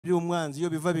by'umwanzi iyo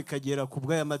biva bikagera ku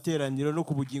bw'aya materaniro no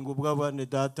ku bugingo bw'abane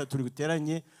data turi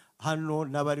guteranye hano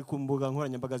n'abari ku mbuga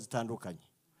nkoranyambaga zitandukanye.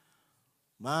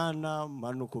 Mana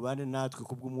kubane natwe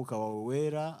kubw'umwuka wawe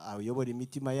wera, ayobora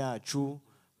imitima yacu,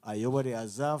 ayobore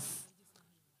Azafu,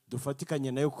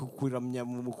 dufatikanye nayo kukuramya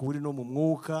mu kuri no mu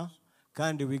mwuka,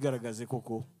 kandi wigaragaze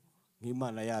koko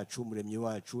nk'Imana yacu, umuremyi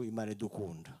wacu, Imana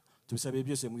idukunda. Tubisabe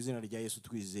byose mu izina rya Yesu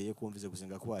twizeye kumvize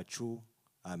gusenga kwacu.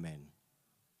 Amen.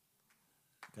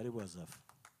 Karibu Azafu.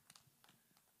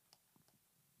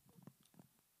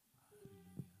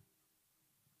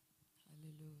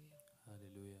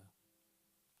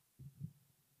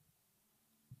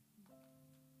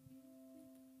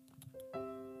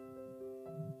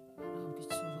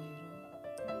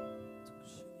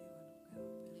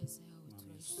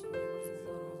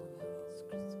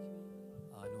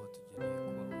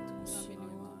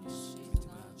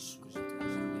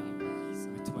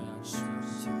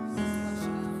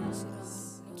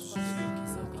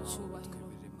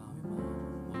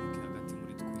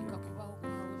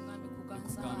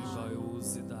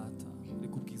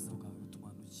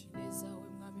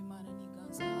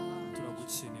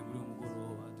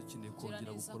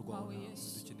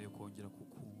 dukeneye kongera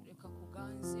kukura reka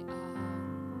kuganze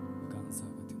ganza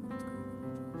hagati muri twe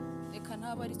reka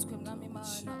ntabari twe mwami Imana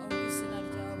izina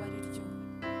ryawe ari ryo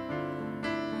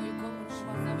mwiko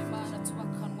uruba mwami Imana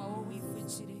tubakanwa wowe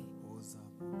wivugire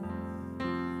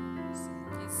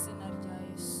izina rya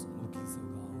Yesu ubwiza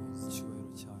bwawe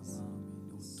icyubahiro cyawe mwami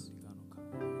n'uturinganuka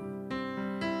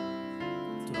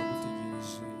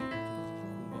turagutegereje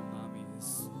kumva mwami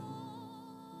Yesu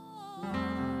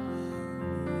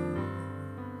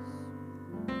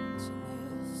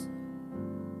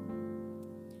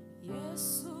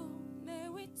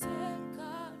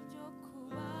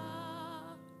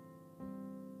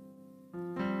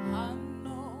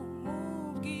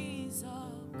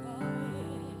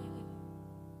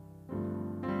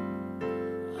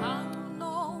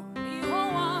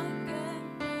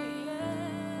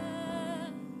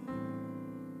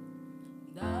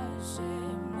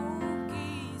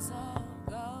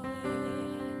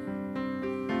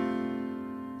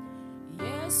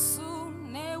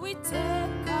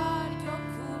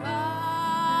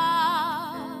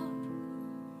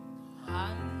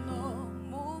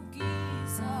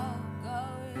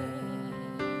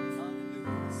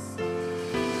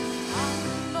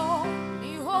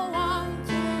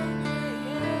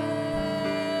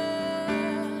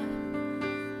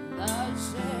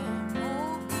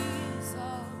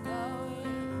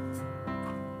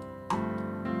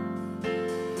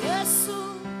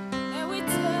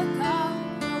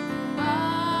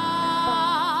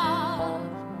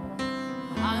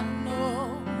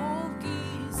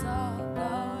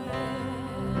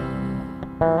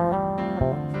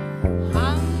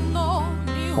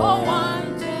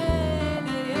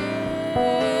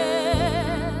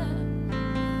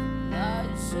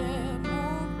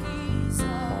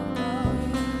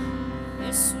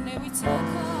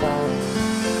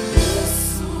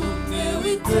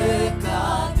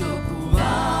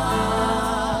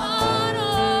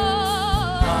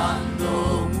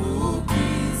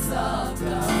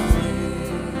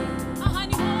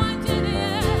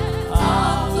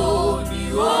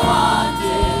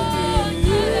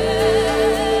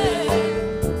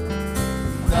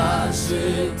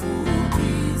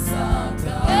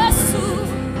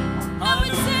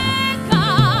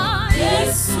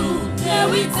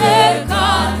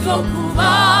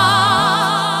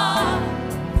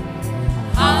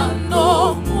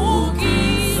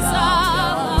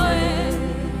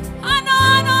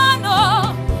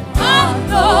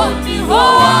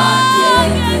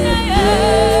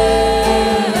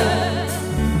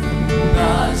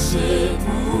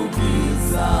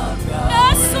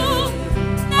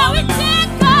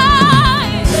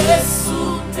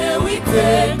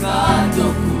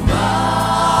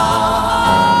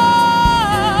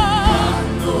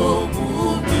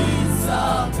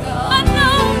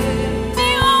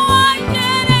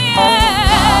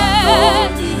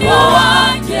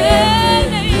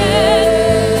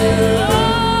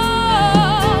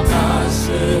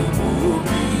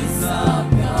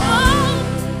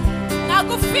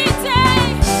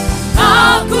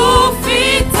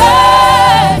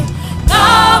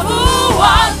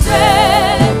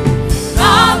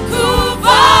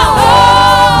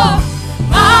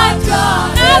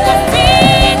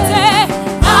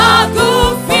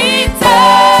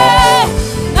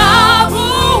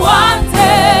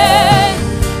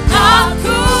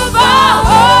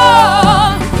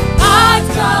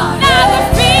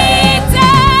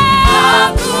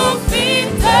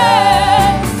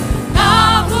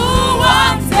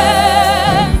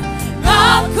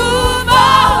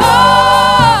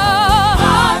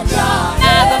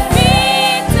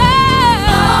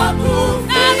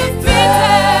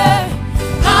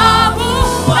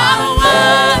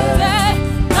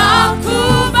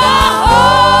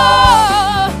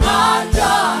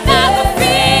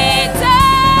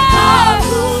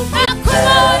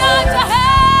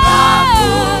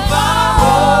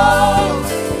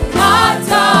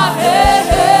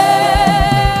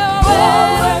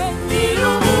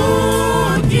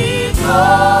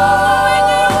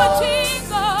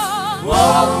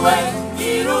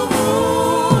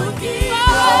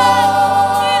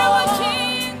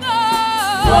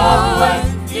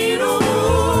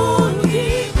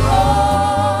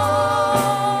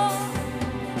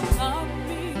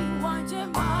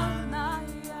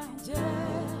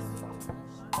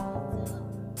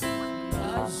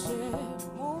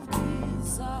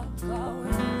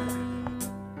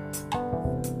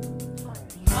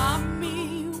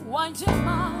wanjye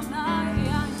mana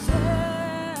yanjye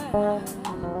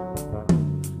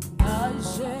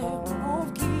naje mu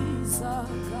bwiza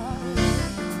bwawe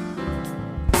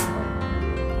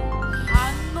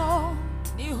hano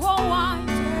niho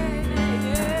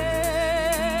wangereye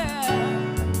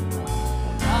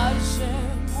naje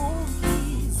mu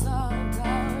bwiza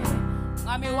bwawe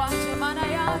mwami wanjye mana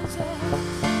yanjye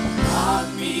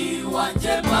mwami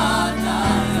wanjye mana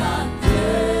yanjye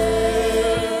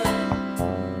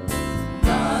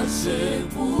naje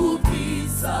mu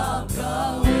bwiza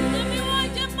bwawe mwami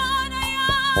wanjye mana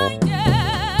yanjye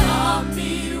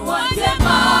mwami wanjye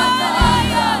mana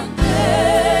yanjye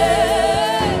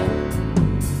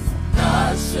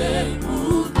naje mu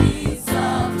bwiza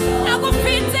bwawe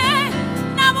nagufite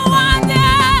nabuwande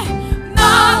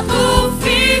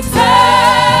nagufite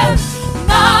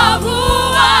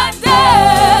nabuwande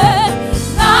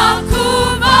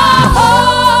nakubaho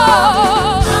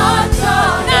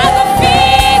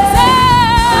nagufite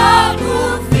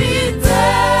nagufite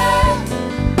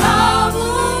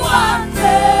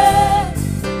nabuwande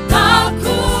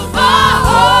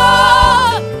nakubaho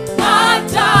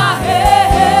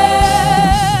natahehe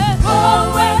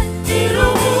wowe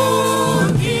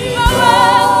iruhukiro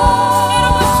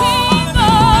irumushinga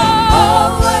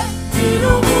wowe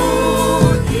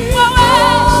iruhukiro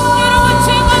wowe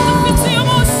irumushinga dufite uyu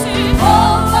munsi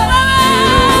wowe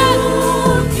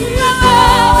iruhukiro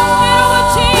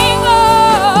irumushinga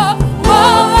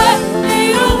wowe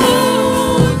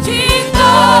iruhukiro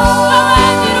wowe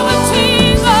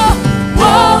irumushinga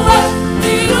wowe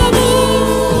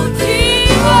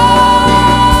iruhukiro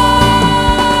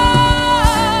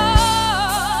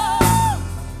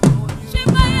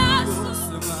shima Yesu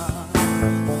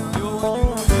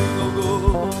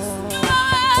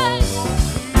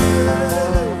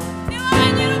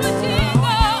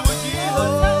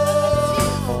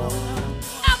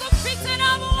nagufite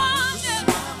nabuwande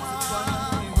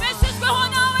beshejweho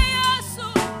nawe Yesu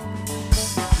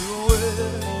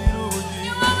ni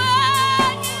wowe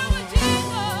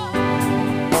nyir'ubugingo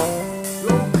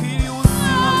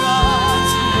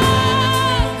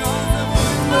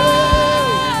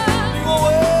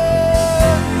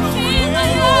shima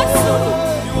Yesu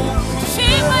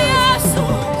shima Yesu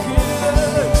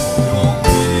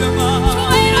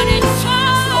cyubahiro ni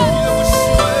cyawe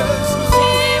shima Yesu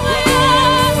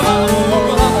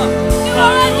ni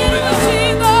wowe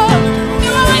nyir'ubugingo ni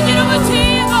wowe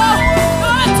nyir'ubugingo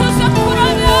wowe tuje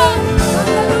kuramya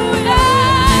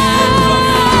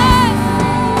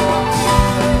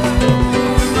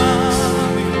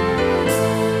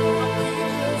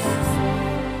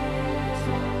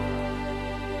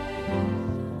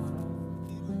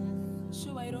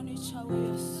cyubahiro ni cyawe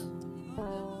Yesu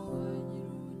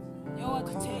niyo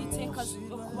waduteye iteka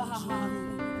ryo kuba aha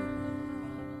hantu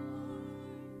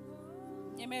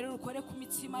nyemerera ukore ku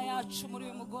mitima yacu muri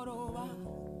uyu mugoroba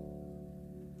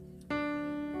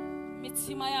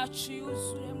imitima yacu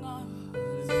yuzure mwami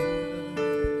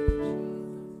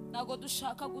ntabwo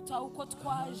dushaka gutaha uko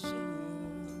twaje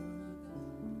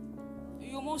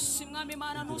uyu munsi mwami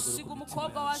Imana ntusiga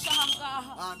umukobwa waje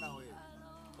ahangaha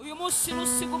uyu munsi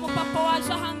ntusiga umupapa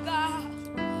waje ahangaha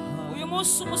uyu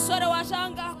munsi umusore waje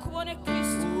ahangaha kubone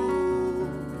Kristo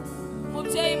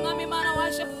mubyeyi mwami Imana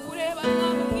waje kukureba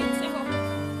mwami mwiteho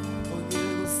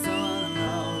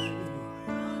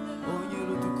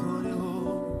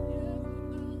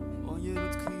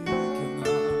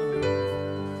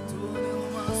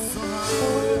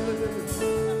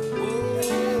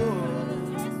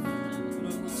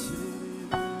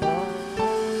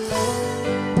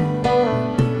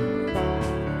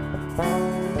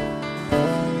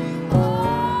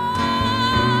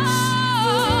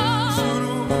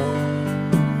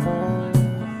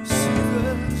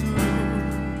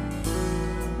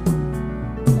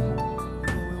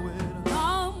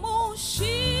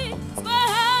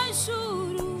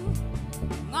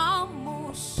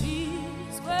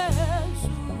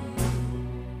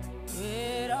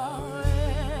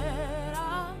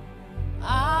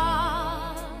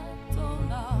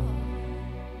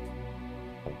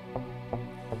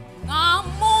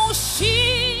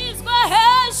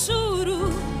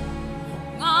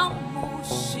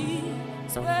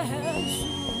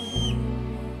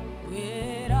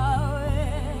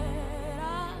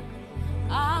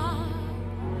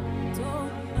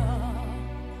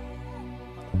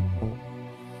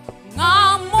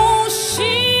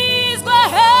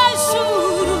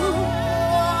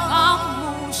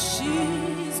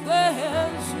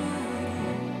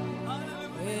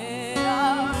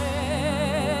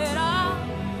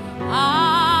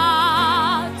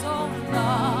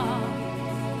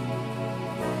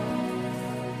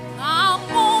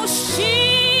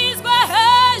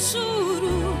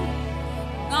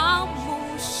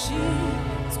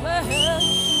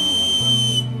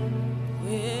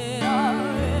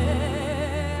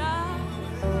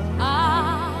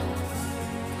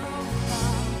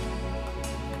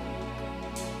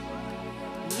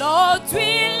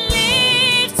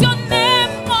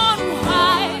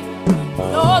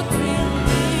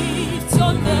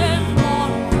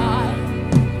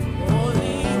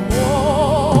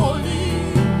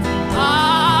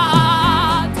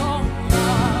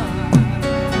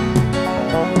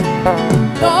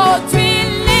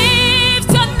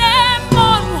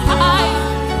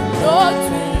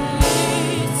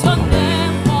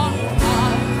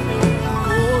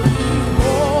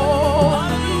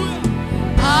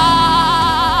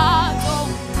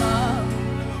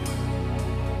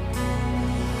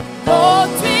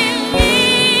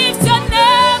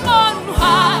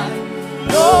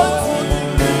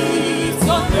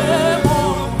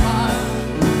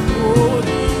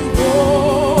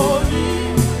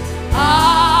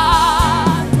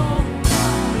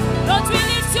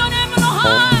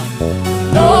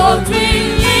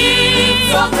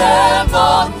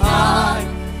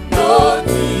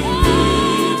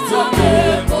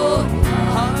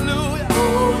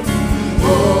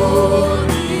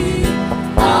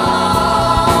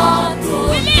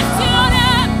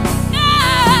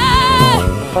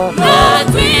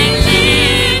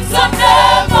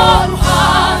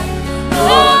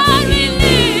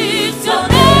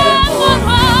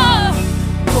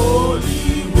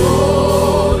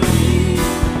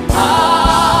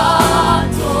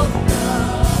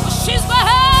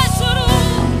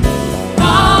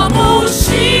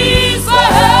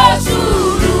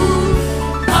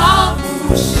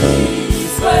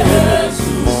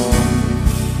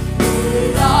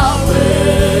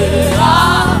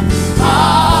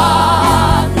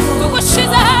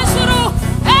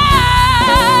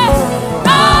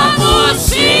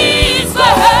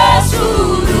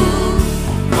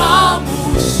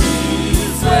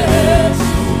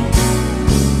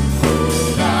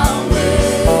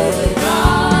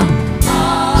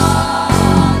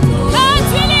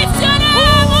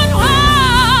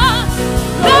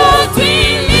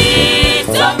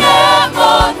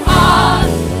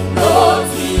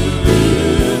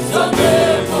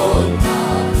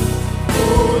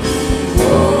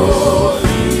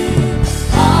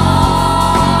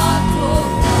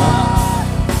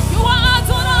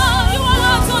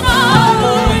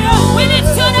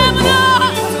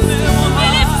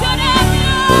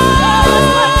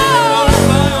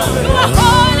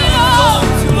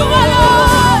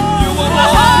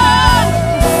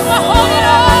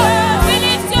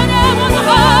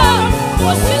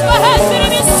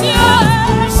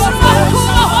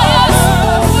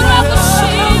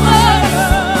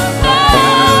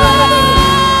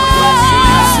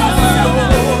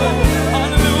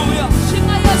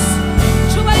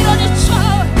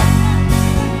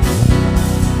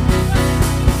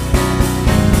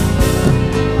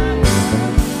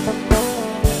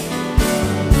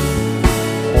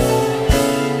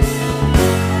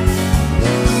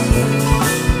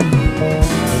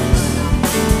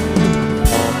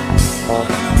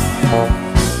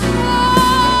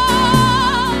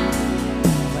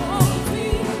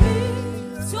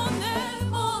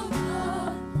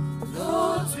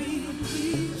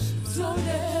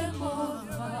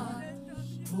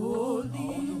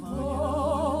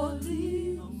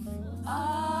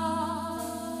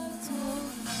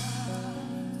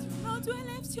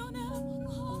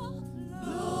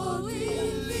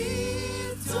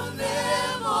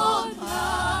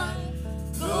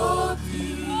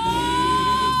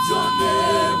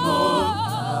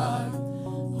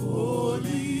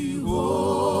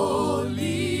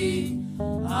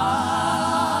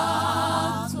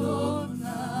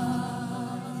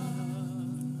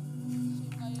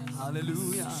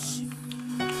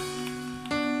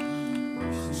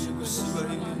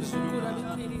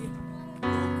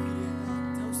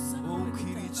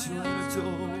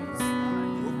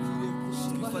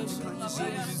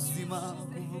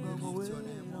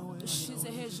Dushize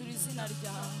hejuru izina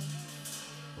ryawe,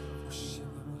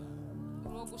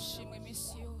 uro gushimwa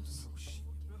iminsi yose.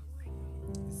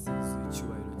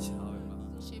 Icyubahiro cyawe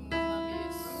Shimwa Mwami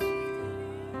Yesu,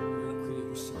 ukwiriye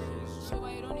gushimira.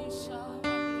 icyubahiro ni icyawe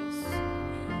Yesu.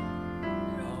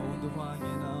 Nta wundi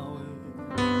uhwanye nawe,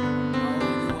 nta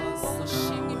wundi wasa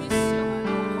Dushimwa nawe. iminsi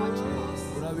y'ukubaho kwacu kose.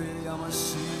 Urabereye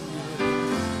amashimwe,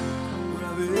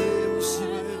 urabereye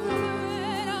gushimira.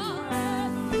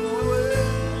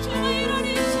 Icyubahiro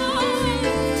ni icyawe.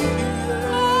 Gushimira.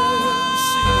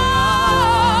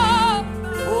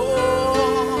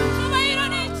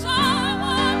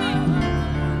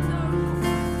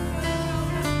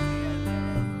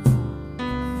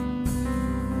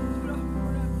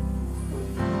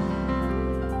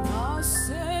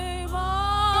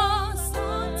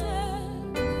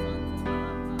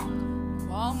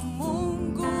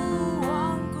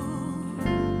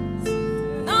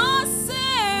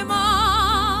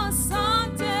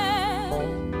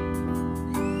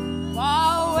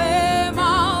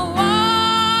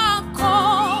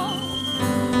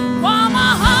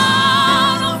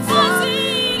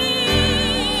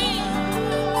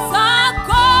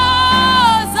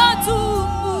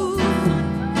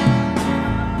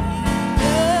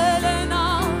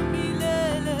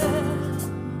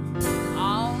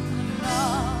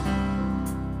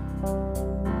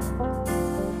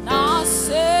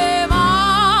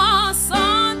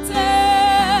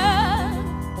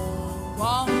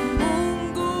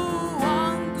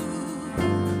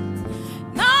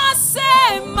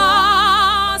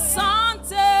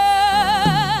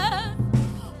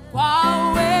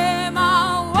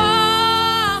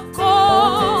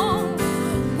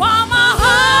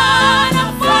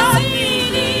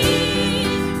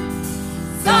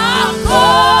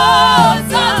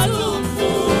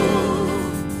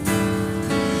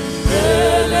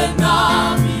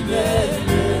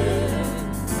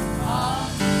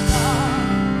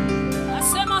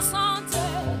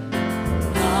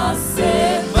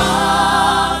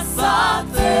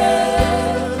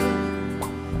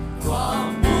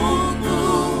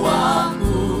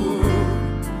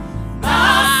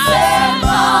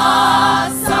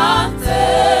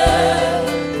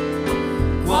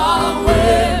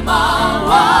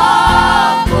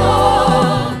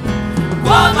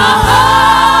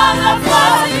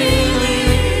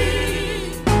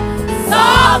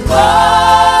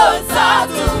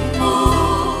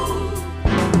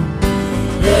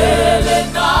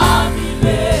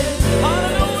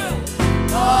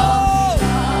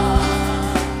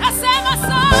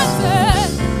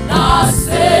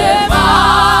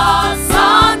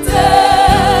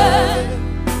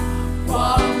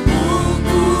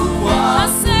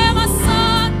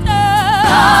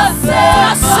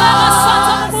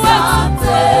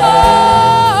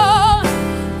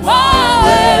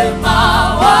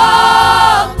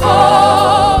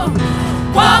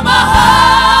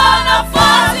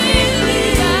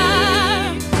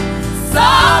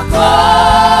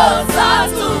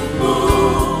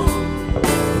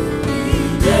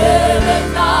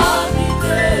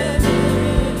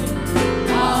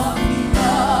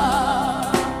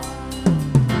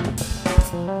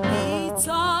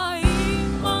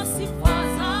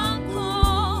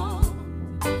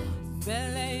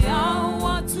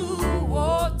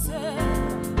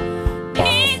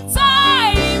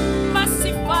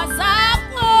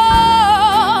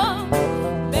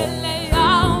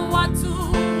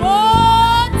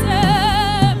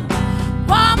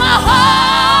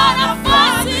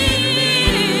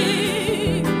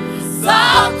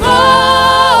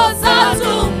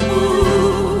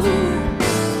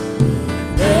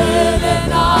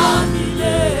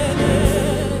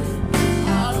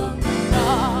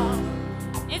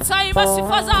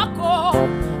 sifa zako,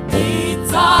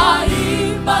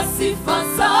 nitaimba sifa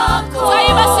zako,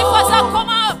 nitaimba sifa zako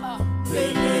Baba,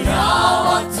 mbele ya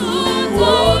watu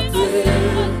wote.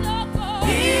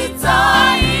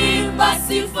 Nitaimba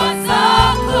sifa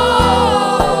zako,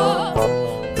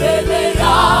 mbele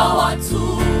ya watu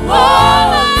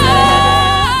wote.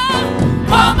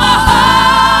 Kwa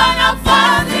maana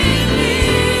fadhili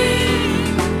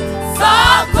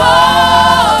zako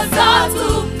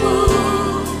zadumu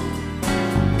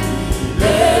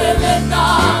milele na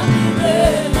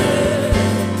milele.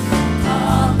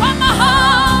 kwa maana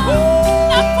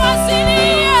fadhili,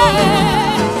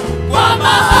 Kwa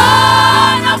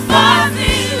maana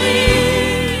fadhili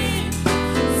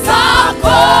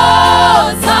zako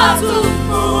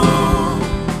zadumu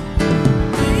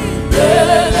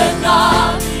milele na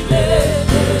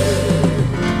milele.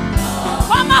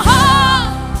 kwa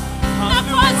maana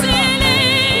fadhili,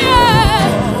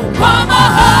 Kwa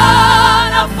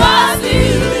maana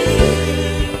fadhili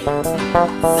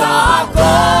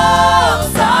zako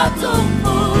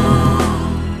zadumu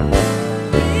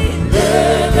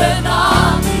milele na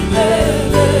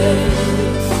milele.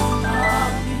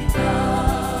 Amina.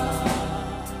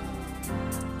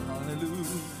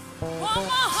 Hallelujah. kwa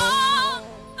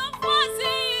maana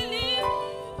fadhili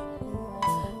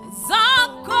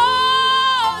zako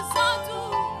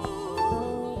zadumu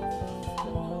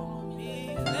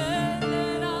milele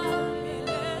na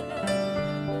milele.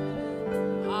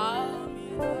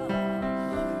 Amina.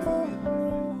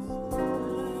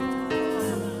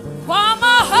 Kwa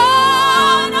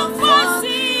maana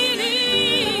fadhili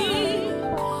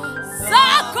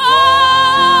zako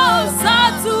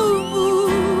zadumu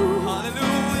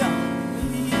Hallelujah.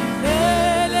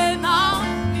 milele na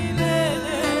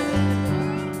milele.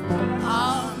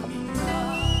 Amina.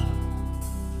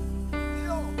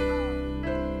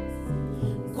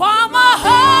 Kwa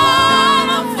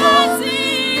maana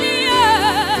fadhili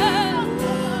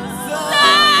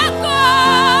zako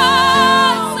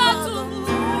zadumu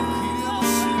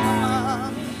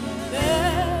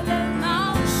milele na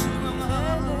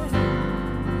milele.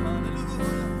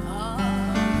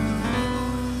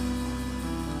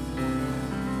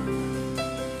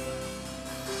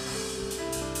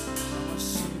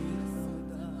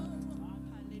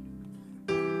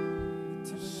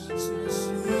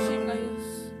 Shinga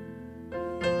Yesu.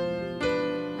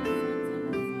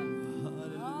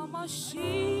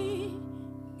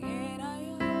 Amashingera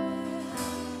yawe,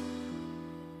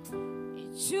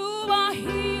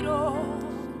 icyubahiro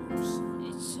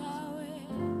icyawe,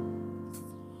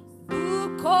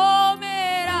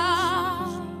 gukomera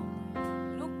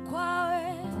n'ukwawe,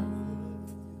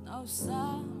 nawe usa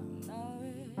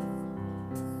nawe.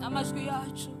 Amajwi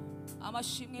yacu,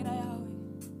 amashimira yawe,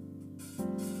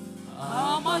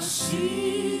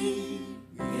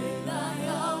 Amashimira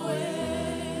yawe,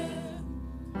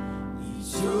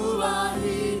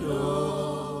 icyubahiro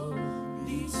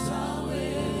ni cyawe,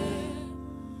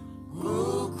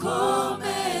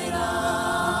 gukomera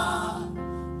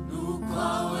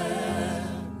n'ukwawe,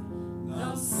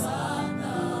 nawe usa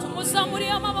nawe.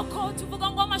 tumuzamuriye amaboko tuvuga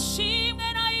ngo amashimwe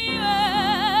na iwe.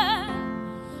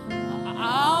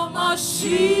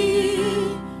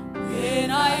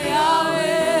 Amashimira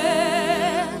yawe,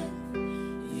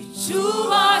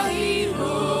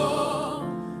 icyubahiro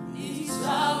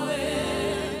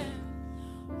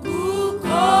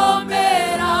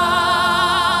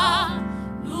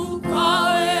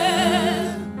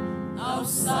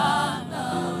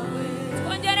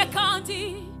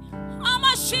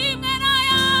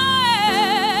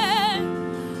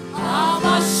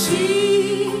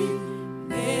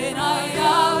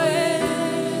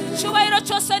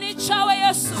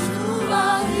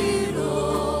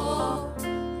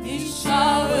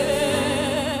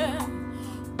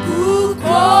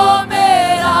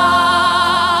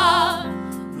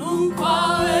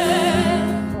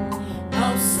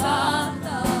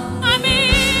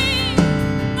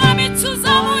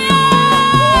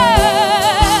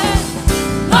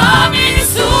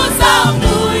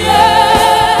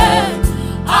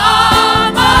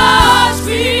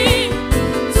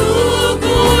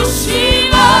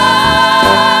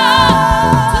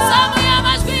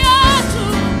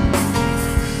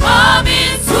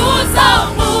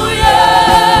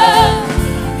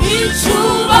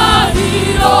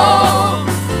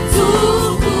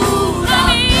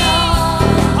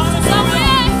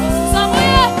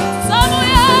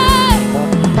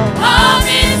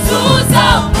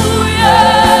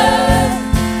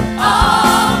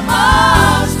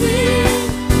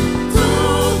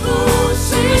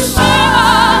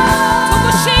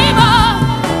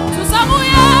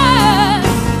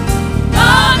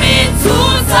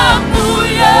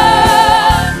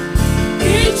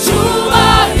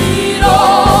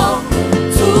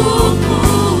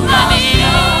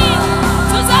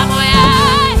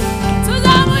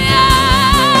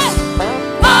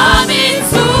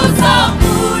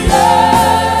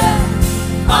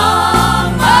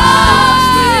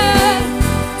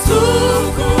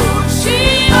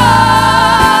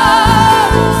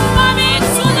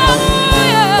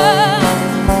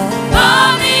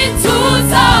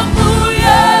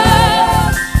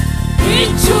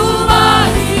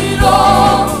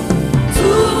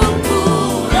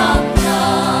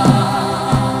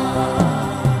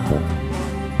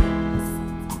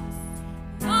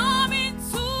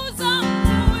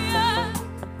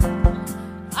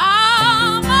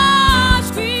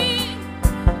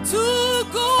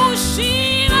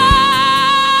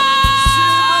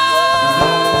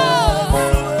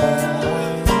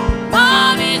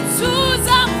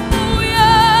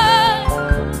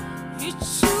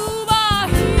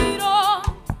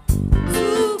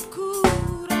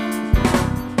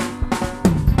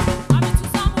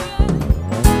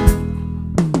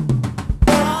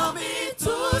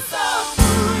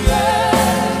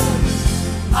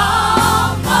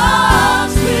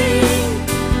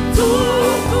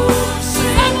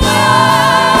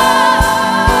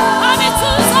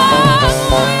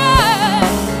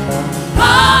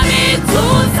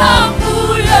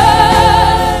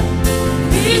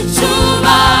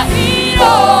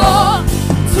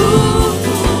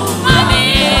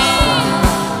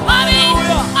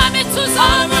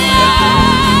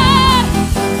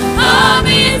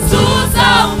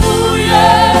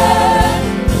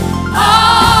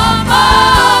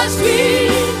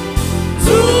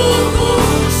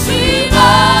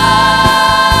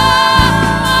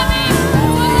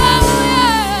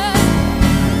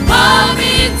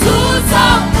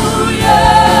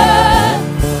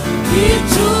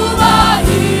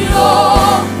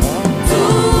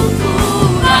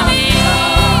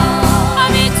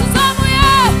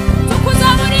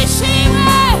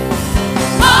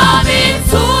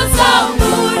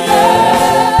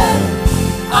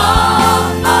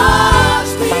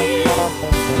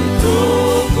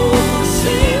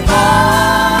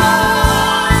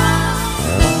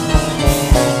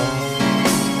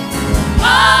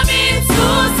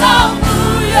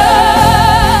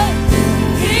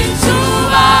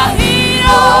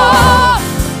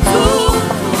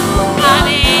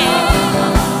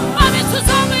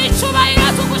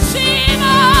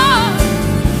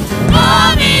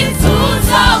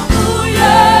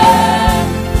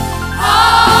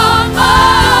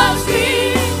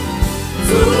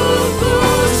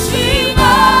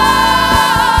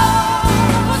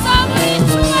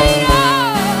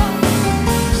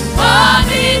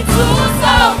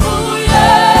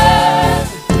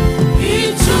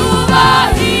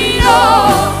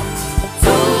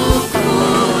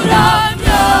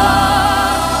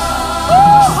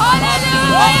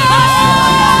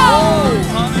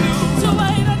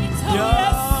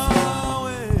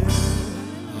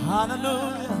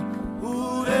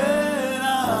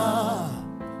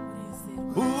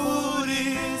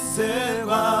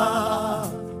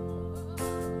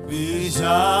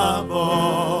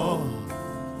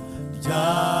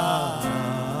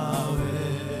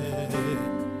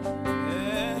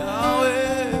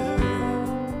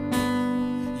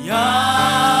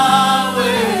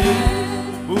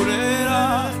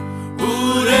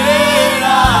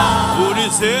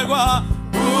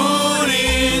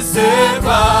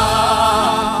urizerwa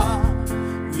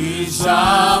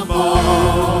ijambo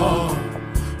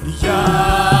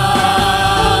ryawe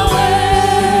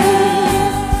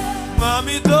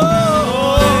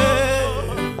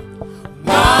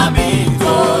Mwami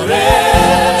dore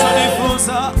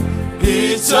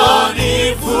icyo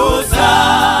nifuza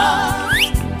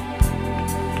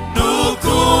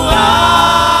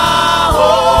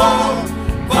nukubaho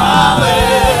kwawe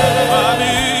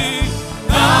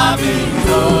Mwami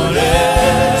dore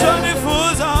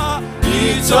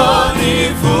icyo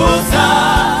nifuza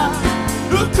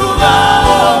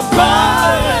nukubaho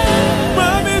kwawe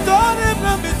Mwami dore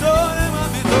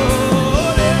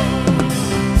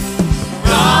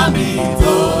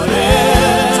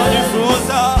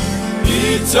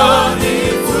icyo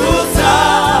nifuza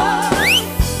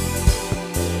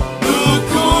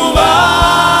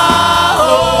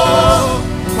nukubaho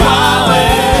kwawe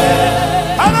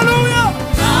Hallelujah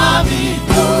Mwami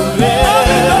dore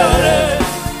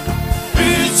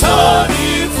icyo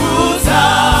nifuza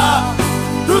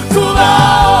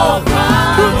nukubaho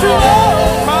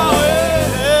kwawe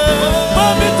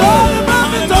Mwami dore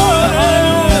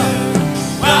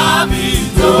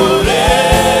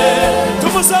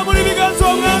tumusabura ibiganza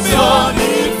Mwami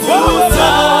nifuza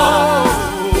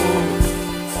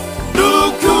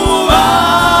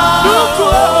nukubaho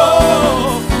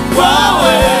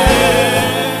kwawe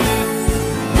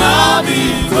Mwami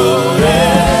dore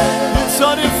icyo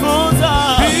nifuza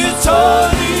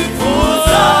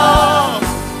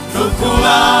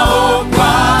nukubaho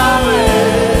kwawe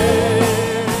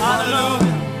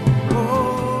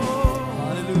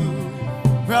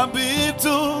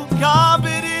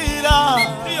Gambirira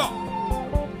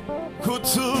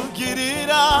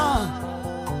kutugirira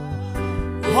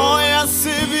hoya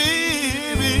si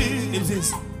bibi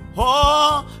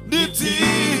ni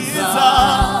byiza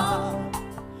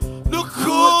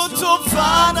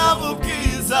nukutuvana mu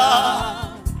bwiza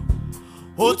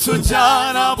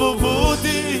utujyana mu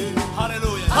bundi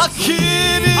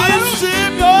hakiri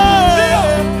ishimwe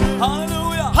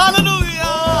Hallelujah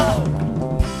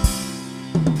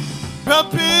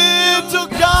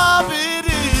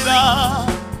tugambirira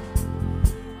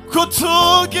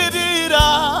kutugirira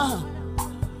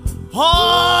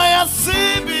hoya si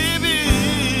bibi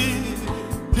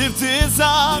ni byiza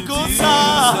gusa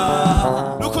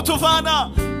nukutuvana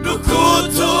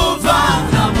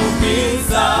mu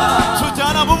bwiza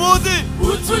utujyana mu bundi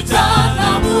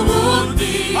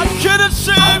hakiri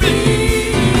ishimwe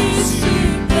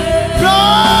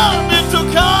kandi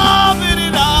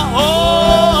tugambirira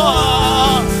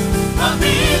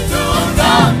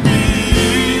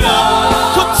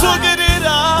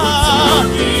kutugirira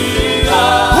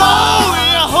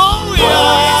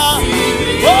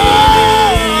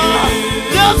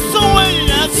Yesu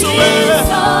we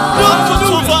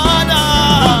nukutuvana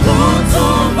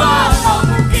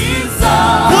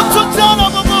utujyana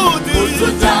mu bundi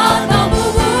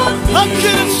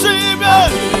hakiri ishimwe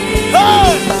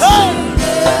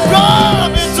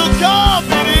kandi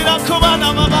tugambirira kubana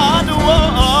mu bantu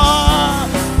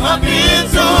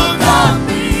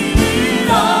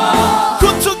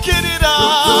kutugirira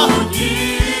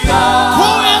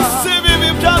hoya si bibi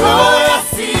byawe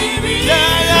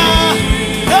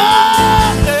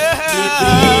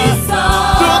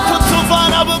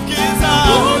nukutuvana mu bwiza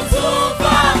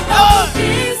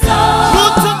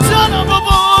utujyana mu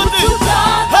bundi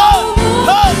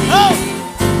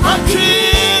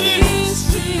hakiri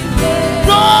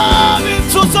Mwami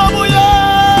tuzamuye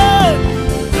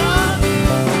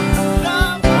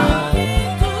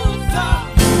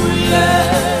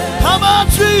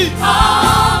amajwi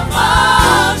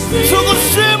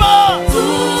tugushima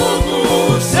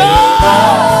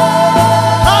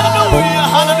Hallelujah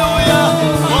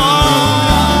Hallelujah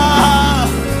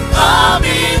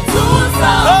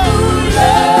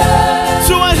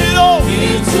Cyubahiro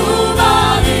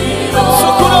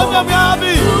sukuramya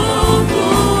Mwami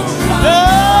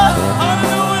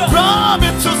Mwami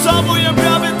tuzamuye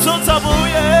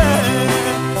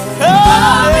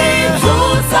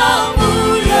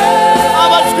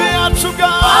amajwi yacu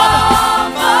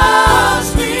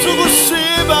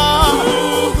tugushima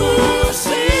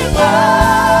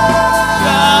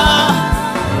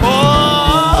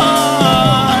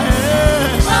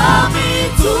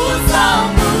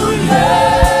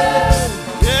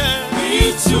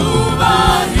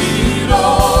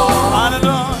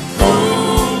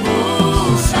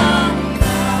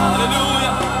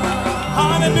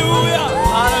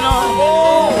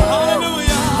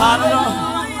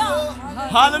Hallelujah.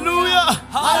 Hallelujah.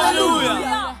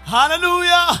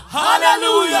 Hallelujah.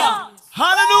 Hallelujah.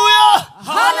 Hallelujah.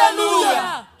 Hallelujah.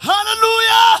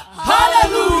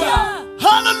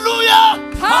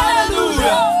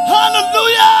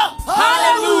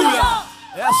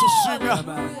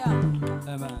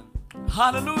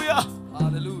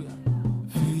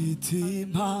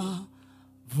 umutima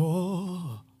vo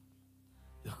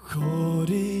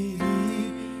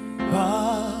yakoririmba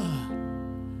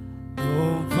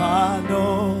numva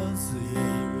nozuye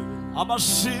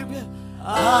amashimwe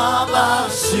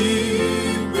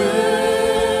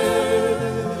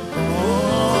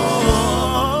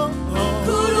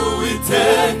kuri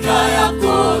Uwiteka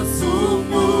yakoze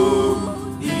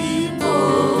umurimo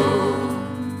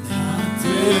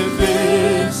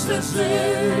yatembesheje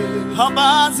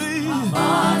amazi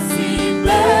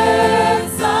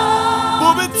meza mu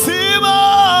mitima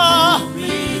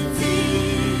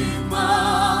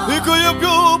iguye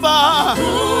ubwuma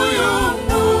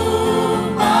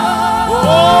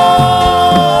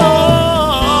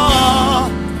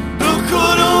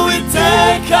kuri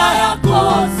Uwiteka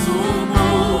yakoze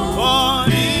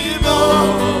umurimo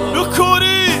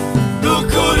nukuri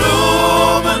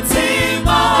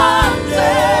umutima wanjye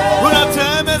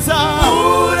urabyemeza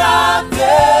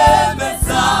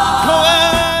ko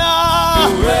wera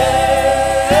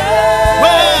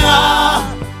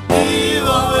ni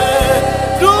wowe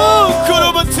nukuri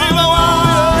umutima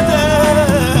wanjye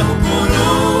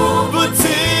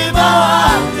umutima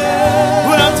wanjye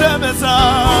urabyemeza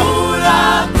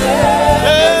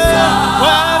urabyemeza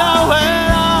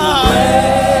wera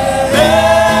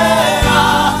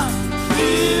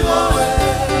ni wowe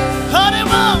hari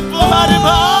impamvu hari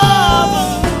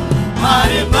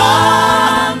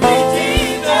impamvu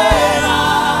igendera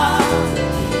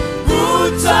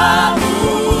guca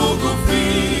bugufi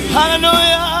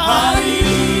haleluya hari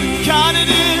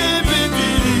karirimba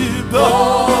indirimbo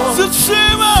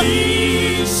zishima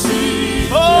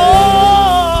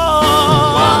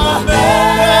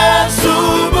wamubesha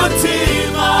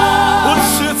umutima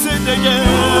ucitse intege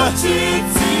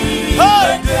ucitse Hey,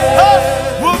 intege hey,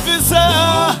 wumvise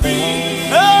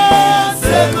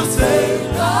se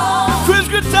gusenga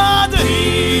kwijwi ryanjye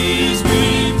ijwi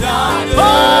ryanjye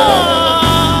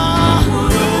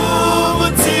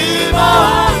umutima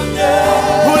wanjye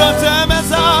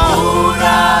urabyemeza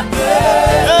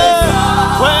urabyemeza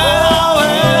wera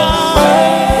wera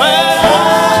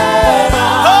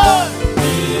wera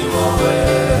ni wowe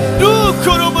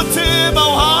nukuri umutima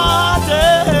wanjye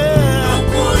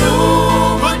kuri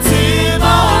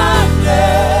umutima wanjye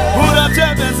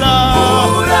urabyemeza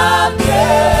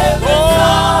urabyemeza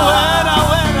wera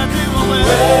wera ni wowe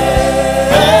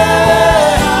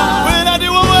wera ni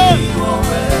wowe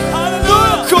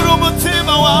nukuri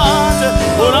umutima wanjye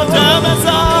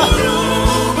urabyemeza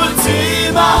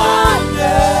umutima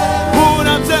wanjye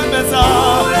urabyemeza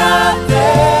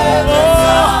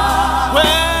urabyemeza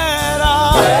wera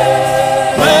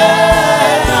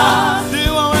ni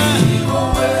wowe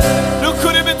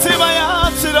nukuri imitima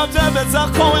yacu irabyemeza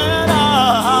ko wera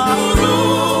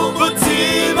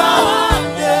umutima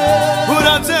wanjye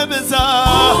urabyemeza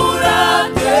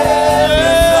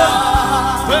urabyemeza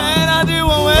wera ni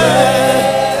wowe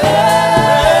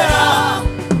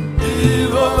ni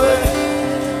wowe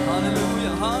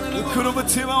nukuri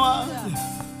umutima wanjye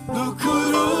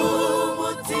nukuri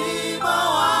umutima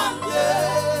wanjye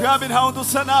mwami ntawe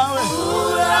udusa nawe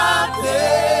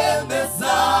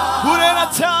urabyemeza urera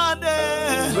cyane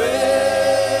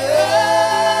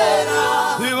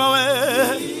ni wowe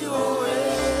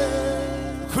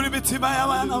kuri imitima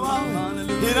y'abana bawe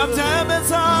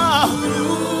irabyemeza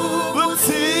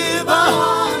umutima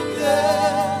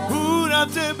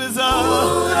urabyemeza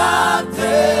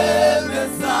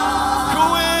urabyemeza ko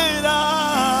wera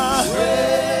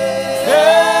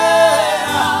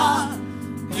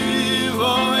ni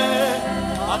wowe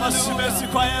amashyi menshi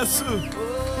kwa yesu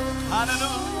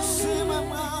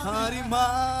haleluya hari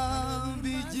impamvu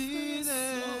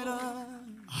igendera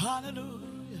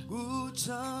haleluya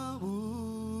guca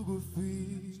bugufi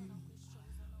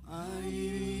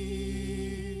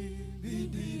aririmba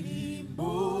indirimbo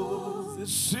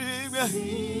zishimwe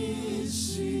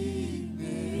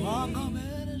zishimwe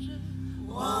wankomereje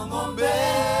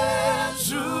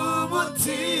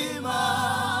umutima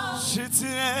ucitse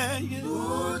intege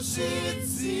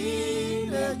ucitse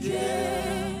intege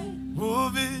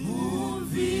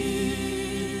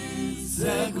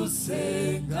wumvise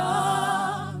gusenga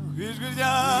ijwi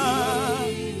ryawe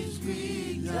ijwi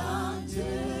ryanjye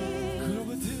kuri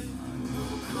umutima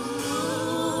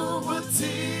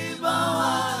umutima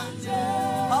wanjye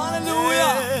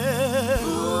haleluya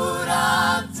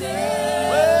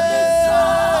urabyemeza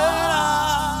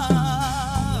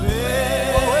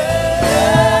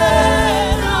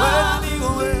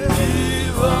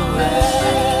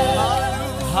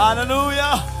haleluya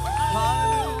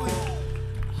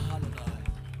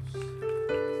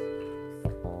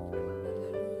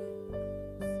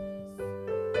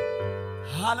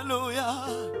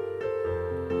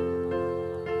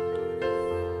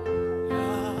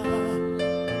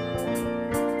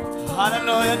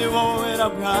Hallelujah, ni wowe wera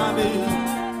mwami.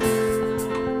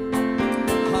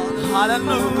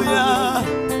 Hallelujah.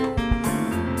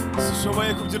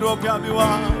 Sishoboye kubyina uwo mwami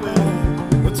wawe.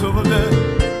 Utubone.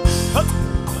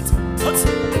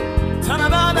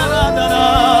 Ta-na-na-na-na-na.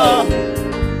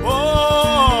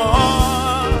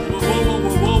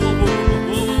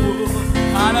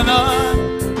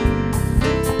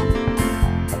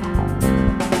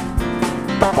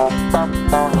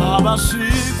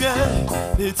 Abashige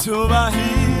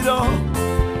icyubahiro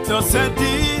byose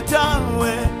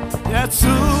nditawe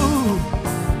Yesu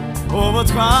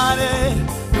ubutware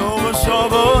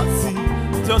n'ubushobozi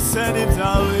byose ni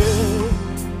byawe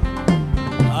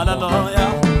Haleluya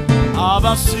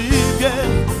abashige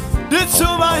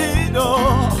icyubahiro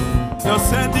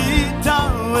byose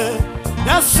nditawe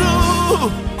Yesu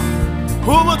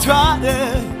ubutware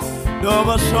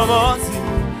n'ubushobozi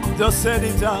byose ni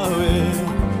byawe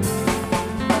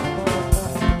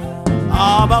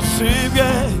abashimwe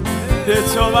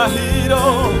n'icyubahiro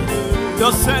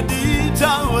byose ni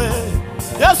byawe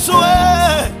Yesu we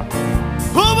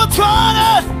ubutware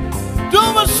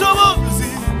n'ubushobozi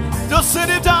byose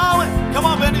ni byawe Come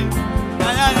on Benny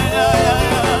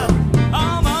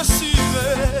amashimwe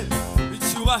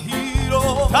icyubahiro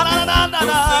byose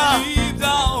ni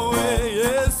byawe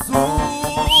Yesu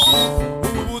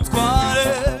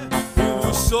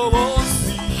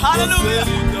Hallelujah.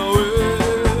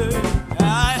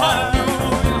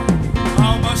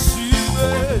 Amashimwe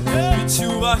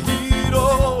icyubahiro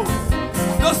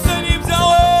byose ni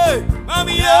byawe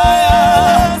Mwami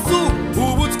Yesu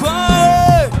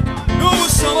ubutware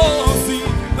n'ubushobozi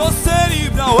byose ni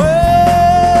byawe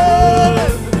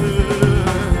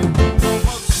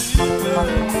amashimwe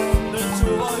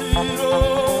n'icyubahiro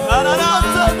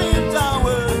byose ni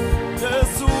byawe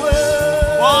Yesu we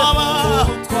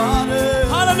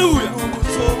Hallelujah.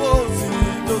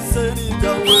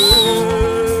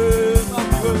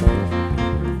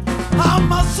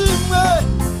 Amashimwe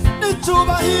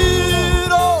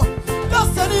n'icyubahiro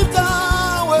byose ni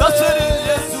byawe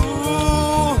Yesu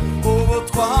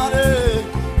ubutware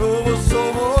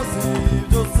n'ubushobozi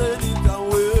byose ni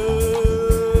byawe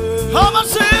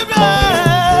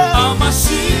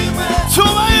amashimwe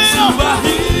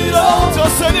icyubahiro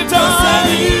byose ni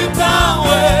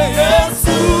byawe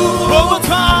Yesu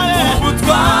ubutware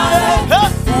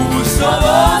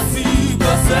ubushobozi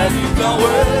byose ni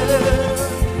byawe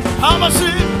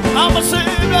amashimwe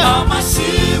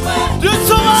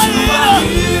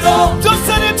icyubahiro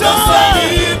byose ni byawe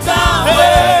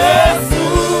Yesu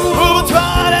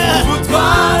ubutware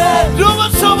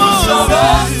n'ubushobozi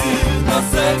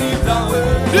byose ni byawe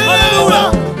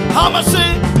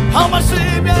amashimwe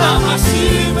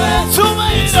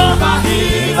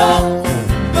icyubahiro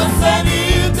byose ni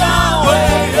byawe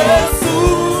Yesu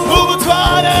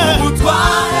ubutware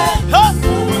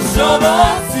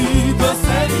ubushobozi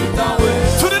byose ni byawe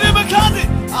turirimba kandi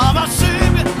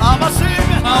amashimwe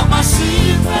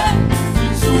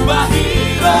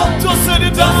icyubahiro byose ni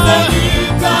byawe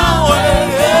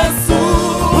Yesu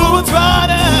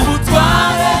ubutware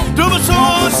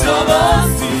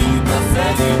n'ubushobozi byose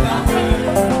ni byawe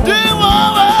ni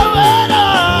wowe wera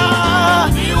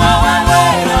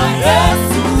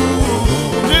Yesu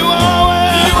ni wowe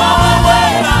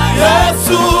wera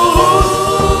Yesu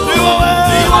ni wowe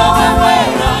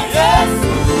wera Yesu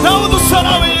nawe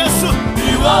udusana we Yesu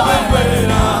ni wowe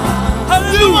wera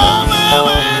ni wowe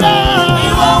wera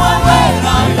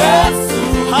Yesu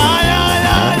ni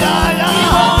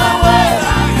wowe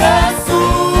wera Yesu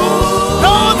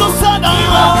nawe udusana ni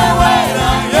wowe wera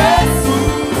Yesu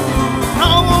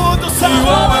nawe udusana ni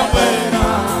wowe wera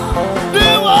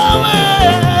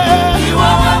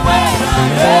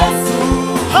Yesu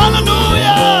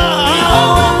Hallelujah ni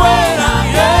wowe wera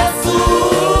Yesu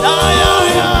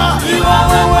ni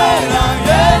wowe wera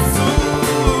Yesu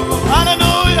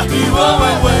Hallelujah ni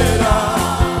wowe wera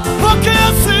pokea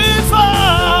sifa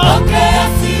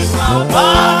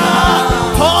Bwana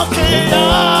pokea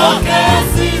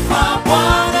sifa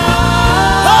Bwana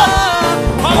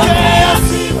pokea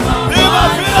sifa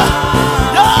Bwana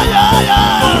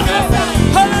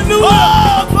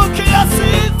Hallelujah pokea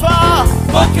sifa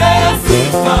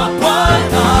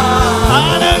Bwana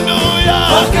Hallelujah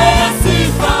pokea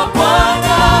sifa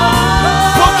Bwana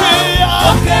pokea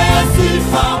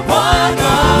sifa Bwana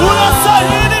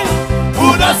unastahili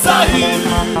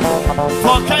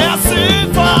pokea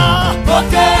sifa Bwana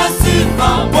pokea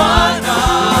sifa Bwana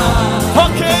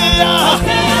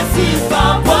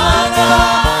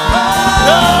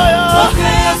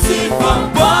pokea sifa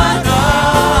Bwana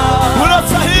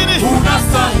unastahili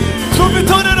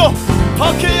tumitonero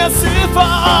pokea sifa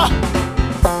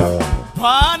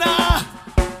Bwana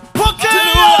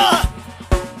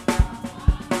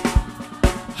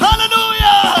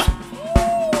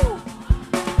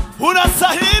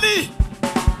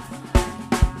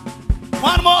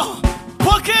one more.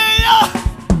 Pokea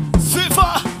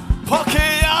sifa.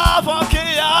 Pokea,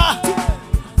 pokea.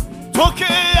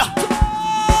 Pokea.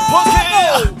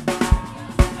 Pokea.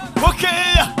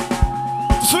 Pokea.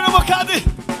 Sura kandi.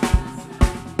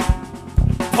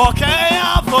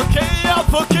 Pokea, pokea,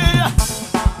 pokea.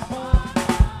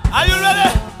 Are you ready?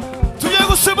 Tugiye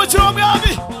gusimbukira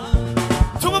umwami.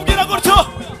 Tumubwira gutyo.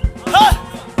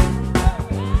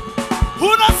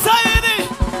 Unastahili.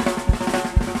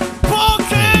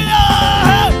 Pokea.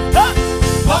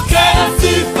 Pokea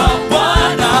sifa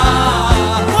Bwana.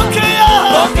 Pokea.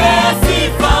 Pokea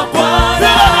sifa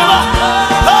Bwana.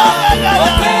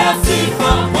 Pokea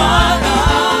sifa Bwana.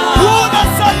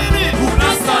 Unastahili.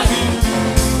 Unastahili.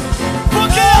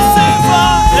 Pokea sifa.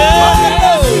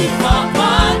 Pokea sifa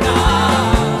Bwana.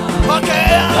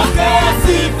 Pokea. Pokea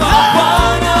sifa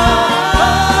Bwana.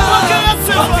 Pokea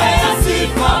sifa. Pokea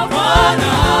sifa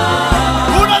Bwana.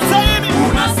 Unastahili.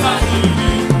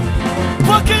 Unastahili.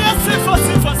 Pokea sifa,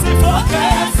 sifa, sifa.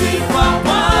 Pokea sifa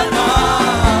Bwana.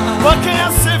 Pokea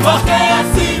sifa. Pokea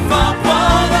sifa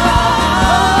Bwana.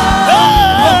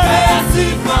 Pokea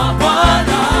sifa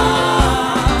Bwana.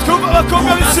 Tukumba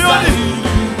bakobwa b'Isiyoni.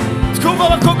 Tukumba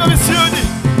bakobwa b'Isiyoni.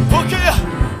 Pokea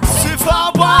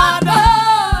sifa Bwana.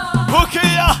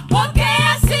 Pokea.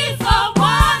 Pokea sifa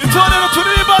Bwana. Itorero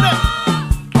turimbane.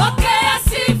 Pokea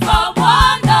sifa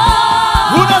Bwana.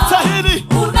 Unastahili.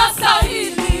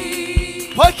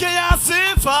 Unastahili. Pokea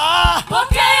sifa.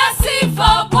 Pokea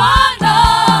sifa Bwana.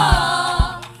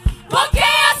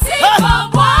 Pokea sifa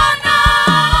Bwana.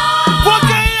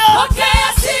 Pokea. Pokea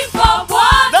sifa Na,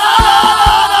 Bwana.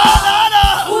 na, na, na.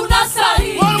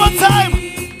 Unastahili. One more time.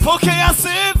 Pokea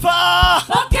sifa.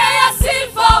 Pokea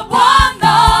sifa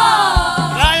Bwana.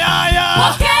 Ya, ya, ya.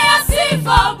 Pokea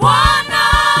sifa Bwana.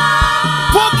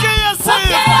 Pokea sifa.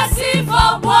 Pokea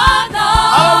sifa Bwana.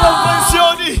 Abakobwa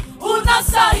b'Isiyoni.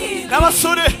 Unastahili.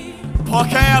 N'abasore.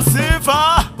 Pokea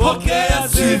sifa. Pokea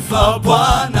sifa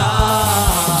Bwana.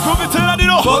 Twumva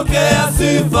iteraniro. Pokea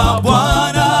sifa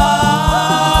Bwana.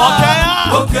 Pokea.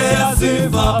 Pokea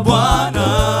sifa Bwana.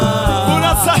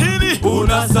 Unastahili.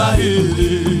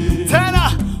 Unastahili.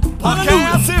 Tena.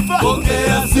 Pokea sifa.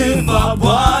 Pokea sifa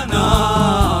Bwana.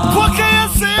 Pokea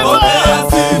sifa. Pokea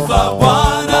sifa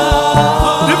Bwana.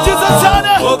 Ni byiza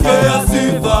cyane. Pokea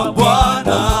sifa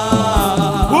Bwana.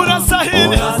 Unastahili.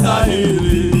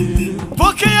 Unastahili.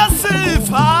 Pokea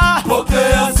sifa.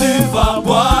 Pokea sifa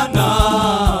Bwana.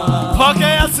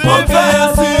 Pokea sifa. Pokea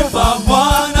sifa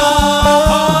Bwana.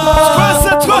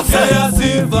 Twese, twese. Pokea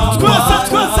sifa Twese,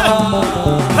 twese.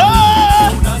 Hey!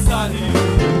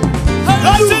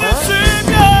 Achini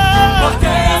shimye.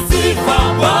 Pokea sifa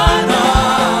Bwana.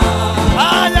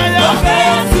 Ay, ay, ay.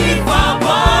 Pokea sifa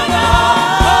Bwana.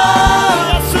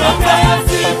 Pokea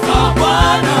sifa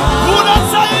Bwana.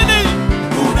 Unastahili.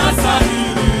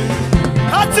 Unastahili.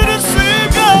 Achini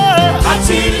shimye.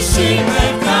 Achiri shimwe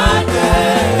kanje.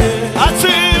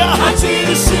 Achira.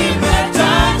 Achiri shimwe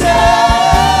kanje.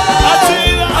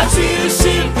 Achira. Achiri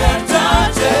shimwe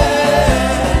kanje.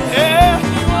 Eh.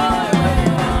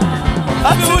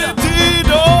 Achira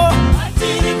tino.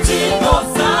 Achiri tino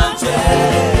sanje.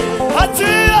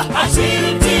 Achira.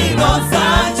 Achiri tino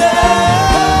sanje.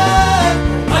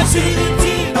 Achiri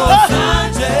tino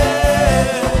sanje.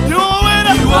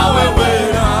 Yuwera. Iwawe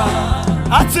wera.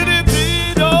 Achiri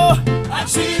tino.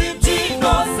 Achiri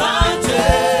tino sanje.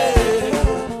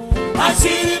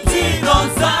 Achiri tino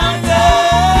sanje.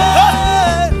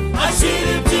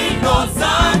 Achiri tino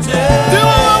sanje.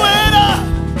 Yuwera.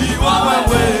 Iwawe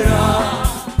wera.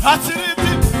 Achiri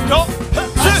tino.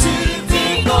 Achiri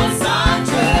tino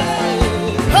sanje.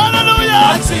 Hallelujah.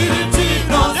 Achiri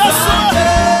tino Yes, sir. sanje.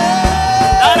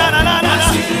 Na, na, na, na, na.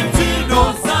 Achiri tino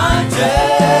sanje.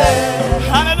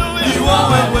 Hallelujah.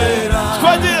 Iwawe wera.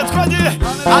 Twagiye, twagiye.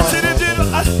 Achiri tino.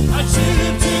 Achiri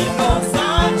tino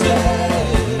sanje.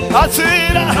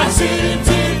 Achira. Achiri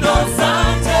tino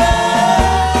sanje.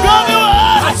 Gani wa.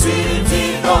 Achiri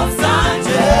tino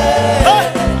sanje. Hey.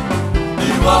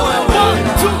 Iwawe One,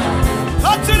 wera. two.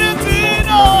 Achiri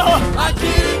tino.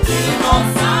 Achiri tino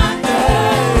sanje.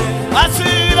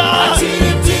 Achira.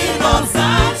 Achiri tino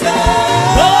sanje.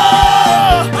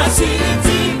 Oh. Achiri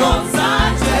tino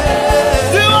sanje.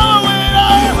 Yuwera.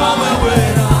 Iwawe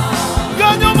wera.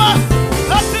 Ganyuma.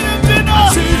 Achiri tino.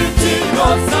 Achiri tino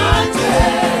sanje.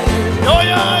 Yo,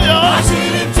 yo, yo.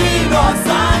 Achiri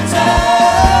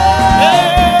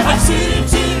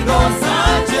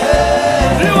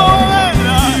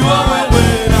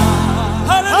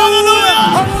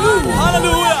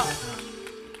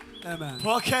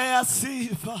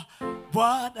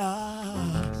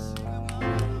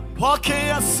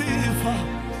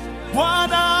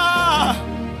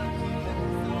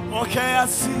pokea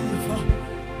sifa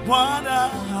Bwana,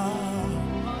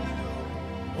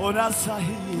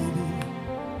 unastahili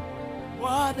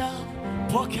Bwana,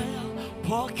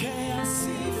 pokea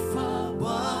sifa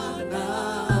Bwana,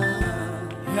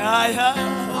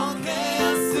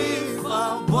 pokea sifa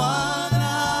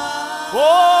Bwana,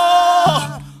 oh,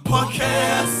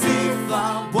 pokea sifa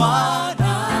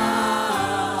Bwana,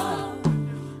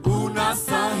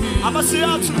 unastahili. Amasi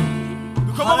yacu,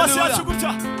 dukoma amasi yacu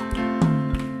gutya.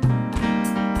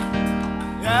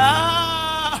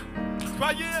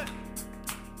 Twagiye.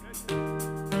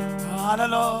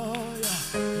 Hallelujah,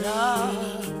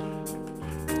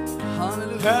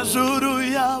 hejuru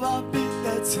y'abami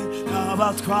ndetse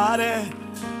n'abatware,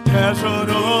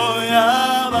 hejuru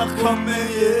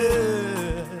y'abakomeye,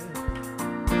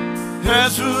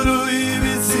 hejuru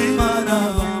y'ibizima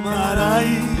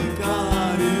n'abamarayika,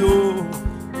 hariho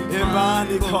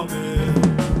Imana ikomeye.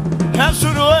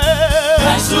 Hejuru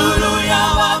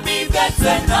y'abami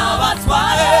ndetse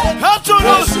n'abatware,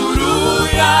 hejuru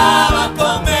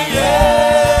y'abakomeye,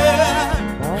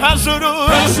 hejuru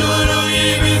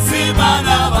y'ibizima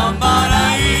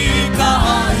n'abamarayika,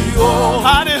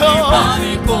 hariho Imana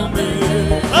ikomeye.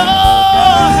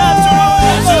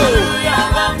 Hejuru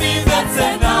y'abami ndetse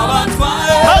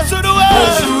n'abatware, hejuru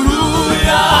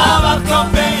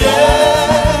y'abakomeye,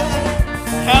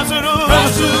 hejuru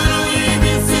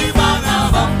y'ibizima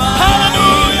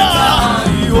n'abamarayika,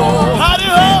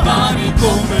 hariho Imana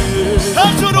ikomeye.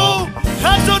 Hejuru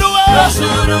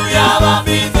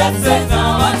y'abami ndetse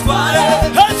n'abatware,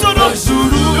 hejuru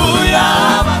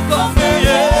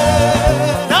y'abakomeye,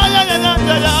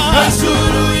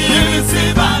 hejuru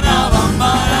y'ibizima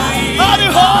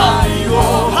n'abamarayika,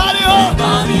 hariho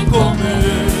Imana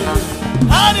ikomeye.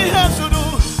 Ari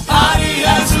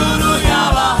hejuru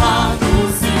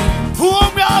y'abahanuzi, uwo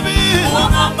mwami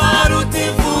aruta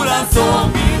imvura zo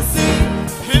mw'isi,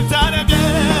 ibyaremwe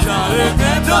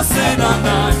byose na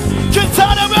naki,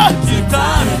 kitaremwe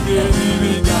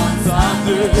ibiganza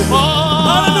bye.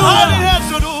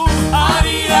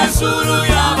 Ari hejuru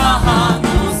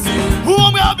y'abahanuzi, uwo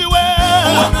mwami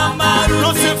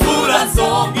aruta imvura zo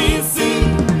mw'isi,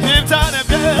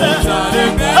 ibyaremwe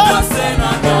byose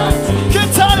na naki,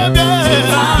 kitaremwe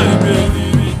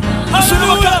ibiganza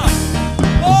bye.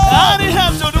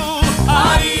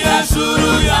 Ari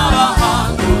hejuru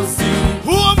y'abahanuzi,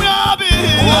 uwo mwami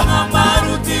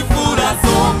aruta imvura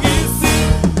zo mw'isi,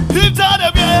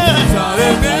 ibyaremwe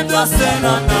byose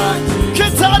na naki,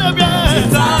 kitaremwe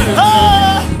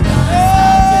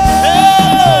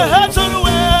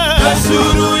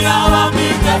hejuru y'abami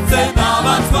ndetse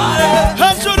n'abatware,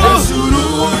 hejuru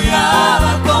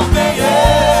y'abakomeye,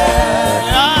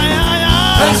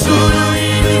 hejuru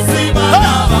y'ibizima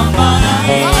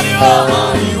n'abamarayika,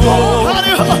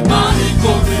 hariho Imana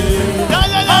ikomeye.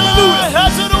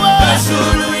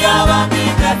 Hejuru y'abami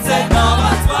ndetse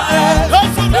n'abatware,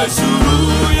 hejuru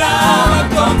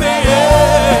y'abakomeye,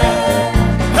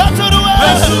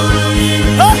 hejuru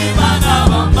y'ibizima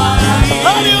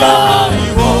n'abamarayika,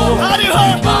 hariho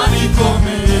Imana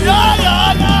ikomeye.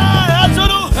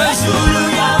 Hejuru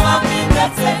y'abami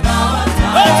ndetse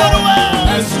n'abatware,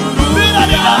 hejuru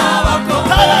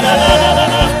y'abakomeye,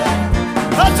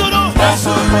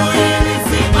 hejuru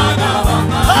y'ibizima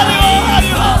n'abamarayika,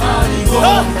 hariho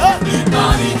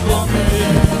Imana ikomeye.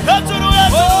 Hejuru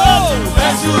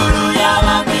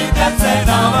y'abami ndetse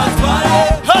n'abatware,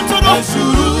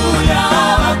 hejuru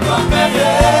y'abakomeye,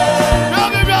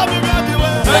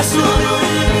 hejuru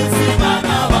y'ibizima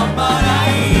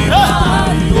n'abamarayika,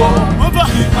 hariho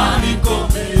Imana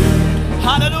ikomeye.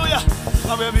 Hallelujah.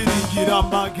 Bamwe biringira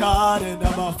amagare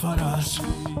n'amafarashi,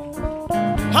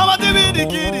 abandi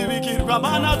biringira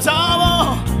ibigirwamana byabo,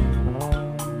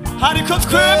 ariko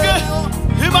twebwe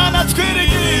Imana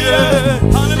twirigiye.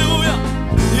 Hallelujah.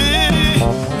 Iri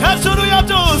hejuru ya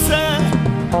byose.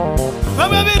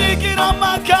 Bamwe biringira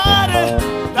amagare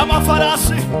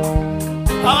n'amafarashi,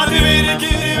 abandi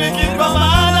biringira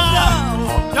ibigirwamana,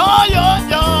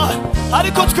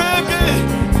 ariko twebwe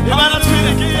Imana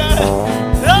twirigiye.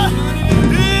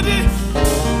 Iri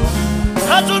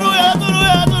hejuru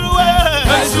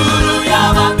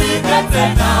y'abami ndetse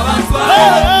n'abatware,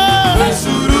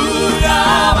 hejuru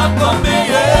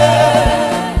y'abakomeye,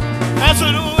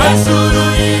 hejuru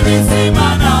y'ibizima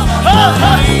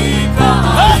n'abamarayika,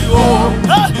 hariho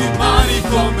Imana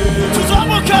ikomeye.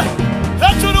 Tuzamuke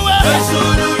hejuru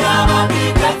y'abami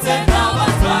ndetse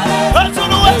n'abatware,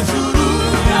 hejuru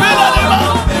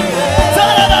y'abakomeye,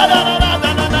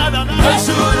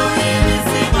 hejuru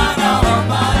y'ibizima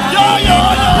n'abamarayika,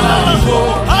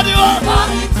 hariho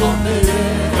Imana ikomeye.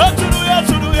 Hejuru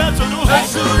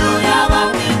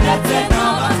y'abami ndetse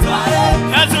n'abatware,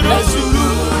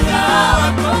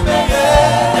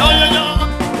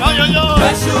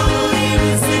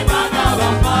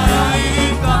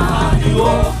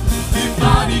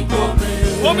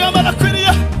 mwamba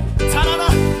nakwiriye. Tarara.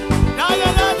 Ya.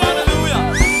 Hallelujah.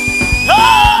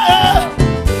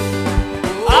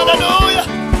 Hallelujah.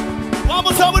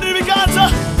 Wamuzamurira ibiganza.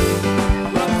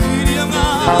 Nakwiriye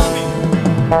mwami.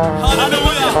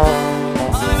 Hallelujah.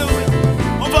 Hallelujah.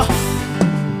 Umva.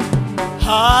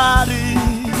 Hari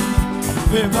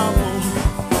bebamo.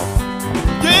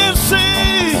 Yesi.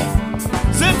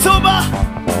 Zituma.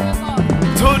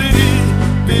 Toriri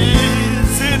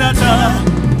bizinada.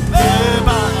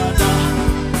 Ebada.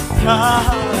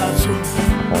 Yasu.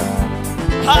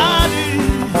 Hari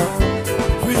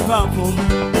bebamo.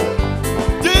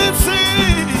 Yesi.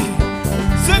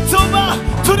 Zituma.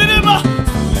 Turirima.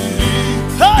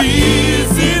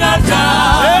 Bizinada.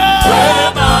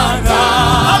 Ebada.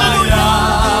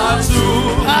 Yasu.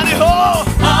 Hariho.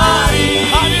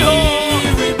 Hariho.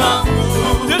 Bebamo.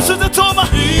 Yesu zituma.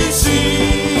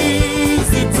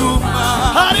 Zituma.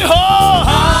 Hariho.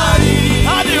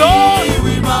 Hariho.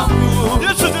 Bebamo.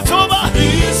 Yesu zituma.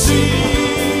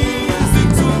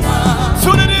 Zituma.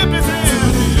 Turirimba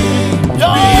izina.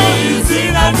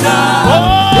 Bizinada.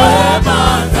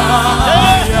 Ebada.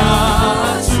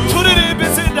 Yasu. Turirimba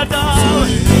izina dawe.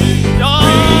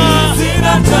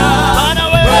 Bizinada. Bana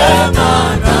we.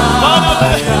 Bana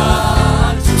we.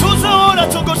 Tuzahora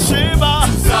tugushima.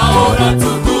 Zahora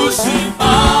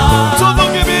tugushima. Tuvuga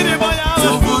imirimo yawe.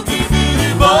 Tuvuga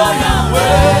imirimo yawe.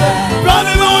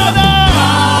 Rami Bana.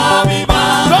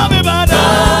 Rami Bana.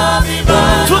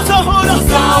 Tuzahora.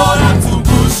 Zahora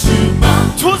tugushima.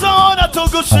 Tuzahora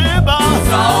tugushima.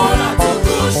 Zahora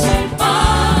tugushima.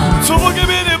 Tuvuga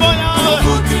imirimo yawe.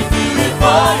 Tuvuga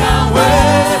imirimo yawe.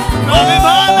 Rami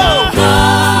Bana.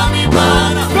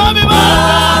 Rami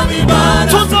Bana.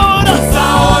 Tuzahora.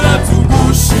 Zahora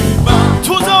tugushima.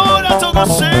 Tuzahora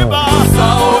tugushima.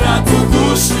 Zahora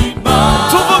tugushima.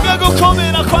 Tuvuga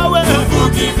gukomera kwawe.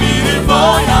 Tuvuga imirimo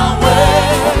yawe.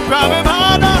 Rami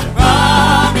Bana.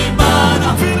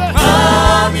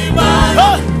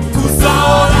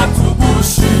 Tuzahora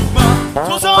tugushima.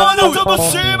 Tuzahora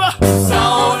tugushima.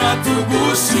 Zahora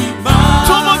tugushima.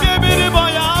 Tuvuga imirimo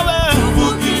yawe.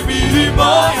 Tuvuga imirimo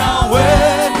yawe.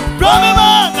 Rami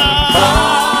Bana.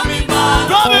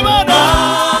 Rami Bana.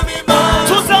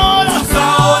 Tuzahora.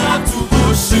 Zahora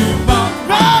tugushima.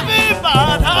 Rami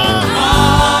Bana.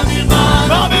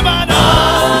 Rami Bana.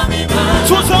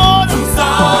 Tuzahora.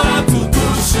 Zahora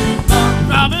tugushima.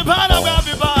 Rami Bana.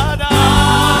 Rami Bana.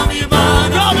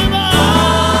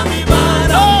 Rami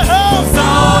Bana.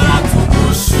 Zahora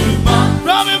tugushima.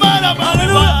 Rami Bana.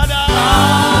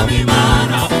 Rami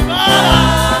Bana.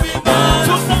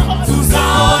 Tuzahora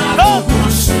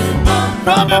tugushima.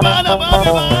 Rami Bana.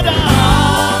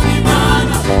 Rami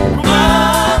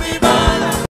Bana.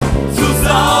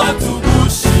 Tuzahora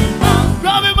tugushima.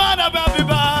 Rami Bana.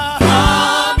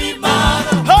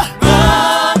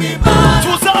 Rami Bana.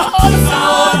 Tuzahora.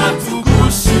 Zahora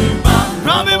tugushima.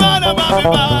 Rami Bana. Rami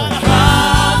Bana.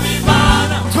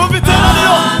 Twumva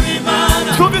iteraniro.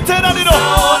 Twumva iteraniro.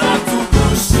 Zahora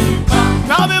tugushima.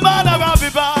 Rami Bana. Rami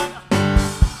Bana.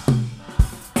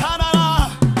 Tarara.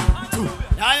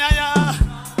 Ya.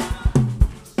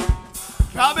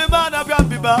 Rami Bana.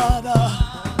 Rami Bana.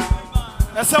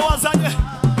 Ese wazanye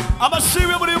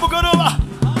amashimwe muri uyu mugoroba.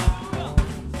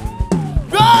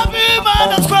 Rami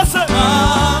Bana twese.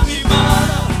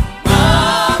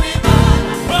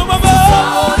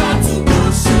 Zahora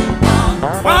tugushima.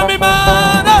 Rami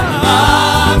Bana.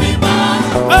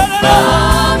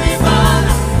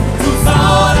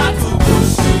 Tuzahora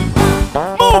tugushima.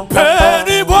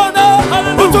 Mupeni Bwana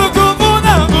utukufu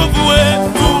na nguvu we.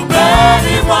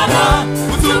 Tupeni Bwana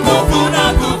utukufu na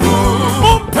nguvu.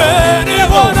 Mupeni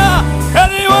Bwana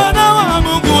heri wana wa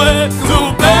Mungu we.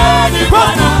 Tupeni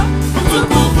Bwana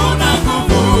utukufu na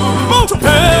nguvu.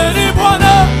 Mupeni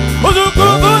Bwana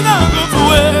utukufu na nguvu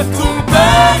we.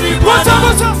 Tupeni Bwana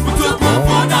Wacha.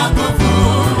 utukufu na nguvu.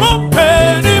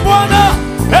 Mupeni Bwana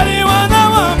heri wana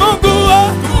wa Mungu we.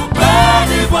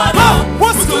 Tupeni Bwana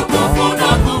utukufu na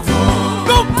nguvu.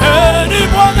 Mupeni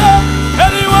Bwana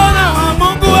heri wana wa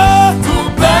Mungu we.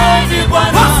 Tupeni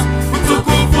Bwana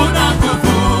utukufu na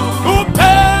nguvu.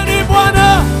 Mupeni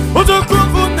Bwana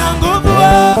utukufu na nguvu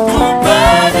we.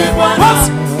 Tupeni Bwana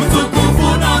utukufu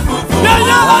na nguvu.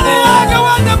 Yeye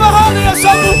aliyegawanya bahari ya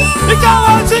Shamu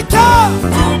ikawazika.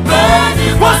 Tupeni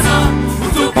Bwana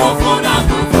utukufu na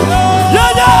nguvu.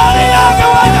 Yeye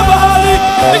aliyegawanya bahari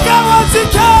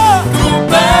ikawazika.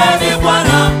 Tupeni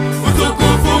Bwana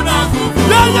utukufu na nguvu.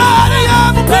 Yeye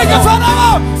aliyempiga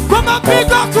Farao kwa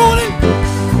mapigo kuli.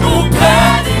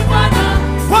 Tupeni Bwana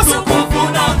utukufu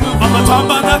na nguvu.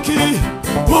 Amatambalaki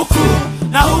huku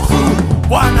na huku,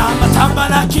 Bwana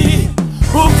amatambalaki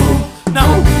huku na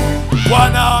huku.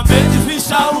 Bwana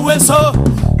amejifisha uwezo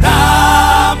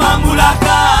na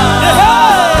mamlaka.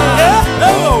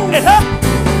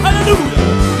 Haleluya.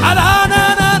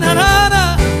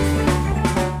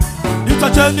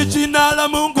 Litajeni jina la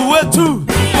Mungu wetu,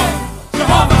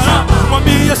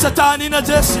 mwambie Shetani na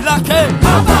jeshi lake,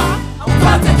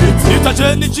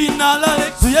 litajeni jina la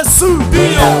Yesu,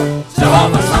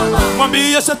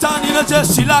 mwambie Shetani na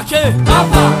jeshi lake,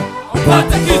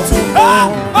 upate kitu.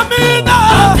 Amina,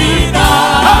 amina,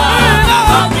 amina,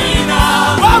 amina,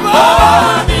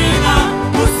 amina,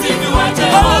 usifi wa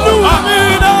Jehova.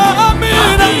 Amina,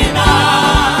 amina, amina,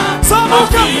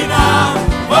 amina,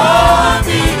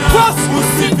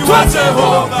 usifi wa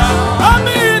Jehova.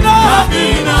 Amina,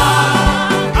 amina,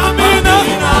 amina,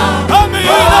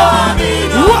 amina,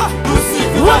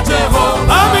 usifi wa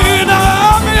Jehova. Amina,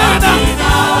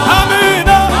 amina,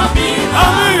 amina,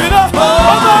 amina,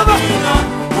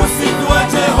 usifi wa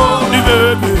Jehova.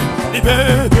 Nibebe,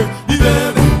 nibebe,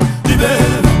 nibebe,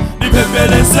 nibebe,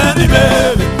 nibembeleze,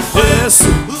 nibebe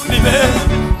Yesu, nibebe,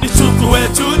 nichukue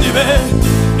tu, nibebe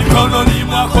mikononi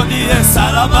mwako ndiye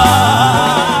salama.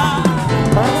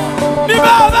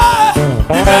 Nibebe,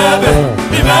 nibebe,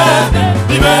 nibebe,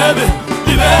 nibebe,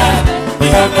 nibebe,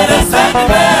 nibembeleze,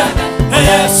 nibebe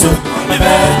Yesu,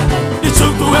 nibebe,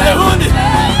 nichukue uni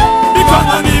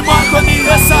mikononi mwako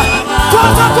ndiye salama.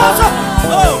 Kwanza, kwanza,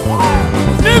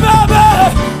 nibebe,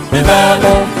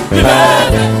 nibebe, nibebe,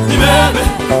 nibebe,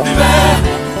 nibebe,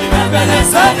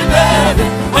 nibembeleze, nibebe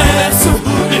Yesu,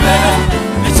 nibebe,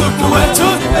 nichukue tu,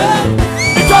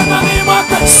 mikononi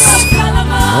mwako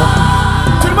salama.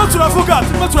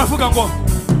 Tunavuga ngo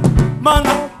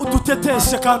Mana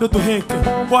ututeteshe kandi uduheke.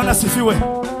 Bwana sifiwe.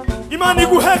 Imana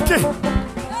iguheke.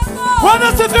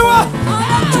 Bwana sifiwe.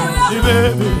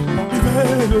 Nibebe, nibebe,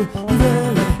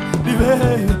 nibebe,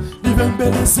 nibebe,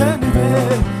 nibembeleze,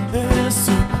 nibebe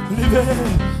Yesu, nibebe,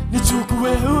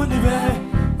 nichukue unibebe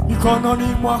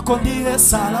mikononi mwako ndiye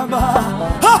salama.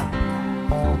 Ha!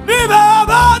 Nibebe,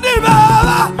 nibebe,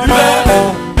 nibebe,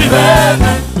 nibebe,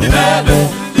 nibebe,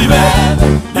 nibebe,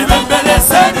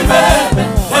 nibembeleze, nibebe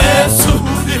Yesu,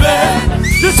 nibebe,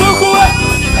 nichukue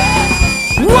nibebe,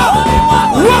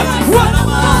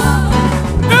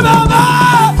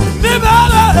 nibebe,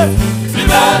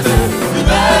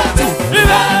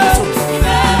 nibebe,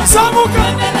 samuka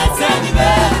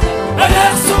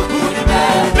Yesu,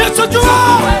 nichukue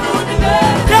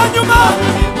kanyuma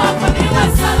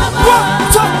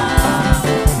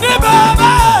nibebe,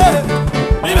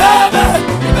 nibebe,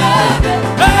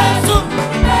 Yesu,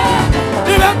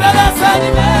 nibembeleze,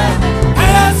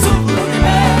 Yesu,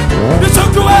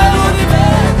 nichukue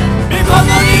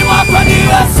mikononi mwako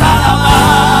ndiye salama.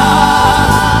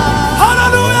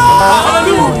 Haleluya,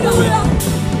 haleluya,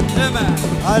 amen,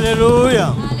 haleluya,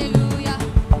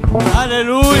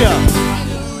 haleluya,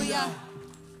 haleluya.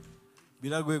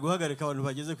 Biragoye guhagarika abantu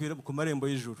bageze ku marembo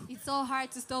y'ijuru. It's so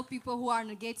hard to stop people who are on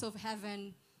the gates of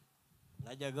heaven.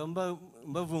 Najyaga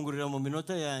mbavungurira mu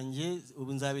minota yanjye,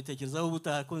 ubu nzabitekerezaho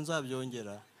ubutaha ko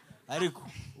nzabyongera, ariko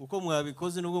uko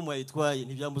mwabikoze nubwo mwayitwaye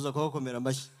ntibyambuza kubakomera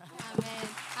amashyi. Amen.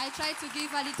 I try to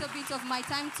give a little bit of my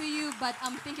time to you, but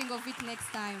I'm thinking of it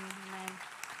next time. Amen.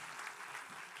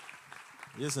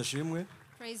 Yesu ashimwe.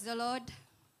 Praise the Lord.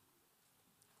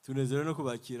 Tunezerewe no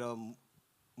kubakira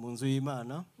mu nzu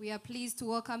y'Imana. We are pleased to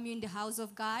welcome you in the house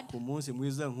of God. Ku munsi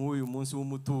mwiza nk'uyu munsi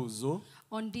w'umutuzo.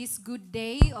 On this good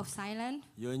day of silence.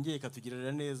 Yongeye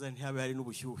katugirira neza ntihabe hari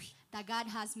n'ubushyuhe. That God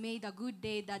has made a good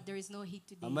day that there is no heat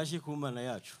today. Amashyi ku Mana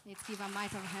yacu. Let's give a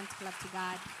mighty hand clap to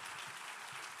God.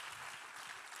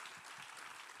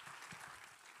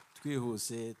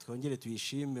 Twihuse twongere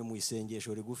tuyishime mu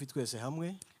isengesho rigufi twese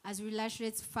hamwe. As we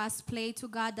let's fast play to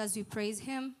God as we praise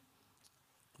Him.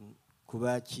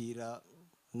 Kubakira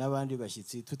n'abandi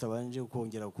bashyitsi tutabanje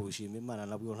kongera kushima Imana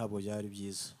nabwo ntabwo byari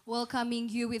byiza. Welcoming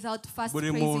you without fast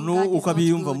praising God. Buri muntu uko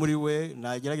abiyumva muri we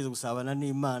nagerageza gusabana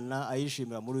n'Imana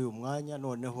ayishimira muri uyu mwanya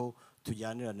noneho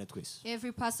tujyanirane twese.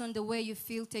 Every person the way you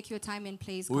feel, take your time and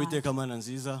praise God. Uwiteka Mana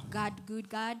nziza. God, good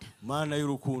God. Mana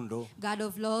y'urukundo. God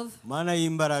of love. Mana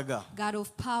y'imbaraga. God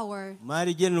of power.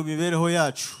 Mana igena imibereho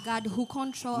yacu. God who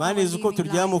controls. Mana izi uko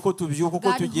turyama, uko tubyuka,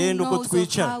 uko tugenda, uko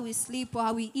twicara. How we sleep,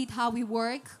 how we eat, how we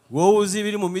work. Wowe uzi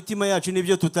ibiri mu mitima yacu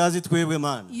n'ibyo tutazi twebwe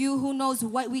Mana. You who knows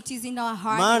which is in our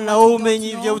heart. Mana wowe umenye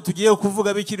ibyo tugiye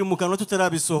kuvuga bikiri mu kanwa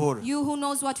tutarabisohora. You who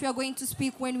knows what we are going to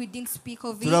speak when we didn't speak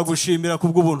of it. Turagushimira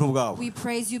kubw'ubuntu bwawe. We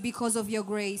praise you because of your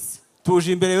grace.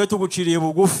 Tuje imbere yawe tuguciriye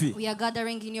bugufi. We are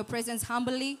gathering in your presence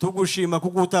humbly. Tugushima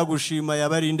kuko utagushima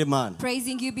yabarinde Mana.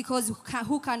 Praising you because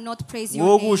who cannot praise your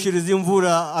name. Wogushiriza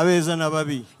imvura abeza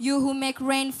n'ababi. You who make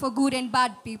rain for good and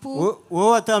bad people.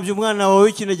 Wowe watambye umwana wawe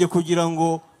w'ikinege kugira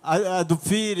ngo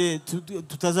adupfire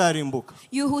tutazarimbuka.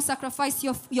 You who sacrificed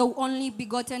your only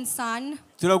begotten son.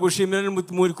 Turagushimira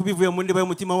muri kubivuye mu ndiba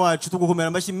y'umutima wacu tugukomera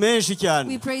amashyi menshi cyane.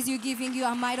 We praise you, giving you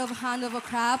a might of hand of a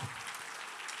clap.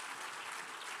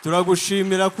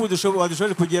 Turagushimira ko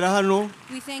wadushoboje kugera hano.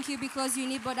 We thank you because you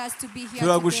enabled us to be here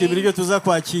Turagushimira ibyo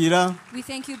tuzakwakira. We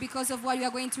thank you because of what we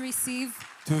are going to receive.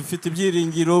 Tufite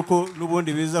ibyiringiro ko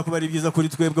n'ubundi biza kuba ari byiza kuri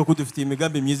twebwe ko dufite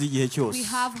imigambi myiza igihe cyose. We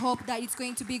have hope that it's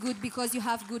going to be good because you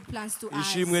have good plans to us.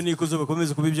 Ishimwe n'ikuzo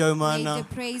bikomeze kuba ibyawe Mana. May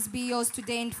the praise be yours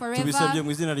today and forever. Tubisabye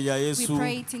mu izina rya Yesu. We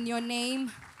pray it in your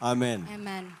name. Amen.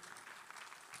 Amen.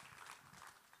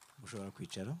 Mushobora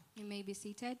kwicara. You may be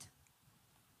seated.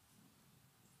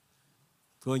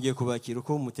 Twongeye kubakira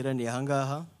uko muteraniye aha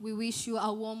ngaha. We wish you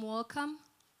a warm welcome.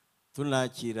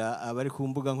 Tunakira abari ku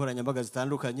mbuga nkoranyambaga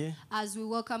zitandukanye. As we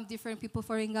welcome different people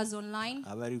following us online.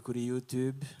 Abari kuri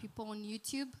YouTube. People on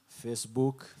YouTube.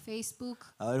 Facebook.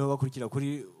 Abariho bakurikira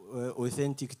kuri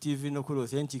Authentic TV no kuri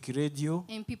Authentic Radio.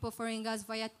 And people following us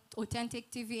via Authentic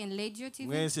TV and Radio TV.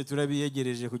 Mwese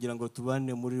turabiyegereje kugira ngo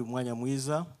tubane muri umwanya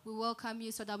mwiza. We welcome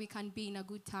you so that we can be in a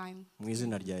good time. Mu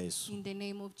izina rya Yesu. In the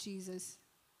name of Jesus.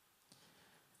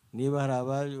 Niba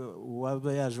hari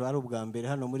waba yaje ari ubwa mbere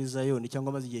hano muri Zion cyangwa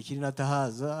amaze igihe kiri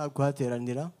natahaza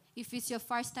kuhateranira. If it's your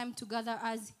first time to gather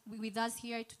with us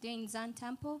here today in Zion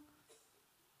Temple.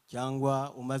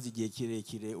 Cyangwa umaze igihe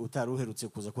kirekire utaruherutse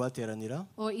kuza kuhateranira.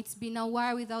 Or it's been a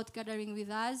while without gathering with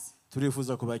us.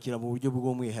 Turifuza kubakira mu buryo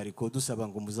bw'umwihariko dusaba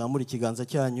ngo muzamure ikiganza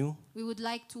cyanyu. We would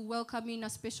like to welcome you in a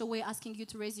special way, asking you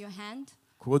to raise your hand.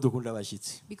 Kuko dukunda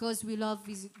abashyitsi. Because we love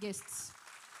guests.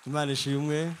 Imana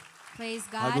ishimwe. Praise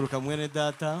God. Haguruka mwene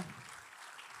data.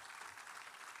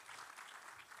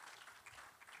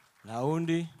 Na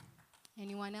undi?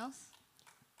 Anyone else?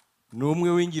 Numwe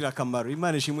w'ingirakamaro.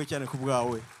 Imana ishimwe cyane ku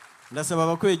bwawe. Ndasaba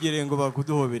abakwegereye ngo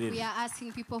bakuduhoberere. We are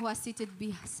asking people who are seated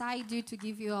beside you to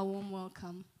give you a warm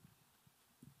welcome.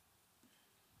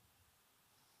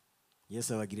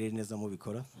 Yesu abagirire neza mu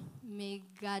bikora. May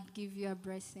God give you a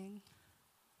blessing.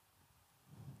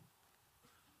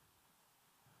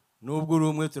 Nubwo uri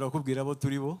umwe turakubwira abo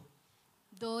turi bo.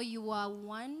 Though you are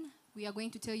one, we are going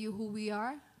to tell you who we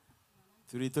are.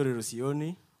 Turi itorero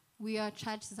Siyoni. We are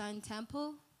Church Zion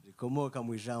Temple. Rikomoka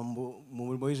mu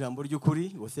murimo w'ijambo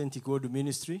ry'ukuri, Authentic Word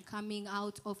Ministry. Coming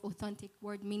out of Authentic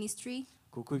Word Ministry.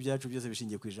 Kuko ibyacu byose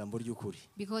bishingiye ku ijambo ry'ukuri.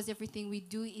 Because everything we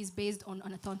do is based on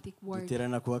an authentic word.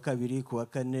 Duterana kuwa kabiri, kuwa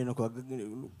kane no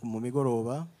mu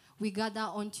migoroba. We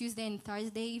gather on Tuesday and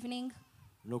Thursday evening.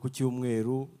 No ku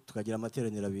cyumweru tukagira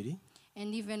amateraniro abiri.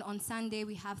 And even on Sunday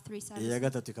we have 3 services. Iya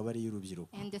gatatu ikaba ari y'urubyiruko.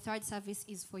 And the third service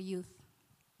is for youth.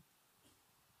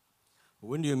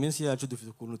 Ubundi iyo minsi yacu dufite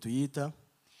ukuntu tuyita.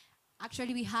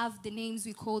 Actually we have the names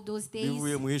we call those days.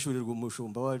 Bivuye mu hishurirwa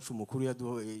umushumba wacu mukuru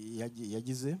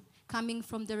yagize. Coming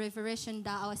from the revelation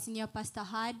that our senior pastor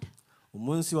had.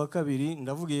 Umunsi wa kabiri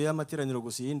ndavugiye amateraniro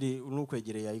gusa yindi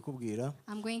n'ukwegereye yayikubwira.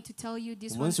 I'm going to tell you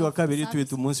this one. Umunsi wa kabiri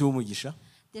tuyita umunsi w'umugisha.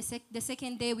 The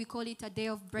second day we call it a day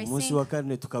of blessing. Umunsi wa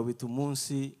kane tukawita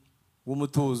umunsi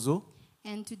w'umutuzo.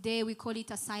 And today we call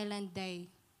it a silent day.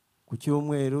 Ku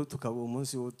cyumweru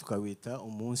tukawita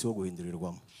umunsi wo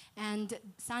guhindurirwamo. And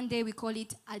Sunday we call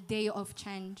it a day of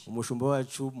change. Umushumba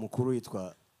wacu mukuru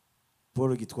yitwa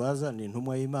Paul Gitwaza ni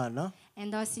intumwa y'Imana.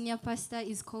 And our senior pastor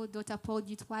is called Dr. Paul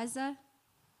Gitwaza.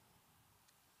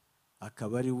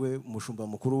 Akaba ari we mushumba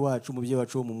mukuru wacu umubyeyi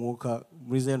wacu wo mu mwuka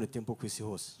muri Zion Temple ku isi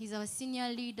hose. He's our senior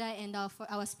leader and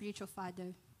our spiritual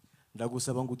father.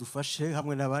 Ndagusaba ngo dufashe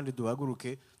hamwe n'abandi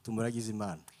duhaguruke tumuragize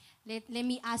Imana. Let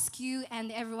me ask you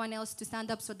and everyone else to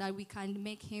stand up so that we can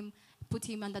put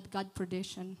him under God's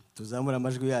protection. Tuzamura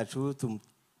amajwi yacu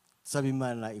tusaba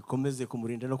Imana ikomeze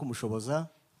kumurinda no kumushoboza.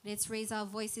 Let's raise our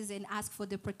voices and ask for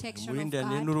the protection of Murindane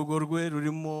God. n'urugo rwe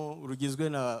rugizwe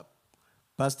na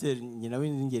Pastor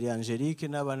Nyinawingeri Angelique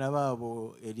n'abana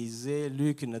babo Elise,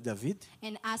 Luc na David.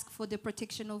 And ask for the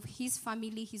protection of his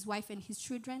family, his wife and his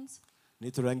children.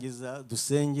 Niturangiza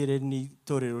dusengere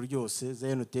n'itorero ryose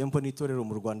Zion Temple n'itorero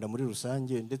mu Rwanda muri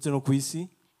rusange ndetse no ku isi.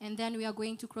 And then we are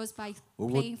going to close by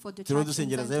praying for the church in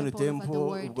dusengera Zion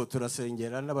Temple ubwo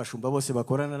turasengera n'abashumba bose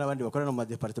bakorana n'abandi bakorana mu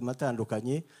department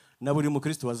atandukanye na buri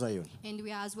mukristo wa Zion. And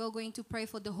we are as well going to pray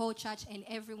for the whole church and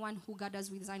everyone who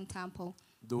gathers with Zion Temple.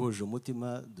 Duhuje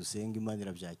umutima dusenga Imana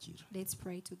irabyakira. Let's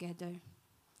pray together.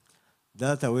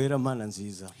 Data wera Mana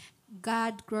nziza.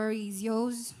 God, glory is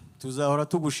yours. Tuzahora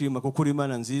tugushima kuko uri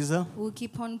Imana nziza. We'll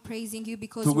keep on praising you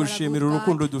because you are a Tugushimira good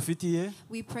urukundo God. dufitiye.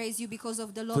 We praise you because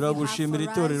of the love you have Turagushimira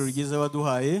for itorero us. ryiza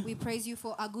waduhaye. We praise you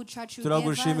for a good church you gave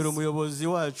Turagushimira us. umuyobozi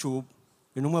wacu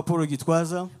intumwa Paul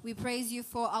Gitwaza We praise you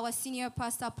for our senior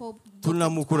pastor Paul.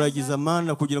 tunamukuragiza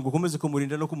Mana kugira ngo ukomeze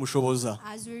kumurinda no kumushoboza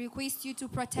As we request you to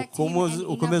protect him and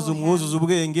ukomeze enable umwuzuza him.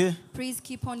 ubwenge Please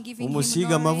keep on giving umusiga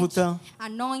him amavuta knowledge,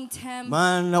 anoint him,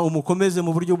 Mana umukomeze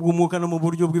mu buryo bw'umwuka no mu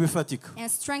buryo bw'ibifatika and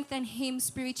strengthen him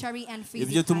spiritually and ibyo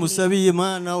physically. tumusabiye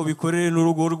Mana ubikorere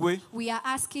n'urugo rwe We are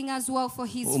asking as well for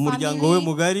his umuryango we family,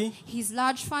 mugari his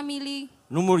large family,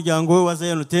 n'umuryango we wa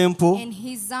Zion Temple and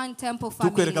his Zion Temple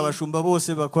tukwereka family. abashumba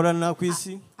bose bakorana ku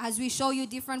isi As we show you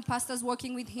different pastors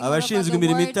working with him all over abashinzwe the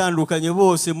imirimo world, itandukanye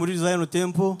bose muri Zion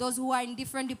Temple those who are in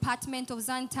different departments of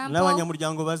Zion Temple,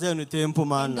 n'abanyamuryango ba Zion Temple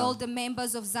and all Mana the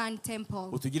members of Zion Temple.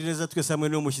 utugirire neza twese hamwe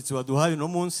n'umushyitsi waduhaye no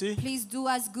munsi Please do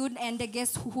us good and the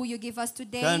guests who you give us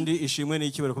today, kandi ishimwe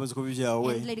n'ikibero komeze kuba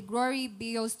ibyawe and let glory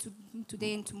be yours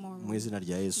today and tomorrow. mu izina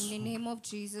rya Yesu In the name of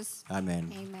Jesus,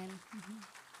 amen. amen.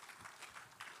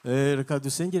 Reka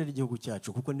dusengerere igihugu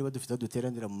cyacu kuko niba dufite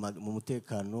duteranira mu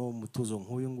mutekano mutuzo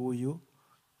nk'uyu nguyu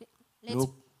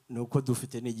nuko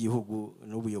dufite n'igihugu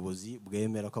n'ubuyobozi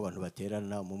bwemera ko abantu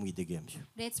baterana mu mwidegembyo.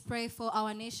 Let's pray for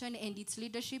our nation and its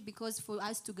leadership, because for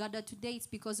us to gather today, it's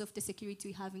because of the security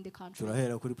we have in the country.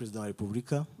 Turahera kuri President wa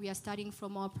Repubulika We are starting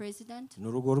from our president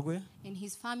n'urugo rwe and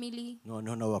his family,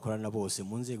 noneho nabo bakorana bose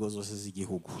mu nzego zose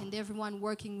z'igihugu and everyone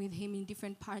working with him in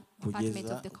different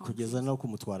departments of the kugeza country, no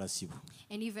kumutwara sibo,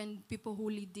 and even people who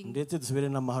leading, ndetse dusubire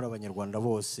n'amahoro abanyarwanda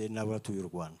bose n'abatuye u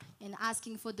Rwanda. and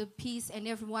asking for the peace and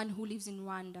everyone who lives in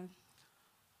Rwanda.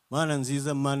 Mana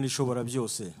nziza, Mana ishobora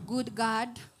byose, Good God,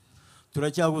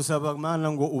 turacyagusaba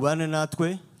Mana ngo ubane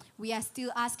natwe, we are still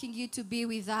asking you to be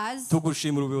with us,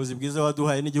 tugushimira ubuyobozi bwiza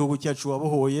waduhaye n'igihugu cyacu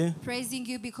wabohoye. praising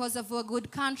you because of a good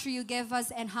country you gave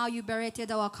us and how you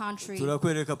berated our country.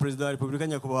 Turakwereka President wa Repubulika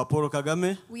nyakubahwa Paul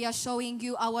Kagame We are showing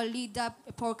you our leader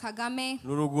Paul Kagame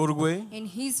n'urugo rwe. and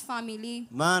his family.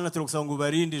 Mana turagusaba ngo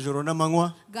ubarinde ijoro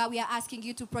n'amanywa, God, we are asking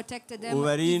you to protect them even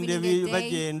ubarinde in the day.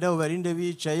 bagenda, ubarinde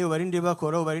bicaye, ubarinde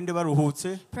bakora, ubarinde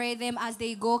baruhutse, Pray them as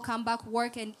they go, come back,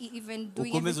 work, and even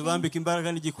doing ukomeze everything. ubambike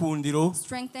imbaraga n'igikundiro,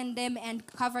 Strengthen them and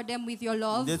cover them with your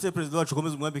love. ndetse President wacu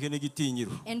ukomeze umwambike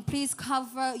n'igitinyiro. And please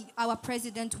cover our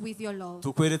president with your love.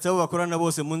 Tukweretse abo bakorana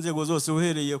bose mu nzego zose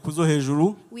uhereye kuzo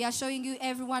hejuru We are showing you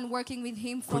everyone working with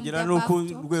him from the kugera no ku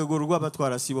above rwego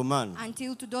rw'abatwara sibo Mana.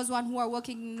 until to those one who are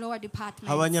working in lower departments.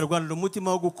 Abanyarwanda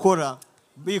umutima wo gukora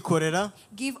bikorera,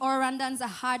 Give all Rwandans a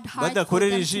hard heart for badakorera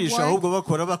them to ijisho work. ahubwo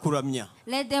bakora bakuramya.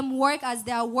 Let them work as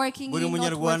they are working, Buri not working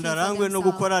munyarwanda for arangwe no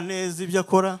themselves. gukora neza ibyo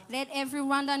akora, Let every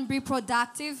Rwandan be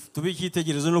productive tube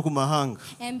icyitegererezo no ku mahanga.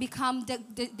 and become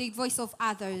the voice of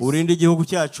others. Urinde igihugu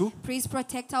cyacu, Please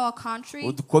protect our country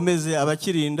udukomeze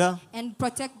abakirinda, and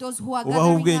protect those who are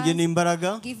ubaho gathering ubwenge us.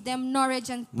 n'imbaraga. Give them knowledge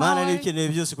and Mana power n'ibikeneye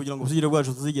byose kugira ngo ubusugire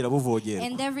bwacu tuzigera buvogera.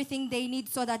 and everything they need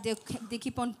so that they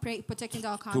keep on protecting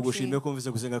our country. Tugushimiye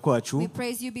kumvise gusenga kwacu, We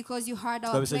praise you because you heard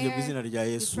our twabisabye mu prayer. izina rya We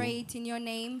Yesu, pray it in your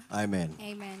name. amen.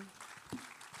 Amen.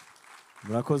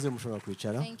 Murakoze, mushobora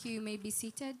kwicara, Thank you. You may be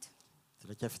seated.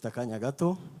 turacyafite akanya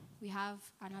gato. We have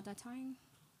another time.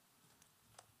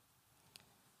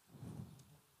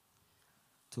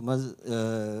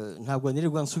 Ntabwo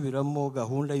nirirwa nsubiramo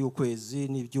gahunda y'ukwezi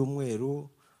n'ibyumweru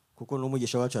kuko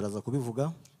n'umugisha wacu araza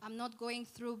kubivuga. I'm not going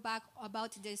through back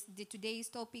about the today's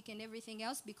topic and everything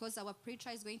else because our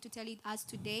preacher is going to tell it us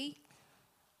today.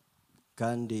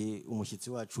 Kandi umushyitsi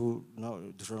wacu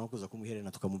dushobora no kuza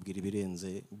kumuherena tukamubwira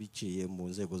ibirenze biciye mu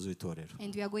nzego z'itorero.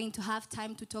 And we are going to have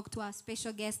time to talk to our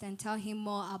special guest and tell him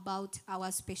more about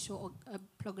our special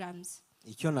programs.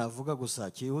 Icyo navuga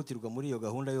gusa cyihutirwa muri iyo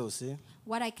gahunda yose,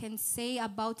 What I can say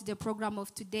about the program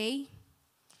of today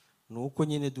ni uko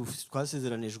nyine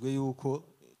twasezeranijwe yuko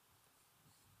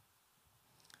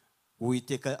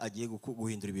Uwiteka agiye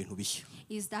guhindura ibintu bishya.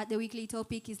 is that the weekly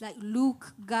topic is like,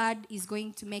 look, God is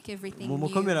going to make everything new.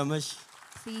 Mumukomera amashyi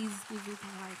Please give it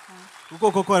a high clap.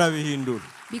 kuko koko arabihindura.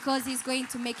 Because he's going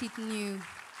to make it new.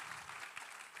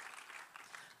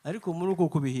 Ariko muri uko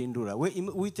kubihindura we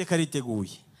Uwiteka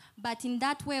ariteguye. But in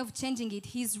that way of changing it,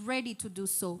 he's ready to do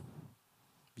so.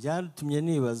 Byatumye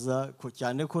nibaza ko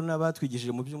cyane ko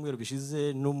n'abatwigishije mu byumweru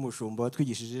bishize n'umushumba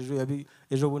watwigishije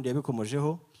ejo bundi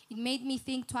yabikomojeho. It made me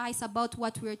think twice about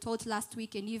what we were taught last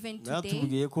week and even today.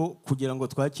 Natubwiye ko kugira ngo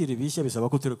twakire ibishya bisaba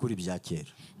ko turi kuri bya kera.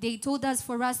 They told us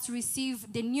for us to receive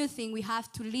the new thing, we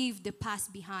have to leave the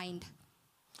past behind.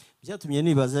 Byatumye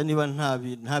nibaza niba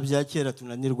nta bya kera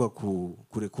tunanirwa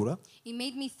kurekura. It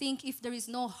made me think if there is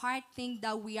no hard thing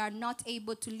that we are not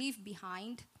able to leave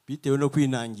behind Bitewe no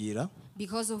kwinangira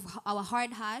because of our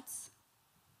hard hearts,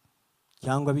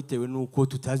 cyangwa bitewe nuko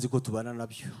tutazi ko tubana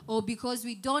nabyo. or because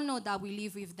we don't know that we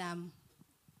live with them.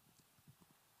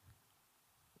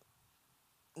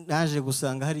 naje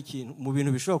gusanga hari ikintu mu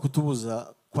bintu bishobora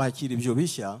kutubuza kwakira ibyo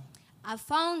bishya. I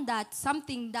found that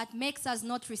something that makes us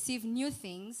not receive new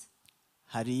things,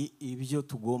 hari ibyo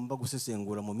tugomba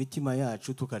gusesengura mu mitima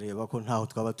yacu tukareba ko ntaho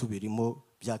twaba tubirimo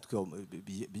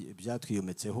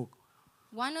byatwiyometseho.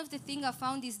 one of the things I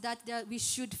found is that we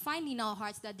should find in our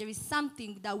hearts that there is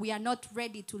something that we are not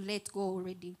ready to let go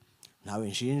already. Ntawe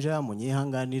nshinja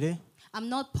munyihanganire. I'm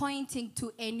not pointing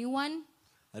to anyone,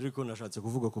 ariko nashatse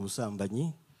kuvuga ku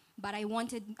busambanyi. but I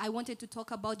wanted to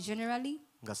talk about generally.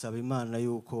 Ngasaba Imana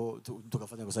yuko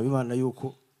tugafatanya gusaba Imana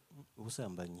yuko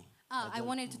ubusambanyi. I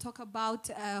wanted to talk about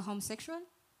homosexual.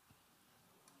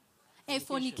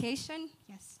 Fornication.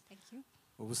 Yes, thank you.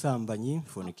 Ubusambanyi,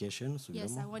 fornication.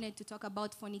 Yes, I wanted to talk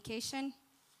about fornication.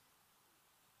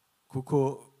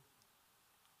 Kuko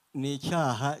ni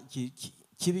icyaha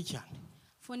kibi cyane.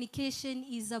 Fornication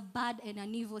is a bad and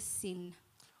an evil sin.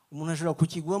 Umuntu ashobora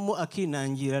kukigwamo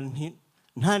akinangira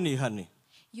ntanihane.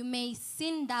 You may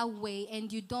sin that way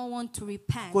and you don't want to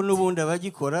repent. Ko nubundi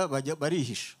abagikora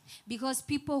barihisha. Because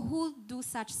people who do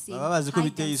such sin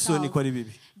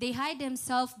they hide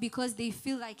themselves because they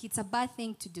feel like it's a bad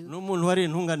thing to do. N'umuntu wari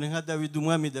intungane nka Dawidi,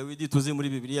 umwami Dawidi tuzi muri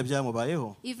Bibiliya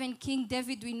byamubayeho. Even King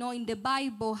David, we know in the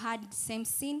Bible, had the same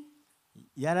sin.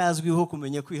 Yarazwiho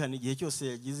kumenya kwihana igihe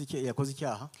cyose yakoze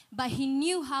icyaha. But he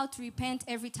knew how to repent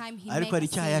every time he made ariko ari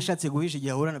icyaha yashatse guhisha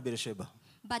igihe ahura na Berisheba.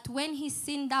 But when he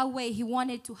sinned that way, he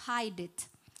wanted to hide it.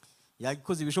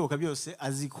 Yakoze ibishoboka byose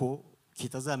aziko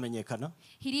kitazamenyekana.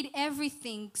 He did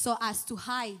everything so as to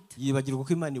hide. Yibagirwa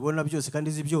ko Imana ibona byose kandi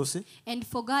izi byose. And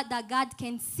forgot that God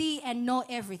can see and know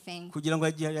everything. Kugira ngo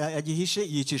agihishe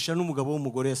yicisha n'umugabo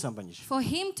w'umugore yasambanyije. For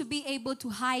him to be able to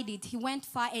hide it, he went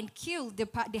far and killed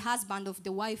the husband of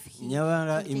the wife.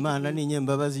 Nyabara Imana ni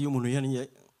nyembabazi y'umuntu yanye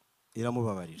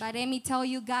iramubabarira. But let me tell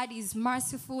you, God is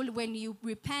merciful. When you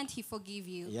repent, he forgive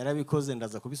you. Yarabikoze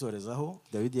ndaza kubisorezaho.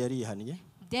 David yari yihaniye.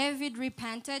 David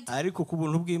repented. Ariko ku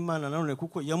buntu bw'Imana nanone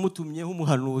kuko yamutumyeho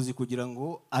umuhanuzi kugira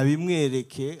ngo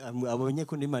abimwereke abonye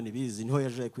ko n'Imana ibizi niho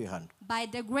yaje kwihana. By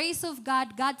the grace of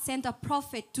God, God sent a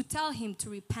prophet to tell him to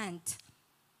repent.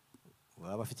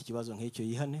 Waba afite ikibazo nk'icyo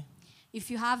yihane. If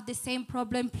you have the same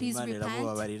problem, please repent.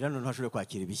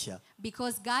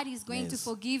 Because God is going to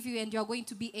forgive you and you are going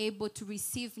to be able to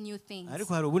receive new things. But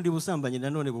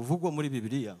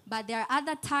there are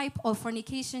other type of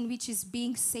fornication which is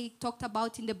being talked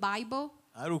about in the Bible.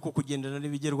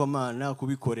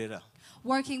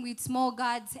 Working with small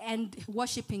gods and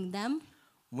worshiping them.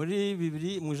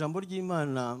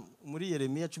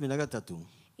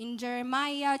 In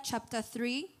Jeremiah chapter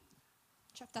 3,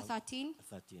 chapter 13.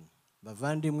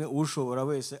 Bavandimwe ushobora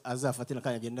wese azafatira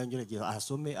kanya agenda ngerageza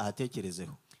ahasome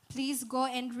ahatekerezeho. Please go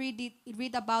and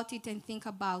read about it and think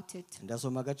about it.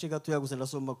 Ndasoma gace gato yagusa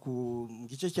ndasoma ku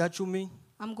gice cya 10.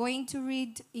 I'm going to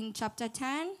read in chapter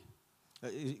 10.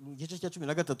 Gice cya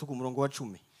 13 ku murongo wa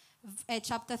 10.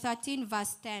 Chapter 13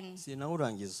 verse 10.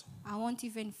 Sinawurangiza. I won't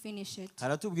even finish it.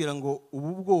 Haratubwira ngo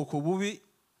ubu bwoko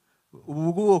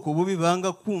bubi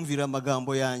banga kumvira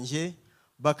amagambo yanjye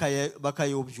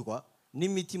bakayobywa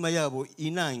n'imitima yabo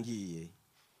inangiye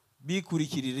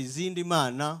bikurikirira izindi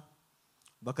mana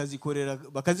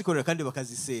bakazikorera kandi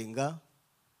bakazisenga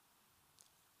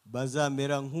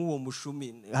bazamera nk'uwo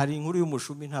mushumi. Hari inkuru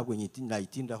y'umushumi ntabwo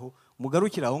nayitindaho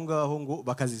mugarukira aho ngaho ngo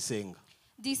bakazisenga.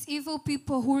 These evil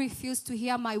people who refuse to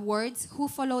hear my words, who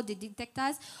follow the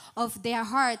dictators of their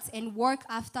hearts and work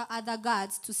after other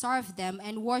gods to serve them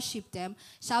and worship them,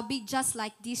 shall be just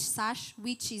like this sash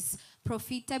which is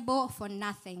profitable for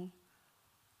nothing.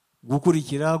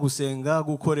 Gukurikira gusenga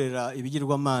gukorera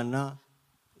ibigirwamana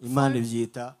Imana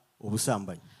ibyita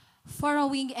ubusambanyi.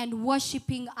 Following and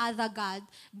worshiping other gods,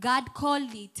 God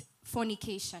called it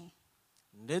fornication.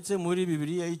 Ndetse muri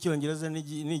Bibiliya y'Icyongereza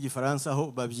n'Igifaransa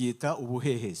ho babyita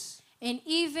ubuhehesi. And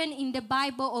even in the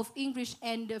Bible of English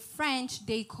and French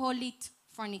they call it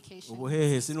fornication.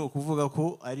 Ubuhehesi ni ukuvuga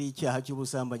ko ari icyaha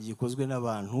cy'ubusambanyi gikozwe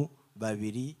n'abantu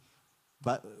babiri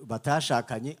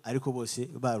batashakanye ariko bose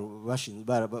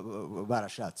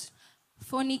barashatse.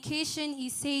 Fornication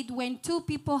is said when two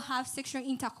people have sexual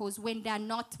intercourse when they are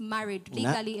not married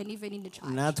legally and even in the church.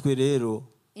 Natwe rero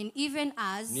and even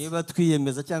as niba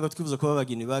twiyemeza cyangwa twifuza kuba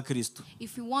abageni ba Kristo,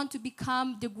 if we want to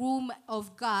become the groom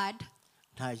of God,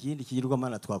 nta kindi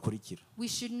kigirwamana twakurikira. We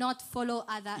should not follow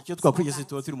other. Icyo twakurikira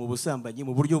tuba turi mu busambanyi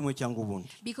mu buryo bumwe cyangwa ubundi.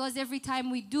 Because every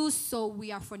time we do so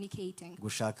we are fornicating.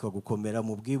 Gushaka gukomera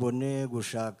mu bwibone,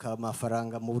 gushaka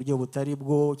amafaranga mu buryo butari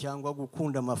bwo cyangwa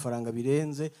gukunda amafaranga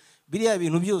birenze, biriya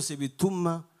bintu byose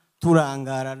bituma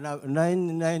turangara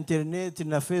na internet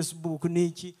na Facebook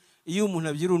n'iki iyo umuntu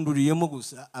abyirunduriyemo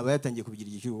gusa aba yatangiye kubigira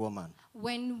igikigwamana.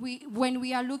 When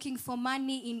we are looking for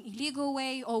money in illegal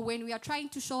way, or when we are trying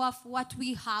to show off what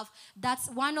we have, that's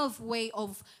one of way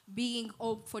of being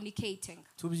fornicating.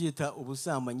 Tubyita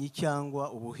ubusambanyi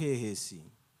cyangwa ubuhehesi.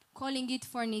 Calling it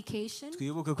fornication.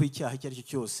 Twibuke ko icyaha icyo ari cyo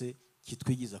cyose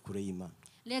kitwigiza kure y'Imana.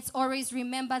 Let's always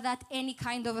remember that any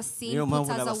kind of a sin Niyo puts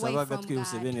mpamvu us away nabasabaga from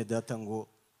twese God. bene data ngo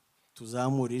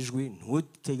tuzamure ijwi,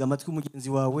 ntutege amatwi mugenzi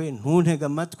wawe, ntuntege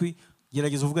amatwi,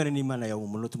 gerageza uvugane n'Imana yawe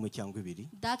umunota umwe cyangwa ibiri.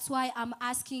 That's why I'm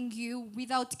asking you,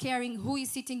 without caring who is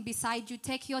sitting beside you,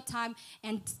 take your time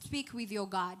and speak with your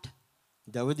God.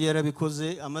 Dawidi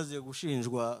yarabikoze amaze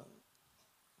gushinjwa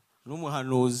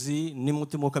n'umuhanuzi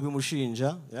n'umutima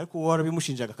ukabimushinja, ariko uwo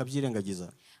warabimushinjaga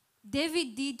akabyirengagiza.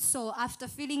 David did so after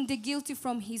feeling the guilty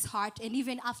from his heart, and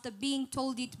even after being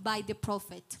told it by the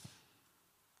prophet.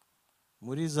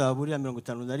 Muri Zaburi ya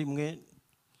 51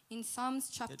 In Psalms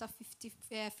chapter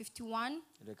 51,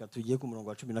 reka tugiye ku murongo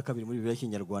wa 12 muri Bibiliya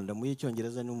y'Ikinyarwanda, mu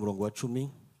y'Icyongereza ni umurongo wa 10.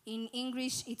 in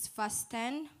English it's verse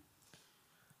 10.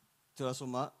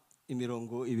 Turasoma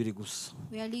imirongo ibiri gusa.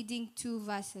 We are reading 2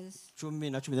 verses.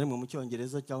 10 na 11 mu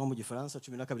Cyongereza cyangwa mu Gifaransa,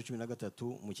 12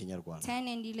 13 mu Kinyarwanda. 10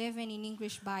 and 11 in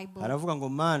English Bible. Aravuga ngo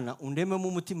Mana undememo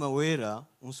umutima wera,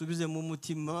 unsubizemo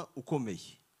umutima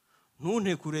ukomeye.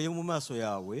 Ntuntekureye mu maso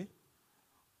yawe,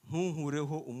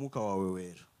 ntunkureho umwuka wawe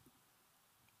wera.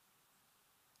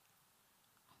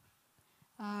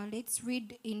 Let's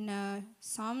read in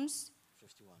Psalms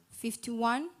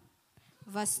 51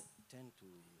 verse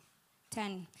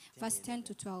 10, verse 10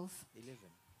 to 12.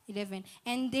 11.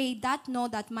 And they that know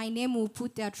that my name will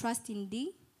put their trust in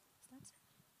thee,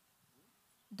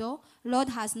 though Lord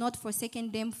has not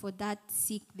forsaken them for that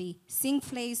seek thee. Sing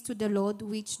praise to the Lord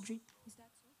which is that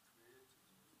so?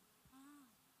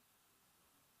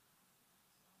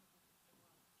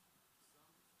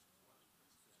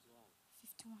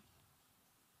 51.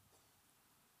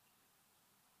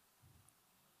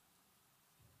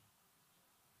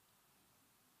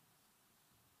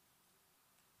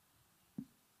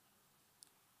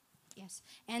 Yes.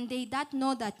 And they that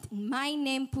know that my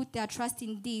name put their trust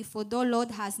in thee, for though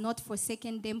Lord has not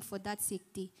forsaken them for that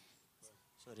seek thee.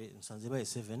 Sorry, Sanzibaye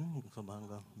 7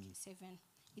 kumanga. 7.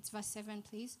 It's verse 7,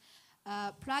 please.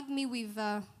 Plug me with...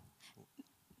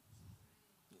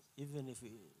 Even if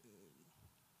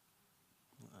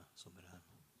somewhere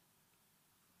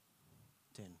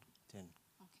 10. Okay.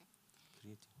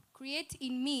 Create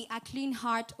in me a clean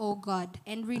heart, O God,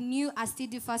 and renew a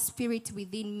steadfast spirit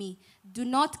within me. Do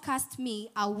not cast me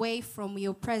away from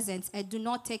your presence, and do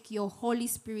not take your Holy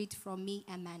Spirit from me.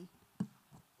 Amen.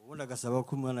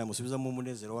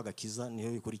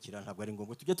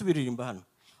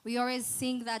 We always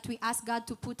sing that we ask God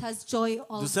to put us joy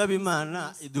of.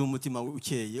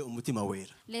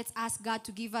 Let's ask God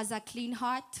to give us a clean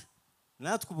heart.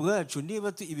 natwe ubwacu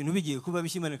niba ibintu bigiye kuba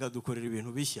bishimana kadukorera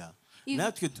ibintu bishya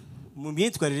natwe mu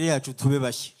myitwarire yacu tube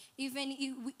bashya. Even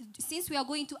if since we are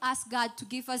going to ask God to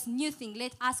give us new thing,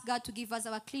 let's ask God to give us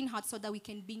our clean heart so that we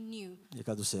can be new.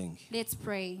 Reka dusenge. Let's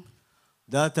pray.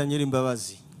 Data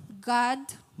nyir'imbabazi, God,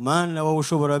 Mana wowe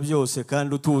ushobora byose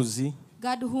kandi utuzi,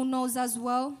 God who knows us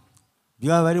well,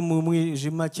 byaba ari mu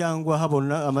mwijima cyangwa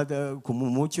habona ku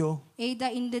mucyo, either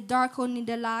in the dark or in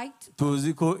the light.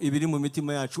 tuzi ko ibiri mu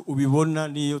mitima yacu ubibona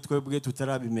niyo twebwe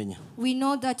tutarabimenya. We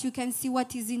know that you can see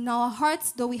what is in our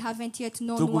hearts, though we haven't yet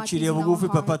known what is Tuguciriye in our bugufi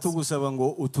papa hearts. tugusaba ngo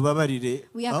utubabarire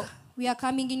We are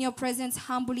coming in your presence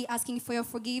humbly asking for your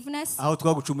forgiveness. aho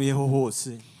twagucumuyeho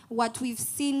hose, What we've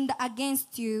sinned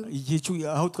against you,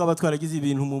 aho twaba twaragize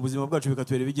ibintu mu buzima bwacu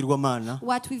bikatubera ibigirwamana.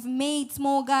 what we've made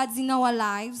small gods in our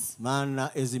lives. Mana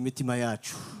ezi imitima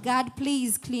yacu, God,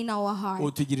 please clean our heart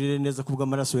utugirire neza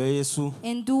kubw'amaraso ya Yesu,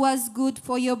 and do us good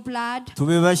for your blood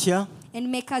tube bashya, and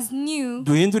make us new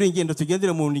duhindure ingendo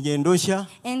tugendere mu ngendo nshya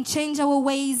and change our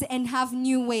ways and have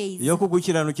new ways. yo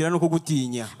kugukiranukira no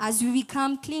kugutinya. As we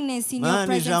become cleanness in your Mana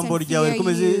presence ijambo and ryawe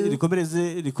fear you.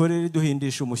 rikomereze rikore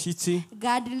riduhindisha umushyitsi,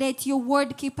 God, let your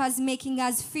word keep us making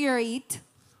us fear it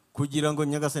kugira ngo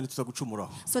nyagasani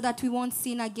tutagucumuraho. so that we won't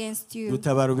sin against you.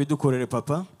 Dutabara ubidukorere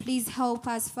papa, Please help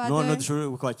us, none Father,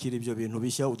 dushobore kwakira ibyo bintu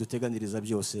bishya uduteganiriza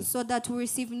byose. so that we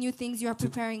receive new things you are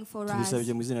preparing for us.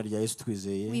 Tubisabye mu izina rya Yesu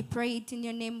twizeye. We pray it in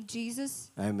your name, Jesus.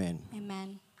 Amen.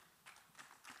 Amen.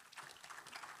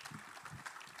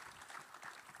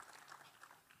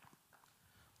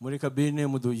 Muri kabine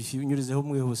mudunyurizeho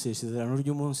mwihuse isezerano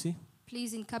ry'umunsi.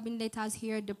 Please, in cabin, let us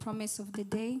hear the promise of the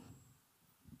day.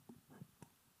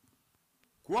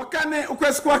 Kuwa kane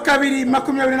ukwezi kwa kabiri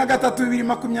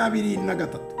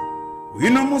 2023 uyu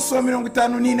ni umunsi wa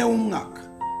 54 w'umwaka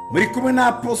muri kumwe na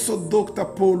Apostle Dr.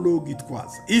 Paul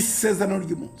Gitwaza. Isezerano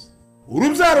ry'umunsi: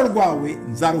 urubyaro rwawe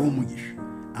nzaruha umugisha,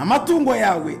 amatungo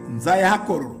yawe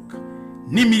nzayahakororoka,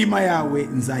 n'imirima yawe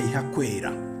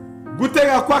nzayihakwera.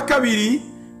 Gutega kwa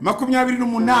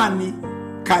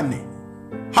 2:28-4.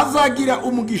 Hazagira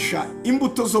umugisha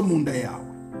imbuto zo mu nda yawe,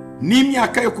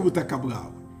 n'imyaka yo ku butaka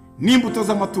bwawe, n'imbuto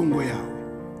z'amatungo yawe,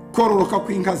 kororoka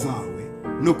kw'inka zawe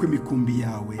no kw'imikumbi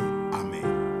yawe. Amen.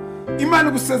 Imana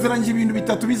igusezeranyije ibintu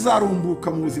bitatu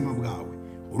bizarumbuka mu buzima bwawe: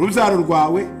 urubyaro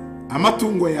rwawe,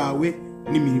 amatungo yawe,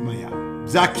 n'imirima yawe.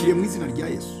 Byakiriye mu izina rya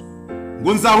Yesu.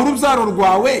 Ngo nzaha urubyaro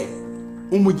rwawe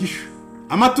umugisha,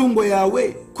 amatungo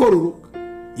yawe kororoka,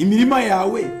 imirima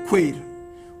yawe kwera.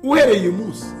 Uhereye uyu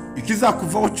munsi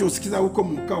ikizakuvaho cyose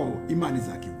kizagukomokaho Imana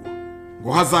izakiguha.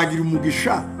 Ngo hazagira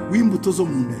umugisha w'imbuto zo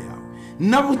mu nda yawe,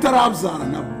 nabo utarabyara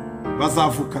nabo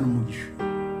bazavukana umugisha.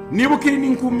 Niba ukiri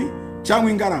n'inkumi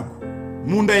cyangwa ingaragu,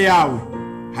 mu nda yawe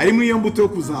harimo iyo mbuto yo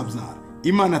kuzabyara,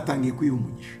 Imana atangiye kuyiha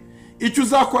umugisha. Icyo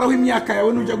uzakoraho imyaka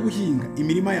yawe nujya guhinga,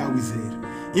 imirima yawe izera,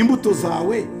 imbuto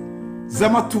zawe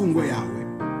z'amatungo yawe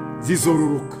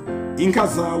zizororoka, inka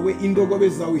zawe, indogobe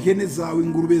zawe, ihene zawe,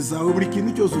 ingurube zawe, buri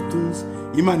kintu cyose utunze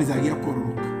Imana izagiye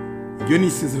kororoka. Ibyo ni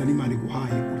isezerano Imana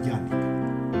iguhaye uryandika.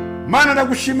 Mana,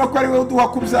 ndagushima ko ari wowe uduha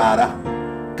kubyara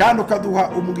kandi ukaduha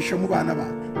umugisha mu bana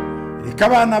bacu. Reka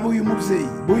abana b'uyu mubyeyi,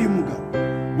 b'uyu mugabo,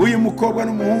 b'uyu mukobwa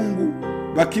n'umuhungu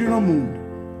bakiri no mu nda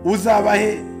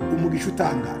uzabahe umugisha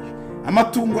utangaje.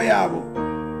 Amatungo yabo,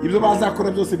 ibyo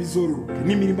bazakora byose bizororoke,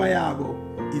 n'imirima yabo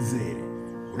izere.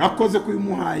 Urakoze ko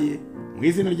uyimuhaye mu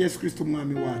izina rya Yesu Kristo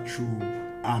umwami wacu.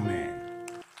 Amen.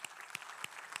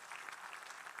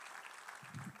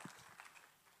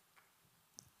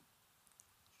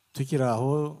 Tukiri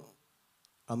aho,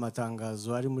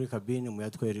 amatangazo ari muri kabine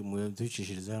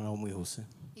muyatwicishiriza naho mwihuse.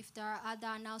 If there are other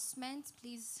announcements,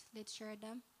 please let's share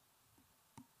them.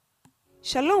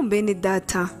 Shalom bene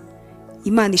data.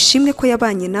 Imana ishimwe ko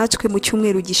yabanye natwe mu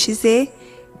cyumweru gishize,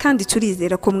 kandi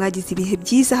turizera ko mwagize ibihe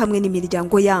byiza hamwe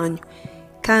n'imiryango yanyu,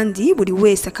 kandi buri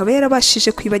wese akaba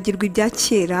yarabashije kwibagirwa ibya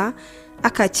kera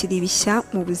akakira ibishya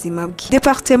mu buzima bwe.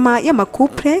 Departement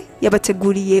y'amakouple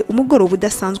yabateguriye umugoroba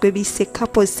udasanzwe bise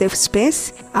Couple Safe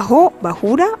Space, aho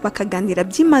bahura bakaganira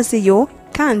byimazeyo,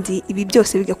 kandi ibi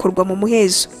byose bigakorwa mu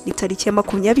muhezo. Ni tariki ya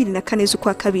 24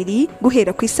 z'ukwa kabiri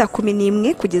guhera ku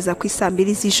 11 kugeza ku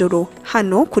 2 z'ijoro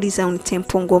hano kuri Zion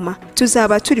Temple Ngoma.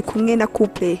 Tuzaba turi kumwe na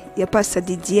couple ya Pastor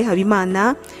Didier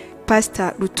Habimana,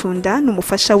 Pastor Rutunda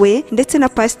n'umufasha we, ndetse na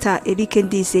Pastor Eric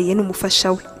NDIZEYE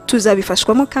n'umufasha we.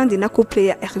 Tuzabifashwamo kandi na couple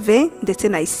ya Hervé ndetse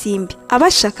na Isimbi.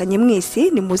 Abashakanye mwese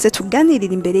nimuze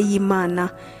tuganirira imbere y'Imana,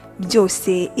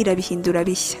 byose irabihindura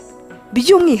bishya.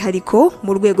 By'umwihariko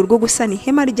mu rwego rwo gusana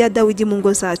ihema rya Dawidi mu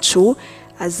ngo zacu,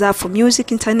 Azafu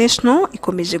Music International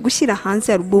ikomeje gushyira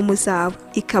hanze alubumu zabo.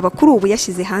 Ikaba kuri ubu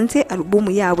yashyize hanze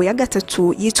alubumu yabo ya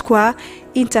gatatu yitwa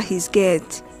Enter His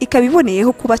Gate. Ikaba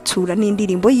iboneyeho kubatura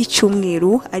n'indirimbo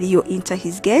y'icyumweru ariyo Enter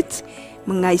His Gate.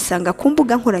 Mwayisanga ku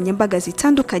mbuga nkoranyambaga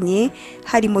zitandukanye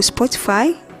harimo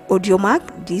Spotify, Audiomack,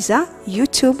 Deezer,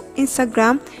 YouTube,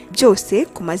 Instagram, byose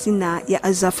ku mazina ya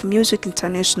Azafu Music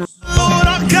International.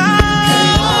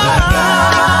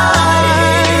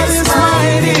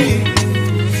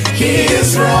 He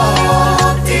is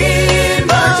robed in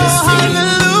majesty.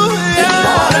 The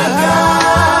Lord our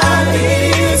God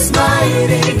is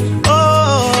mighty.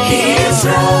 He is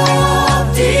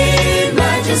robed in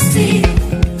majesty.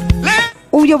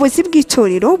 Ubuyobozi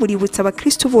bw'itorero buributsa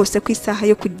abakristo bose ku isaha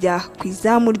yo kujya ku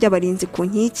izamu ry'abarinzi ku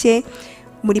nkike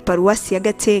muri paruwasi ya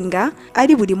Gatenga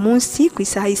ari buri munsi ku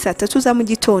isaha y'3 za mu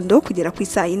gitondo kugera ku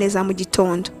isaha 4 za mu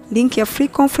gitondo. Link ya free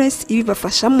conference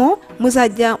ibibafashamo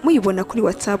muzajya muyibona kuri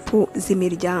WhatsApp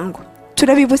z'imiryango.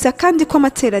 Turabibutsa kandi ko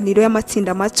amateraniro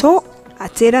y'amatsinda mato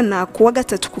aterana ku wa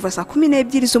gatatu kuva saa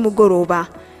 12 z'umugoroba.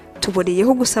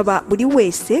 Tuboreyeho gusaba buri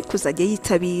wese kuzajya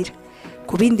yitabira.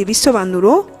 Ku bindi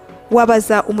bisobanuro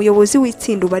wabaza umuyobozi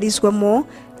w'itsinda ubarizwamo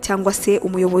cyangwa se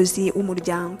umuyobozi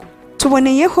w'umuryango.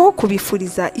 Tuboneyeho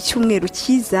kubifuriza icyumweru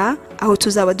cyiza, aho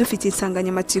tuzaba dufite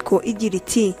insanganyamatsiko igira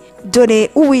iti dore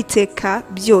Uwiteka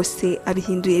byose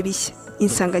abihinduye bishya.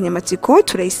 Insanganyamatsiko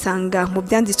turayisanga mu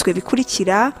byanditswe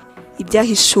bikurikira: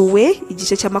 Ibyahishuwe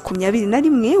igice cya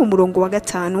 21 umurongo wa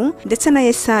 5 ndetse na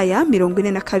Yesaya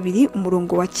 42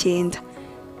 umurongo wa 9.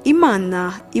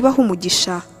 Imana ibaho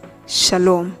umugisha.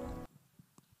 Shalom.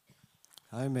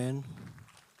 Amen.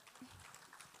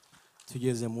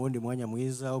 Tugeze mu wundi mwanya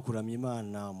mwiza wo kuramya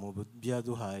Imana mu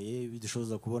byaduhaye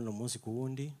bidushoboza kubona umunsi ku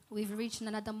wundi. We've reached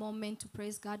another moment to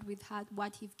praise God with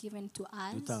what He's given to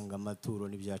us. Dutanga amaturo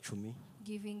n'ibya 10.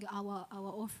 giving our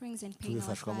offerings and paying our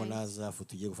tubifashwamo tithes n'azafu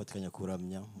tugiye gufatikanya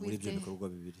kuramya muri ibyo bikorwa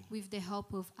bibiri. with the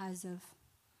help of Azov.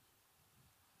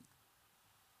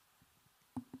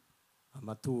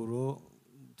 Amaturo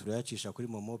turayacisha kuri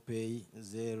MOMO Pay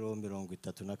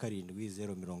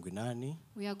 037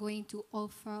 We are going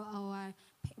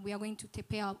to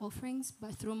pay our offerings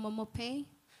but through MOMO Pay.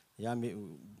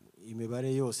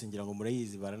 Imibare yose ngira ngo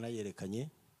murayizi baranayerekanye.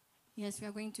 Yes, we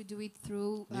are going to do it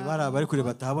through. Niba ari abari kure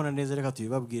batahabona neza reka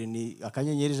tubibabwire ni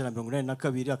akanyenyeri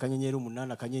 182 akanyenyeri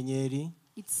 8 akanyenyeri.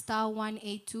 It's star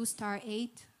 182 star 8.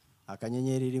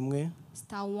 Akanyenyeri rimwe.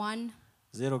 Star 1.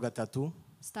 03.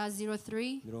 Star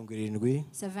 03. 70.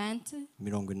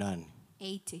 70.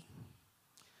 80.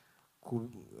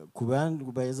 Ku bandi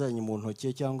bayazanye mu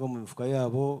ntoke cyangwa mu mifuka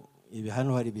yabo ibi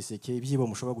hano hari biseke ibyibo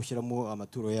mushobora gushyiramo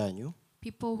amaturo yanyu.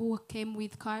 People who came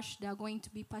with cash, they are going to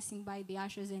be passing by the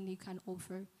ashes and you can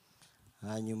offer.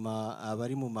 Hanyuma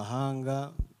abari mu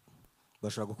mahanga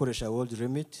bashobora gukoresha World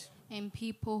Remit. And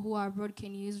people who are abroad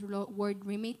can use World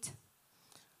Remit.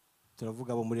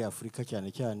 Turavuga abo muri Afrika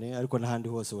cyane cyane ariko n'ahandi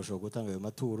hose bashobora gutanga ayo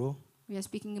maturo. We are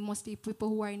speaking mostly people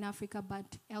who are in Africa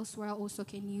but elsewhere also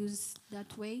can use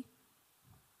that way.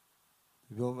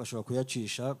 Ibyo bashobora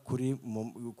kuyacisha kuri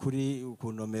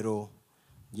ku nomero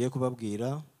ngiye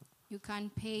kubabwira. You can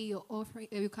pay your offering.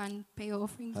 You can pay your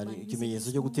offerings by using ikimenyetso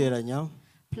this cyo guteranya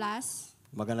plus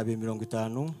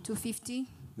 250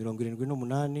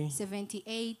 250 78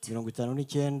 78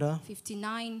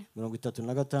 59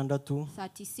 59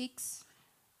 36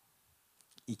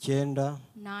 36 9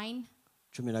 9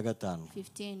 15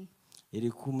 15. iri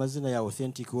ku mazina ya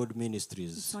Authentic World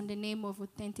Ministries. It's on the name of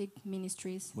Authentic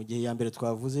Ministries. Mu gihe ya mbere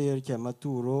twavuze yerekeye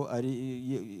amaturo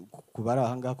ari kubara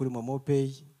ahanga kuri MOMO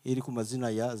Pay iri ku mazina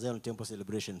ya Zion Temple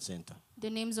Celebration Center. The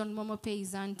names on MOMO Pay is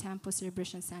Zion Temple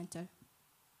Celebration Center.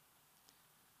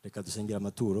 Reka dusengera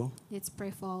amaturo. Let's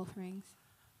pray for offerings.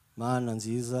 Mana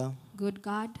nziza, Good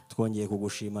God, twongeye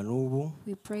kugushima n'ubu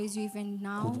we praise you even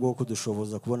now kubwo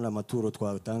kudushoboza kubona amaturo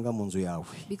twatanga mu nzu yawe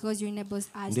because you enable us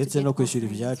to ndetse get no kwishyura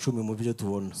offerings ibyacumi mu byo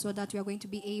tubona. so that we are going to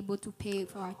be able to pay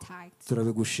for our tithes.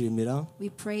 Turabigushimira, We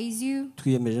praise you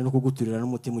twiyemeje no kuguturira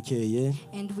n'umutima ukeye,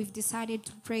 and we've decided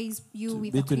to praise you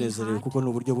with a clean bitunezerewe heart, kuko ni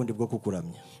uburyo bundi bwo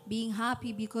kukuramya. being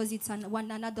happy because it's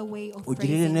another way of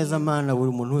Ugirire praising neza you. Mana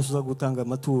buri muntu wese uza gutanga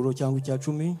amaturo cyangwa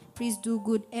icyacumi, Please do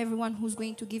good everyone who's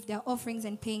going to give their offerings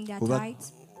and paying their Uba-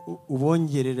 tithes.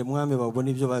 ubongerere mwami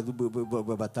babone ibyo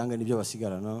batanga n'ibyo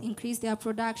basigarana. Increase their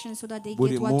production so that they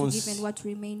Buri get what to munsi, give and what to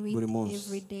remain with buri munsi.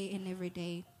 every day and every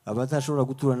day. Abatashobora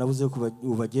gutura nabuze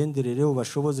ubagenderere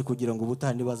ubashoboze kugira ngo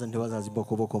ubutaha nibaza ntibazaza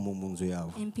imbokoboko mu nzu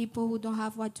yawe. And people who don't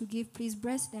have what to give, please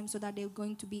bless them so that they're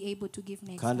going to be able to give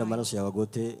next Kandi time. amaraso yawe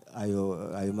agote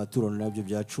ayo maturo nabyo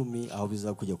byacumi aho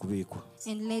biza kujya kubikwa.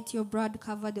 And let your blood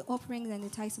cover the offerings and the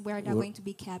tithes where they're going to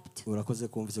be kept. Urakoze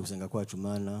kumvise gusenga kwacu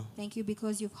Mana, Thank you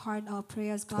because you've heard our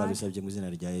prayers, God. twabisabye mu izina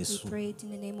rya We Yesu. pray it in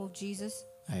the name of Jesus.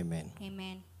 Amen.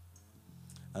 Amen.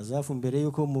 Azafu mbere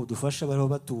yuko mudufasha bariho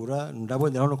batura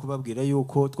ndaboneraho no kubabwira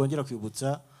yuko twongera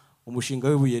kwibutsa umushinga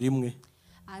w'ibuye rimwe.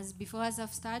 Before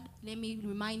I've started, let me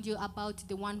remind you about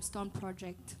the One Stone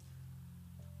project.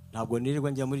 Ntabwo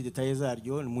nirirwa njya muri details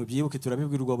zaryo, mubyibuke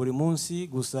turabibwirwa buri munsi,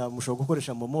 gusa mushobora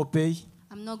gukoresha MOMO Pay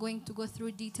I'm not going to go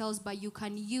through details, but you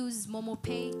can use MOMO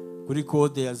Pay kuri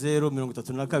kode ya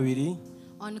 032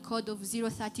 on code of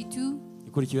 032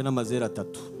 ikurikiwe n'amazero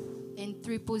 3. and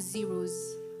 3 zeros.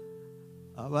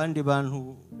 Abandi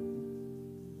bantu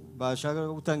bashaka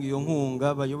gutanga iyo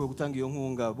nkunga bayoboye gutanga iyo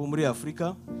nkunga bo muri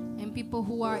Afrika And people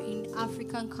who are in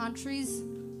African countries,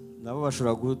 nabo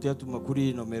bashobora gutuma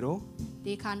kuri nomero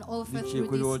they can offer biciye through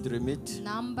kuri this World Remit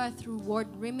number through World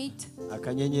Remit,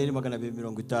 akanyenyeri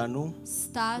 250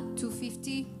 star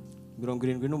 250 78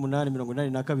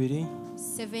 82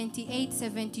 78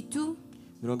 72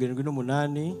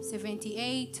 78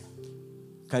 78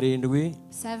 karindwi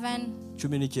 7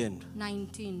 19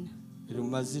 19. iri mu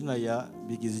mazina ya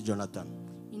Bigizi Jonathan.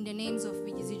 In the names of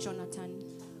Bigizi Jonathan.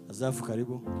 Azafu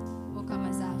karibu. Welcome,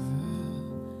 Azaf.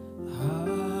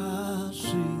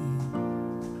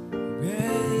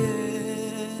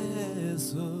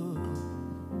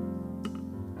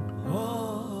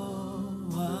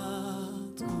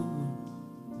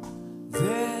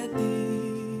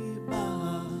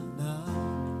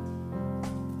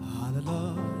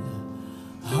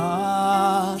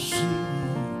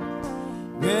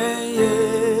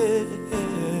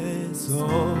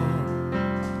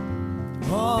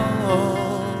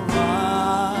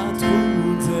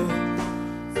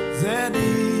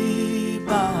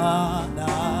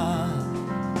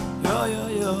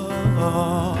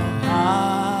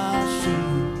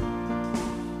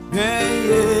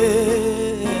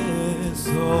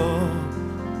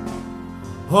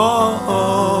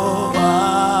 oh,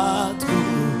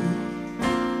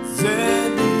 watkuze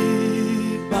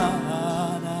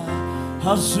n'Imana.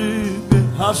 Hashime,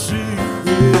 hashime,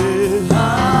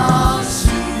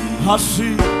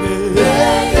 hashime,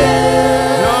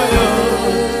 yo yo,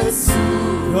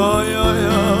 yo yo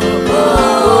yo,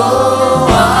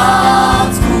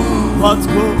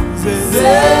 watkuze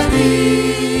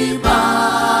n'Imana.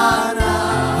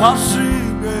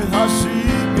 Hashime,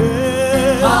 hashime,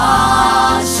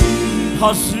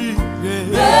 hashime,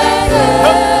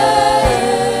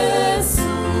 Yesu.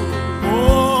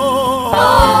 oh,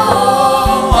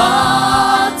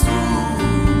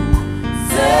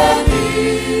 Watkuze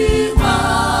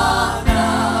n'Imana.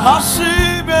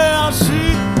 hashime,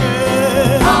 hashime,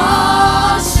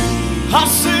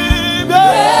 hashime,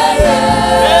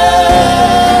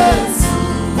 Yesu.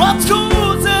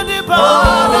 watkuze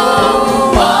n'Imana.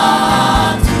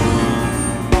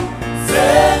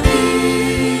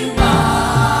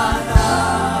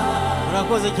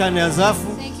 Murakoze cyane Azafu.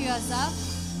 Thank you, Azaf.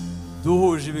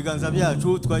 duhuje ibiganza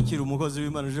byacu twakira umukozi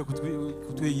w'Imana uje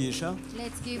kutwigisha.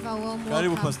 Let's give a warm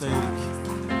Karibu welcome. Pastor Eric.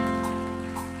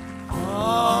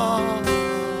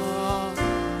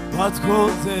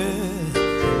 Watkuze,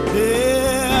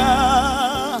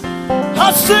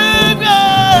 hashime,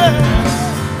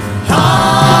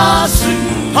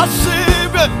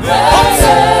 hashime,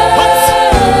 Yesu.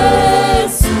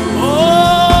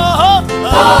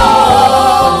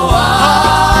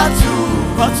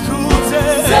 watkuze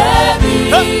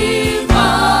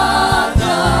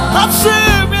N'Imana.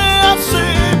 hashime,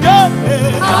 hashime,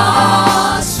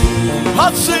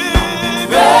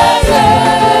 hashime,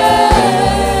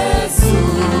 Yesu.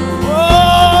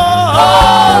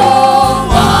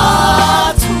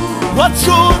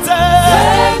 watkuze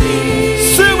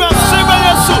shime, shime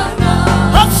Yesu.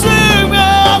 Hashime,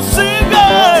 hashime,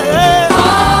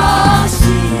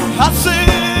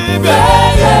 hashime,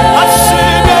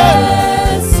 hashime,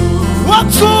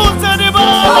 watkuze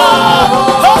n'Imana.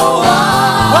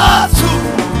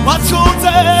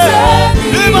 watkuze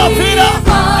n'Imana.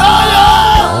 Yaya,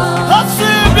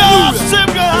 hashime,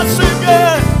 hashime, hashime,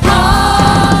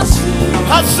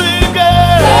 hashime,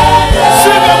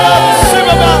 shime,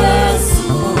 shime,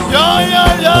 ya, ya,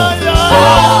 ya, ya.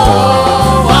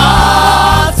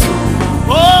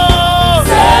 Oh,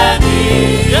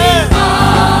 yeah.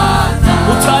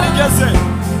 Utarigeze,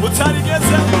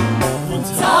 utarigeze,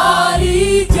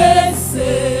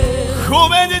 Tarigeze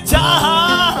kumenya icyaha,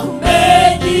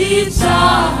 kumenya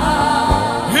icyaha.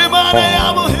 Imana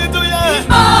yamuhinduye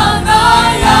Imana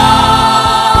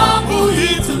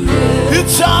yamuhinduye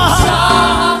icyaha.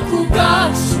 icyaha ku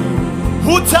bwacu.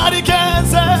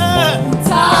 Utarigeze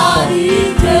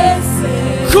Tarigeze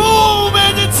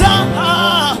kumenya icyaha,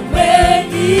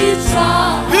 kumenya icyaha.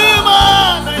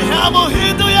 Imana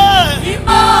yamuhinduye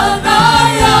Imana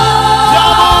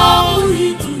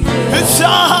yamuhinduye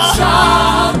icyaha.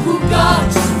 icyaha ku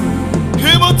bwacu.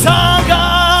 Imutanga,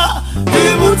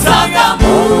 Imutanga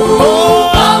mu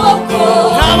maboko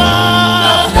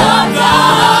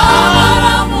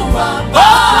y'abaramubamba.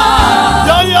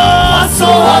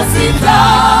 Asohoza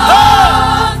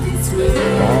ibyanditswe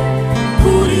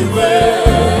kuri we.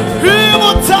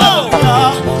 Imutanga,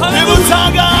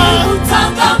 imutanga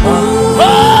Imutanga mu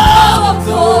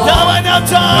maboko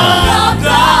y'abanyabyaha.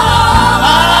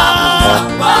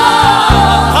 y'abaramubamba.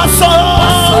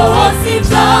 Asohoza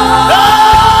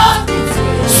ibyanditswe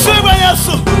shime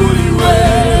Yesu. kuri we.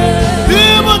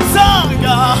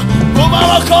 Imutanga mu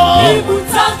maboko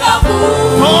Imutanga mu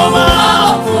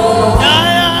maboko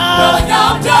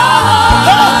y'abanyabyaha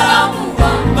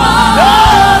baramubamba.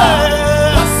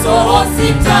 Asohoza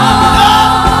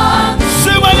ibyanditswe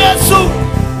shime Yesu.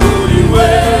 kuri we.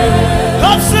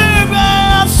 Hashime,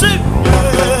 hashime,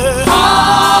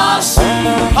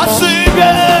 hashime,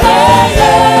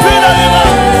 Pinarima,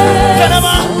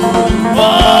 Pinarima.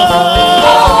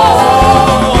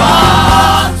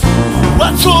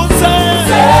 Watkuze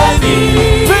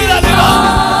Pinarima.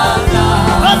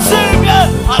 Hashime,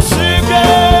 hashime,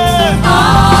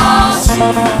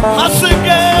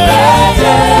 hashime,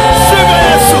 shime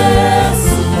Yesu.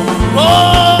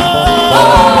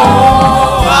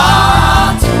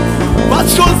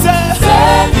 Watkuze.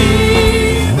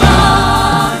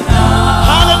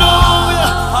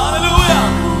 Hallelujah, hallelujah.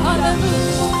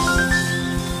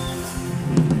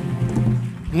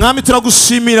 Mwami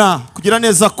turagushimira kugira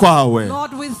neza kwawe.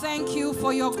 Lord, we thank you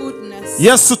for your goodness.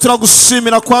 Yesu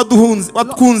turagushimira kwa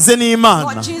watwunze n'Imana.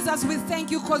 Lord Jesus, we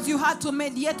thank you because you had to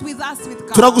mediate with us with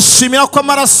God. Turagushimira ko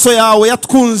amaraso yawe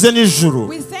yatwunze n'ijuru.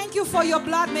 We thank you for your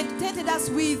blood meditated us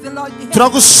with the Lord.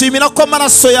 turagushimira ko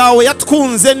amaraso yawe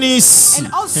yatwunze n'isi.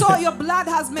 And also your blood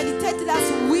has meditated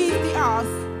us with the earth.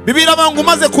 Bibiri ngo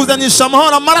umaze kuzanisha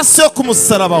amahoro amaraso yo ku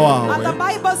musaraba wawe. And the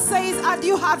Bible says, and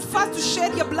you had first to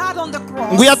shed your blood on the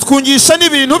cross. Ngo yatwungisha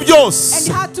n'ibintu byose. And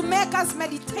you had to make us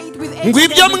meditate with ngo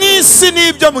ibyo mu isi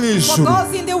n'ibyo mu ijuru. for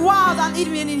those in the world and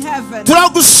even in heaven.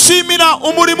 turagushimira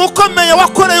umurimo ukomeye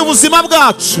wakoreye ubuzima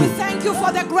bwacu. We thank you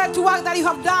for the great work that you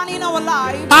have done in our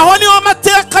lives. aho niho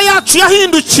amateka yacu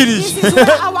yahindukiriye. This is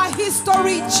where our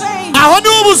history changed. aho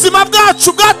niho ubuzima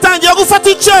bwacu bwatangiye gufata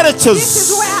icyerekezo. This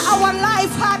is where our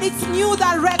life had its new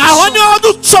direction. aho niho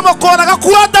ducomokoraga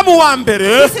kuri Adamu wa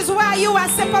mbere. This is where you are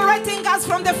separating us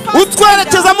from the first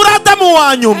utwerekeza Adam muri Adamu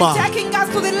wa nyuma. and taking us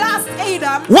to the last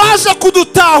Adam. waje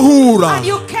kudutahura. And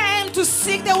you came to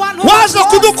seek the one who waje was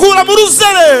kudukura mu You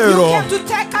ruzerero. came to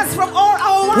take us from all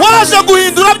our waje wanderings.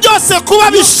 guhindura byose kuba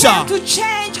You bisha. came to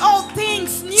change all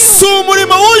things new. si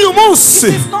umurimo w'uyu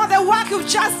munsi. This is not the work you've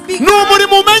just begun. ni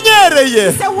umurimo umenyereye.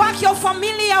 It's a work you're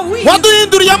familiar with.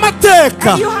 waduhinduriye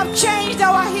amateka. And you have changed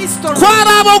our history. twari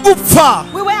abo gupfa.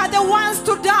 We were the ones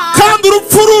to die. kandi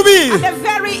urupfu rubi. And a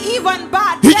very even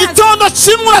bad death. igitondo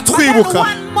kimwe But then uratwibuka.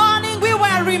 one morning we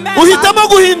were remembered. uhitamo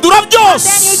guhindura And then you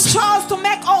byose. chose to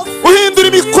make all things uhindura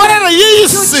new. imikorere y'iyi You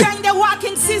si. change the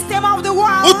working system of the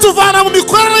world. utuvana mu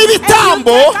mikorere And you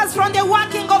y'ibitambo. take us from the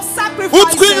working of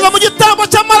sacrifices. utwinjiza mu gitambo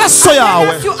cy'amaraso yawe.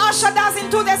 And you ushered us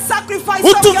into the sacrifice of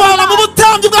your utuvana mu blood.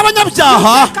 butambyi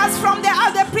bw'abanyabyaha. Take us from the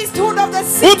priesthood of the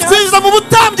sinners. utwinjiza mu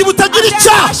butambyi butagira And then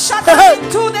icyaha. ushered us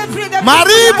into the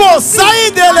Maribo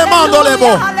Saide Lemando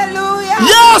Lebo. Hallelujah.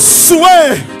 yesu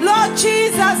we. Lord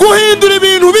Jesus, guhindura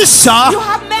ibintu bishya. you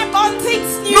have made all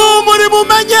things ni new. umurimo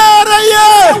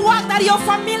umenyereye. The work that you're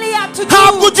familiar to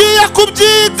ntabwo do. ugiye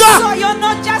kubyiga. So you're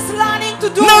not just learning to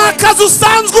do ni it. akazi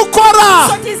usanzwe ukora.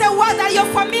 So it is a work that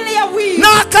you're familiar with. ni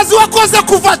akazi wakoze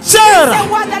kuva The kera.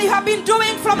 work that you have been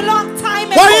doing from a long time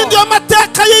wahinduye ago.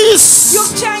 amateka y'iyi si.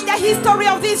 You've changed the history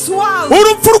of this world.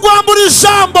 urupfu rwambura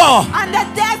ijambo. And the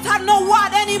death had no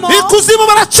word anymore. ikuzimu And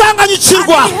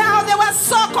baracanganyikirwa. anyhow they were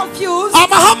so confused.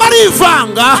 amahame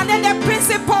arivanga. And then the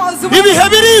principles ibihe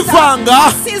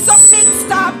birivanga. season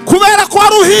mixed up. kubera ko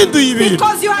wari uhinduye ibintu.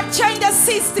 Because you had changed the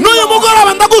system. n'uyu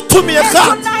mugoroba ndagutumiye And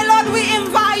kandi. tonight, Lord, we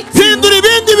invite you. hindura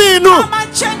ibindi bintu. Come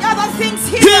and change other things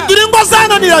here. hindura ingo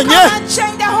zananiranye. Come and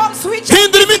change the homes which are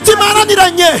hindura imitima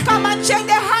yananiranye. Come and change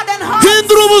the hardened hearts.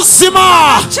 hindura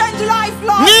ubuzima. Change life,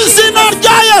 Lord mu izina Jesus.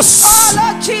 rya Oh, yesu.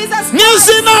 Lord Jesus mu Christ.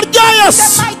 izina rya In the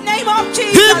yesu. mighty name of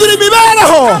Jesus. hindura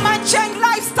imibereho. Come and change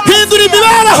lifestyles hindura here.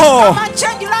 imibereho. Come and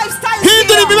change lifestyles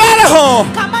hindura here. imibereho.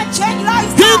 Come and change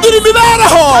lifestyles. hindura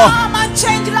imibereho. Come and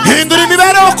change lifestyles. hindura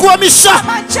imibereho kuba misha. Come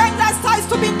and change lifestyles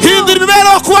to be new. hindura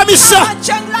imibereho kuba misha. Come and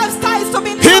change lifestyles to be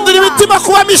new. hindura imitima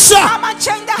kuba misha. Come and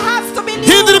change the hearts to be new.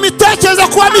 hindura imitekerereze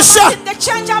kuba misha. Come and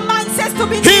change our mindsets to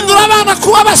be new. hindura abana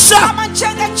kuba basha. Come and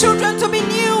change the children to be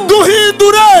new.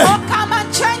 duhindure. Oh, come and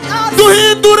change us.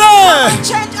 duhindure.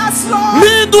 Change us, Lord.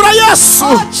 hindura yesu.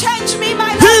 Oh, change me,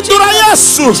 my Lord hindura Jesus.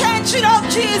 yesu. Change it, oh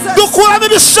Jesus. dukuramo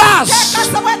ibishaje. Take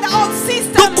us away the old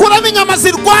system. dukuramo inyama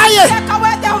zirwaye. Take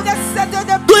away the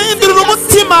duhindurira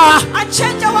umutima. and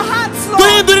change our hearts, Lord.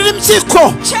 duhindurira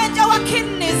impyiko. Change our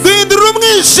kidneys. duhindurira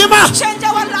umwijima. Change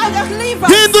our liver.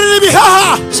 hindurira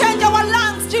ibihaha. Change our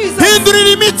lungs, Jesus. hindurira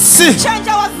imitsi. Change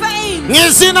our veins. mu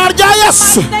izina rya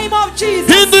yesu. In the name of Jesus.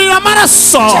 hindurira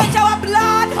amaraso. Change our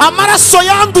blood. amaraso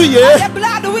yanduye The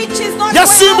blood which is not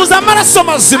yasimbuza amaraso well.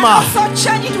 mazima. And also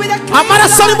change it with a clean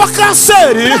amaraso arimo blood.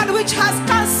 kanseri Blood which has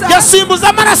cancer. yasimbuza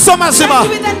amaraso mazima.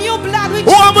 Change it with a new blood which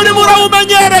uwo is murimo pure.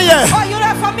 urawumenyereye. Oh, you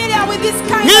are familiar with this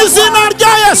kind mu of izina work.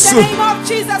 rya In yesu. the name of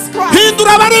Jesus Christ.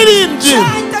 hindura abaririmbyi.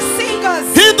 Change the singers.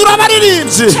 hindura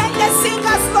abaririmbyi. Change the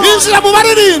singers, Lord. injira mu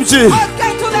baririmbyi.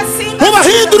 Okay, to the singers.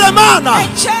 ubahindure mana.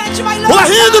 And change, my Lord.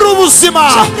 ubahindure ubuzima.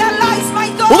 Change their lives, my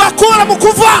God. ubakura mu And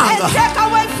kuvanga. take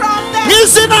away from them. mu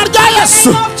izina rya In the yesu.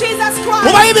 name of Jesus Christ.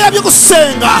 ubahe ibihe byo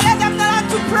gusenga. Let them learn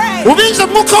to pray. ubinjize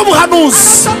mu mwuka And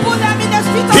w'ubuhanuzi. also put them in the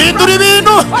spirit of hindura prophecy.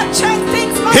 ibintu. Or change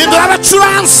things, my hindura Lord.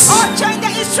 abacuranzi. Or change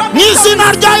the instruments. mu izina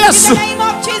rya In yesu. the name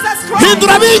of Jesus Christ.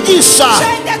 hindura abigisha.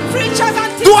 Change the preachers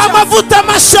and duha teachers. amavuta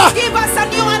mashya. Give us a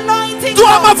new anointing.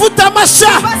 duha Lord. amavuta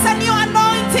mashya. Give us a new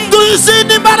anointing. duha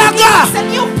izindi Give mbaraga. us a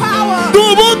new power.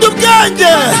 duha ubundi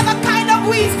bwenge. Another kind of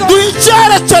wisdom. duha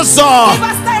icyerekezo. Give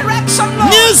us direction, mu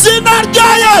Lord. izina rya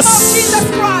Of yesu. Jesus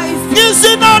Christ. mu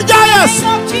izina rya In the yesu.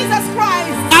 name of Jesus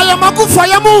Christ. aya magufa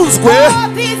yamunzwe. All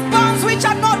these bones which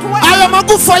are not well. aya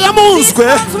magufa These yamunzwe.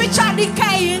 bones which are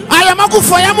decaying. aya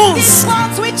magufa These yamunzwe.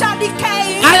 bones which are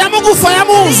decaying. aya magufa These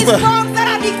yamunzwe. bones that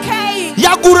are decaying.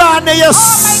 yagurane Oh my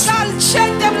yesu. God,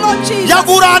 Change them, Lord Jesus.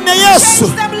 yagurane Yesu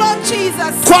Change them, Lord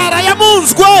Jesus.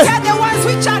 twarayamunzwe They're the ones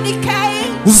which are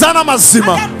decaying. uzana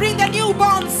amazima. And then bring the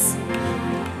newborns.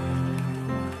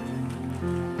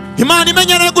 Imana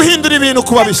imenyereye guhindura ibintu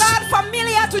kuba The bishya. God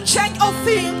familiar to change all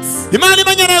things. Imana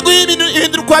imenyereye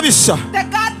guhindura kuba bishya. The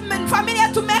God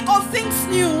familiar to make all things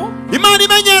new. Imana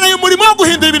imenyereye umurimo wo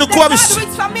guhindura ibintu The kuba God bishya. who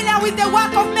is familiar with the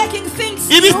work of making things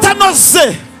new.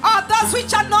 Ibitanoze Or those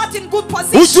which are not in good ujya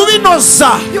position.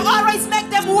 ubinoza You always make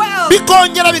them well.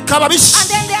 bikongera bikaba And bishya.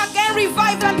 then they again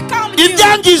revive and become new.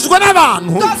 Ibyangijwe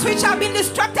n'abantu, Those which have been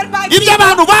distracted by ibyo people.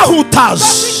 abantu Those which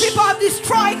bahutaje, people have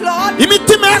destroyed, Lord.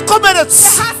 imitima The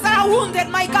yakomeretse hearts that are wounded,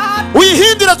 my God.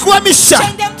 uyihindure kuba mishya.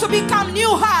 Change them to become new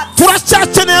hearts.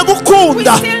 Turacyakeneye We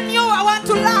gukunda, still new. I want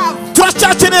to love.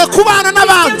 turacyakeneye kubana We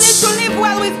n'abandi. still need to live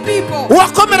well with people.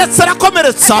 Uwakomeretse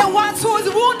arakomeretsa. And the ones who is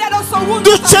wounded also wounded.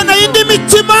 Dukeneye indi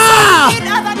mitima Need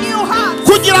other new hearts.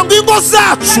 kugira ngo ingo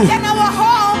zacu That then our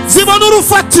homes zibone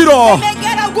urufatiro, may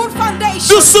get a good foundation.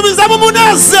 dusubizamo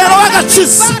umunezero Bring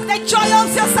w'agakiza, back the joy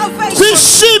of your salvation.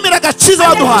 twishimire agakiza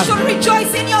And then we waduhaye should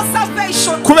rejoice in your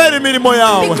salvation. kubera imirimo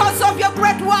yawe. Because of your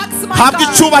great works, my Habwa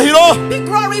God. icyubahiro Be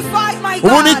glorified, my ubu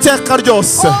God. n'iteka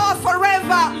ryose. Oh,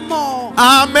 forevermore.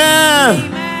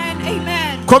 Amen. Amen.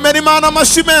 Amen. Komera Imana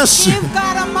amashyi menshi, Give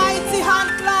God a mighty hand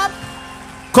clap.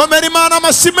 komera Imana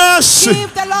amashyi menshi.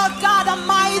 Give the Lord God a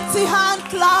mighty hand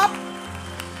clap.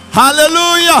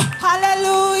 Haleluya.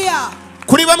 Hallelujah.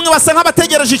 Kuri bamwe basa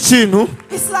nk'abategereje ikintu,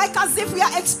 It's like as if we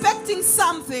are expecting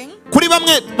something. kuri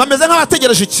bamwe bameze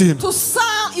nk'abategereje ikintu, To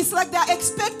some, it's like they're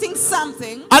expecting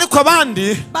something. ariko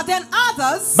abandi But then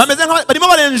others, bameze barimo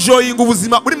barenjoyinga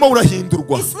ubuzima burimo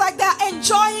burahindurwa. it's like they're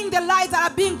enjoying the lives that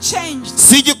are being changed.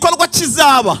 Si igikorwa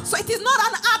kizaba, So it is not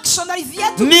an action that is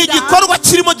yet to ni be done. igikorwa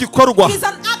kirimo gikorwa. It is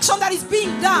an action that is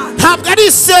being done. Ntabwo ari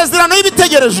isezerano It's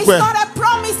y'ibitegerejwe, not a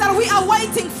promise that we are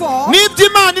waiting for. n'ibyo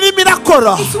Imana irimo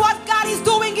irakora. It's what God is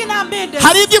doing in our midst.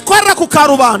 Hari ibyo ikorera ku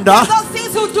karubanda, Those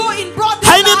things He do in broad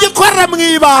hari n'ibyo daylight, ikorera mu and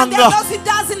there ibanga. are those He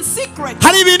does in secret.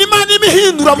 Hari ibintu Imana irimo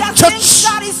ihindura There are things bucece,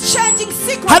 God is changing hari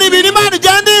secretly. ibintu Imana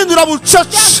igenda ihindura There are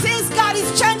bucece, things God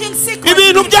is changing secretly.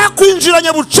 ibintu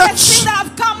byakwinjiranye The bucece, things that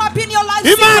have come up in your life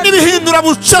Imana secretly, ibihindura God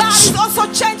bucece. is also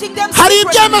changing them Hari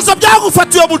secretly. ibyemezo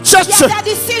byagufatiwe bucece, Yeah, the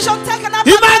decision taken up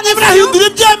Imana against ibirahindura you,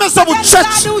 ibyemezo but then God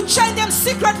bucece. will change them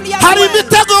secretly as Hari well.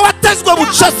 imitego watezwe There are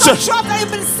bucece, also traps that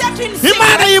have been set in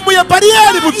Imana secret. yimuye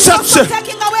bariyeri God is also bucece.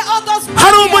 taking away all those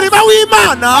Hari barriers. umurimo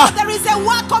w'Imana There is a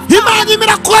work of Imana God. irimo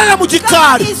irakorera mu God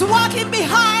gikari, is working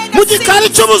behind mu the gikari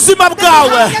scenes. cy'ubuzima bwawe.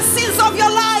 Behind the scenes of your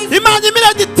life. Imana irimo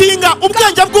iragitinga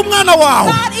ubwenge bw'umwana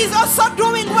wawe. God is also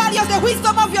doing well the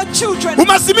wisdom of your children.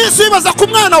 Umaze iminsi wibaza ku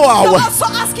mwana You're wawe, also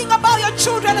asking about your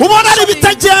children. ubona ari especially.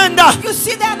 ibitagenda. You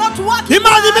see they are not working.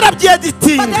 Imana irimo well, but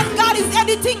irabyeditinga, then God is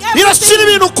editing irashyira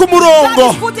everything. ibintu ku God murongo.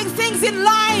 is putting things in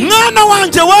line. Mwana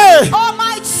wanjye we, Oh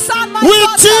my son, my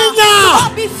Witinya. daughter,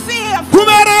 don't be fearful.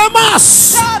 kubereye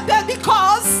maso.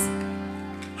 Because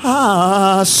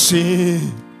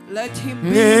Hashimwe let him be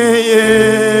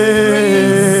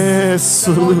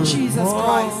Yesu, Lord Jesus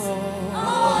Christ.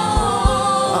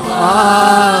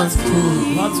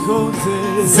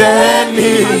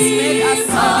 zeni Has made us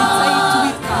meditate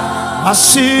with God.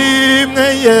 hashimwe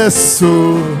Yesu.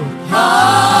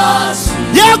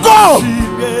 Yego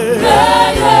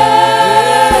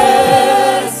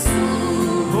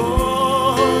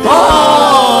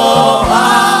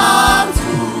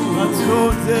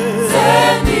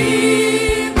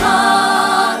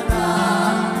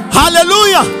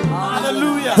haleluya.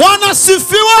 Bwana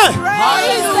asifiwe,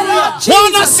 Praise the Lord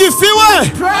Bwana Jesus. asifiwe.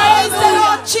 Praise the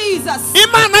Lord Jesus.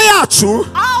 Imana yacu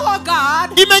Our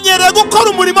God imenyereye gukora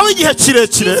umurimo w'igihe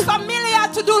kirekire, is familiar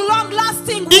to do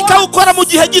long-lasting work, ikawukora mu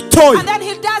gihe gitoya. and then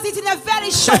He does it in a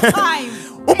very short time.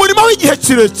 Umurimo w'igihe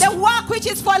kirekire The work which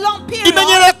is for a long period,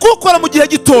 imenyereye kuwukora mu gihe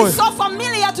gitoya. so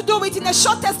familiar to do it in the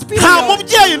shortest Nta period.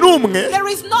 mubyeyi n'umwe There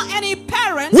is not any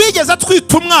parent wigeze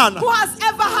atwita umwana who has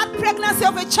ever had pregnancy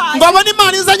of a child, ngo abone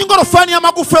Imana izanye ingorofani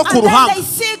y'amagufa yo ku and then ruhanga, they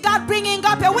see God bringing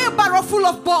up a wheelbarrow full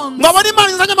of bones, ngo abone Imana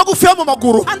izanye amagufa yo mu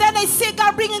maguru. and then they see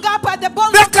God bringing up the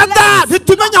bones of Reka the da, legs.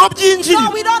 ntitumenye aho byinjira.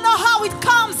 No, we don't know how it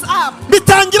comes up.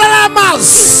 Bitangira ari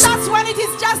amazi, That's when it is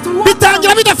just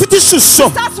bitangira water. bidafite ishusho,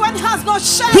 That's when it has no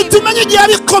shape. ntitumenye igihe And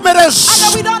then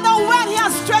yabikomereje. we don't know when He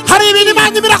has strengthened Hari ibintu it. Imana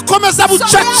irimo irakomeza So there are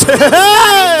bucece. things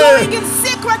God is doing in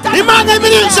secret and Imana irimo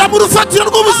irinjira mu rufatiro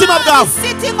rw'ubuzima God bwawe. is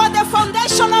sitting on the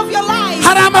foundation of your life.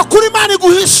 Hari amakuru Imana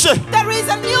iguhishe, There is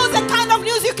a news, a kind of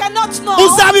news you cannot know.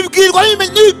 uzabibwirwa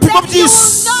n'ibipimo Then you will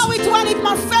by'isi. know it when it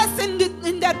manifests in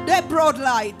the broad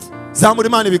light. Zamura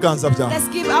Imana ibiganza byawe. Let's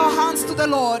give our hands to the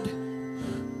Lord.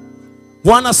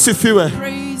 Bwana asifiwe.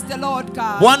 Praise the Lord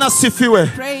God. Bwana asifiwe.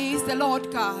 Praise the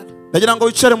Lord God. Ndagira ngo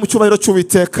wicare mu cyubahiro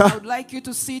cy'Uwiteka. I would like you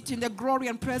to sit in the glory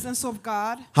and presence of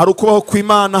God. Hari ukubaho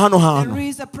kw'Imana hano hantu. There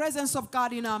is the presence of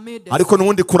God in our midst. Ariko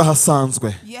n'ubundi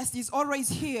kurahasanzwe. Yes, He's always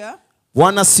here.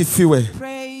 Bwana asifiwe.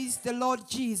 Praise the Lord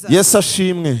Jesus. Yesu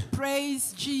ashimwe.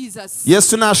 Praise Jesus.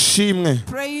 Yesu nashimwe.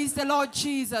 Praise the Lord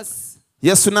Jesus.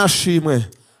 Yesu nashimwe.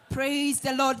 Praise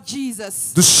the Lord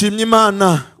Jesus. Dushimye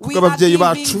Imana We kuko are ababyeyi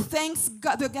giving bacu.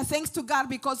 thanks to God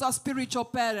because our spiritual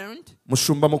parent,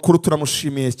 Mushumba mukuru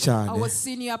turamushimiye cyane. our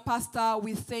senior pastor,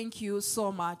 we thank you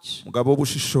so much. Mugabo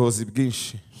w'ubushishozi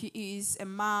bwinshi. He is a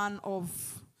man of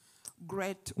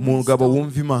great Umugabo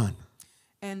wisdom wumva Imana.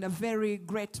 and a very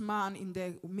great man in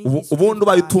the ministry. Ubundi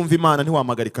ubaye utumva Imana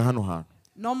ntiwamagarika hano hantu.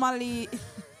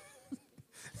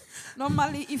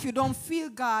 Normally, if you don't feel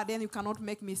God, then you cannot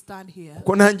make me stand here.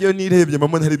 Ko nanjye iyo nirebye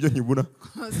mama ntari byo nkibura.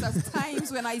 Because at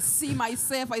times when I see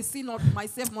myself, I see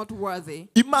myself not worthy.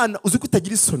 Imana uzi ko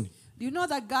itagira isoni. Do you know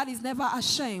that God is never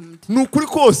ashamed? Ni ukuri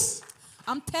kose.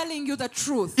 I'm telling you the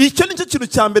truth. Icyo nicyo kintu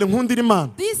cya mbere nkundira Imana.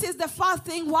 This is the first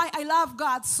thing why I love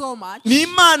God so much. Ni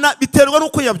Imana biterwa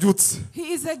n'uko yabyutse.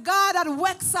 He is a God that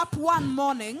wakes up one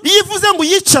morning. Iyo ivuze ngo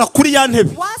yicara kuri ya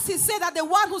ntebe. Once he said that the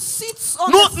one who sits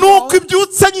on the Nuko throne,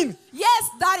 ibyutse nyine. yes,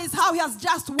 that is how he has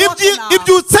just woken up.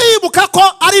 Ibyutse yibuka ko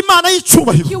ari Imana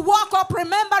y'icyubahiro. He woke up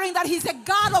remembering that he's a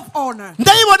God of honor.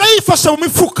 Ndayibona yifashe mu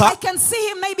mifuka. I can see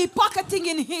him maybe pocketing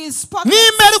in his pocket.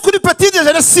 Nimero kuri petit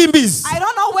déjeuner simbizi. I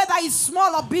don't know whether he's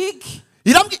small or big.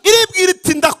 Iribwira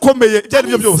iti ndakomeye ibyo ari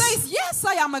byo He byose. says, yes,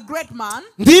 I am a great man.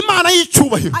 Ndi Imana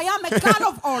y'icyubahiro. I am a God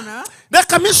of honor.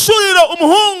 Reka mpishurire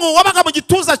umuhungu wabaga mu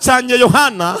gituza cyanjye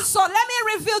Yohana. So let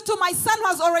me reveal to my son who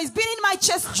has always been in my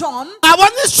chest, John,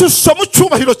 Abone ishusho mu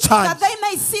cyubahiro cyanjye. that they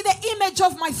may see the image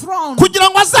of my throne, Kugira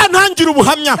ngo azantangire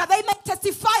ubuhamya. that they may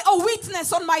testify or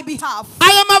witness on my behalf.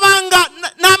 Aya mabanga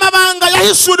n'amabanga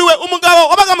yahishuriwe umugabo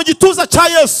wabaga mu gituza cya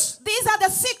Yesu. These are the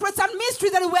secrets and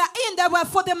mysteries that were in there were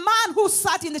for the man who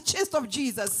sat in the chest of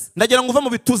Jesus. Ndagira ngo uve mu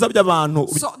bituza by'abantu.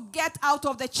 So get out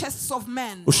of the chests of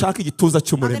men Ushaka igituza and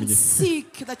then cy'umuremyi.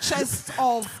 seek the chest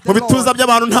of Mu the bituza Lord.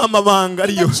 by'abantu nta mabanga In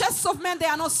ariyo. the chests of men there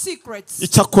are no secrets.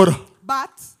 Icyakora But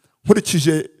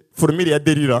nkurikije formule ya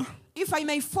Delila if I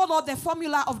may follow the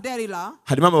formula of Delilah,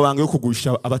 harimo amabanga yo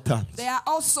kugurisha abatambyi. there are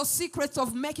also secrets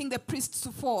of making the priests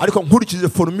to fall. Ariko nkurikije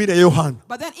formule ya Yohana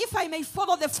But then if I may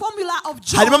follow the formula of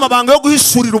harimo John, amabanga yo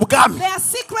guhishurira ubwami. there are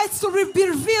secrets to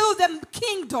reveal the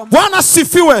kingdom. Bwana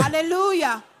asifiwe.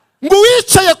 Hallelujah. Ngo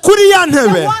wicaye kuri ya The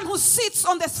ntebe one who sits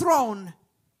on the throne.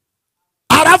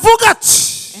 aravuga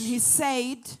ati And he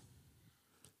said,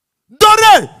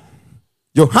 dore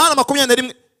Yohana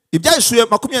 21 ibyahishuye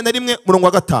 21 murongo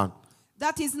wa 5.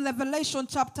 that is in Revelation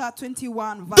chapter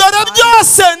 21 verse Dore 5.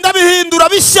 byose ndabihindura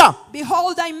bishya.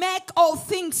 Behold, I make all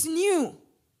things new.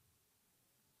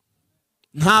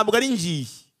 Ntabwo ari ngiye.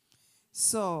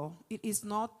 So it is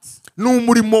not Ni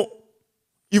umurimo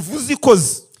ivuze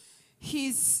ikoze.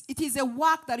 it is a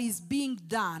work that is being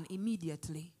done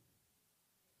immediately.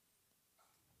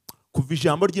 Kuva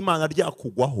ijambo ry'Imana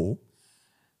ryakugwaho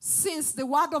Since the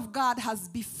word of God has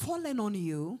befallen on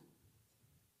you,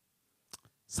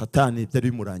 Satani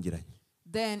byari bimurangiranye.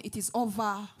 then it is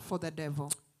over for the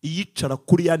devil. Iyicara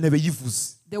kuri ya ntebe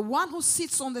yivuze. The one who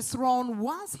sits on the throne,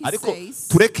 once he Ariko says,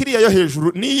 tureke iriya yo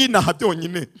hejuru n'iyinaha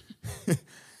byonyine.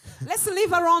 let's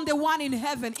live around the one in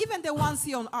heaven, even the ones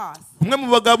here on earth. Umwe mu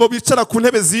bagabo bicara ku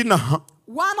ntebe zinaha.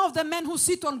 One of the men who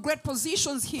sit on great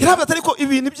positions here, Iraba ariko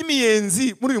ibintu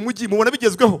by'imiyenzi muri uyu mujyi mubona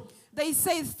bigezweho. they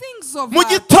say things of Mu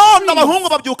gitondo abahungu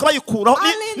babyuka bayikuraho.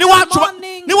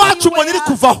 Niwacu mbona iri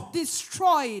kuvaho.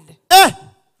 destroyed.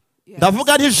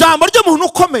 Ndavuga nti ijambo ry'umuntu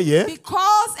ukomeye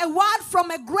Because a word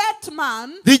from a great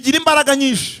man, rigira imbaraga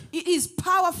nyinshi it is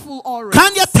powerful already.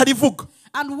 kandi atarivuga.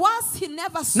 And once he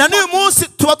never Na n'uyu spoke, munsi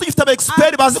tuba tugifite aba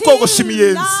expert bazi kogosha until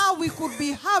imiyenzi. now we could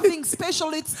be having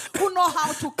specialists who know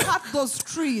how to cut those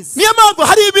trees. Niyo mpamvu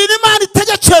hari ibintu Imana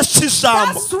itegekesha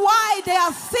ijambo That's why there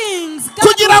are things God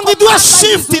kugira ngo will iduhe command by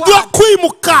shift, His iduhe word,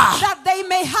 kwimuka that they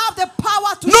may have the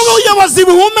power to shift. n'ubuyobozi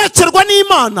buhumekerwa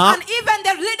n'Imana. And even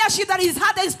the leadership that has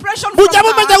had the expression from Mujya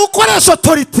mumenya God, gukoresha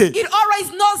authority. it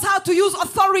always knows how to use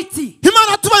authority.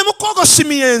 Imana tubaye mu kogosha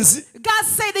imiyenzi. God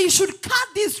said that you should cut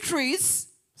these trees.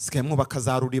 Sikaye mwubaka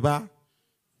za ruriba.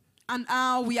 And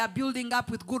now we are building up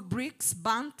with good bricks,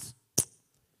 burnt.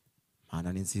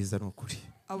 Mana ni nziza n'ukuri.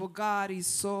 Our God is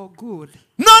so good.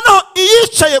 Noneho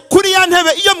iyicaye kuri ya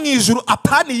ntebe iyo mu ijuru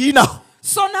apana iyinaho.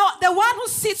 So now the one who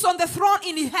sits on the throne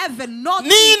in heaven, not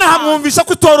in N'iyinaha earth. mwumvisha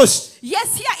ko itoroshye.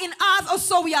 Yes, here in earth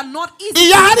also we are not easy.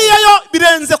 Iya hariya yo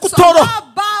birenze So kutoroha. how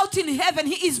about in heaven?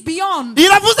 He is beyond.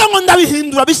 Iravuze ngo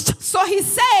ndabihindura bishya. So he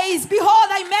says, behold,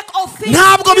 I make all things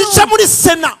Ntabwo bica new. muri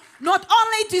Sena. Not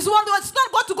only it is one, it's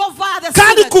not going to go via the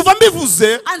Kandi Senate. kuva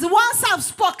mbivuze And once I've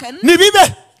spoken, ni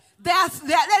bibe.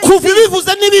 let Kuva it be.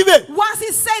 bivuze ni bibe. Once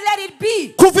he said, let it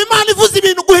be. Kuva Imana ivuze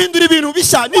ibintu guhindura ibintu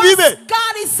bishya ni Once bibe.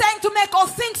 God is saying to make all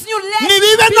things new, let Ni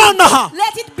it bibe be. nonaha.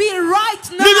 Let it be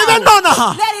right Ni bibe now.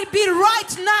 nonaha. Let it be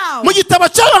right now. Mu gitabo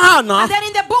cya Yohana And then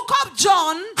in the book of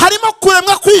John, harimo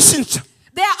kuremwa kwishinja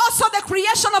there are also the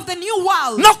creation of the new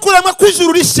world no kuremwa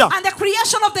kw'ijuru rishya. and the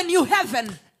creation of the new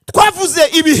heaven. Twavuze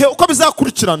ibihe uko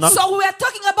bizakurikirana. So we are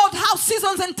talking about how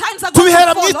seasons and times are going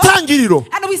Tubihera to mu follow. itangiriro.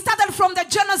 And we started from the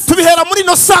Genesis. Tubihera muri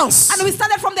innocence. And we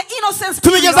started from the innocence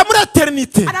period. Tubigeza muri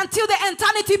eternity. And until the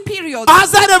eternity period.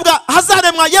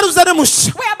 Hazaremwa Yerusalemu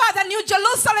nshya. Whereby the new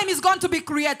Jerusalem is going to be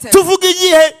created. Tuvuga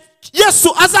igihe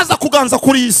Yesu azaza kuganza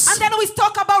kuri iyi si. And then we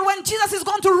talk about when Jesus is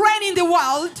going to reign in the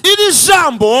world. Iri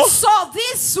jambo So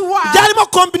this word, ryarimo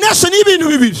combination y'ibintu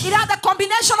bibiri. it had a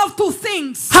combination of two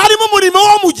things. Harimo umurimo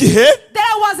wo mu gihe,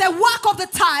 There was a work of the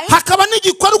time hakaba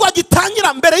n'igikorwa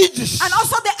gitangira mbere y'igihe. and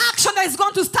also the action that is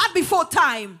going to start before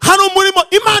time. Hari umurimo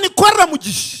Imana ikorera mu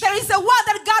gihe. There is a word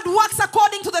that God works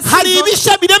according to the Hari season.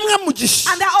 ibishya biremwa mu gihe.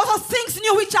 And there are also things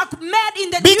new which are made in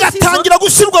the new season. Bigatangira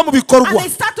gushyirwa mu And bikorwa. they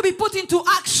start to be put into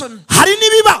action. Hari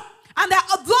n'ibiba. And there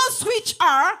are those which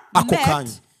are Ako met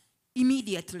kanya.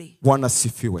 immediately. Bwana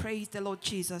sifiwe. Praise the Lord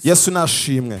Jesus. Yesu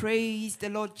nashimwe. Praise the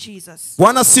Lord Jesus.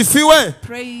 Bwana sifiwe.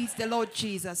 Praise the Lord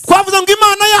Jesus. Twavuze ngo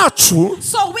Imana yacu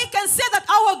So we can say that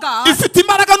our God, ifite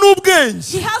imbaraga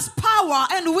n'ubwenge He has power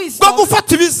and bwo wisdom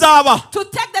gufata ibizaba to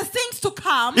take the things to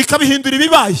come ikabihindura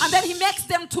ibibaye. and then He makes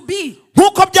them to be.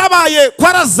 Nk'uko byabaye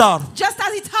kwa Lazaro. Just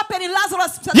as it happened in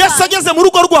Lazarus' Yesu time, ageze mu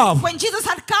rugo rwabo. when Jesus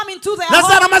had come into their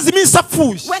Lazaro home, amaze iminsi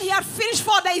apfuye. when He had finished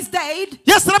 4 days dead,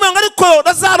 Yesu aravuga ngo ariko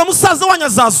Lazaro musaza wanyu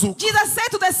azazuka. Jesus said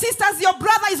to the sisters, your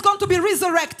brother is going to be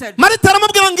resurrected. Marita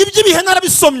aramubwira ngo iby'ibihe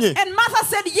narabisomye. And Martha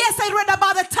said, yes, I read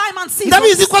about the time and season.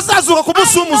 Ndabizi ko azazuka ku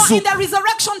munsi I know in w'umuzuko. the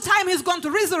resurrection time He's going to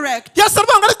resurrect. Yesu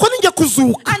aravuga ngo ariko ninjye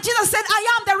kuzuka. And Jesus said, I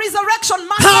am the resurrection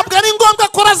Ntabwo man. ari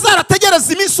ngombwa ko Lazaro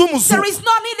ategereza iminsi There w'umuzuko. is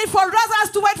no need for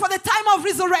Lazarus to wait for the time of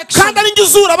resurrection. Kandi ari njye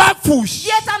uzura abapfuye.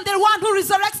 Yet I'm the one who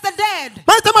resurrects the dead.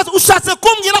 Marita amaze ushatse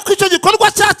kumbwira ko icyo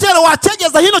gikorwa cya kera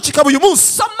wacyegeza hino kikaba uyu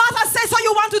munsi. So Martha says, so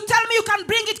you want to tell me you can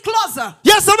bring it closer?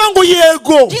 Yesu aravuga ngo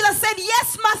yego. Jesus said,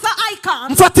 yes, Martha, I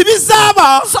can. Mfata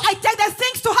ibizaba So I take the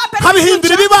things to happen in nkabihindura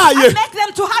the future ibibaye. and make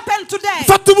them to happen today.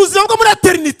 Mfata ubuzima bwo muri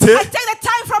eternite I take the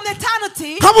time from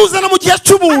eternity nkabuzana mu gihe and I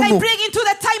cy'ubuntu. bring into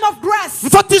the time of grace.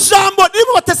 Mfata ijambo riri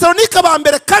mu Batesalonika ba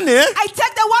mbere 4 I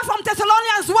take the word from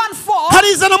Thessalonians 1:4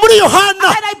 nkarizana muri Yohana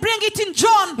and I bring it in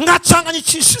John.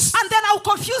 ngacanganyikisha isi. And then I'll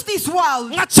confuse this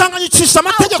world. Ngacanganyikisha I'll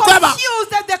amategeko y'abantu.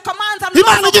 confuse the commands and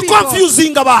Imana laws of ijya people.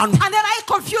 confusing abantu. And then I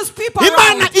confuse people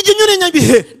Imana around. ijya inyuranya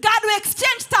ibihe. God will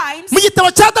exchange times. Mu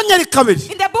gitabo cya Daniel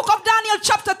 2 In the book of Daniel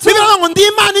chapter 2, Bibiliya ngo ndi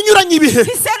Imana inyuranya ibihe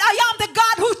He said, I am the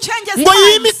God who changes ngo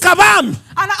times. yimike abami.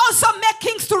 And I also make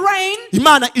kings to reign.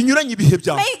 Imana inyuranya ibihe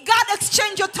byawe. May God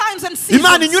exchange your times and seasons.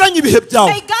 Imana inyuranya ibihe byawe.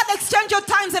 May God exchange your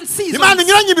times and seasons. Imana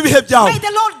inyuranya ibihe byawe. May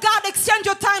the Lord God exchange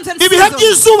your times and Ibihe seasons.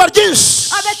 by'izuba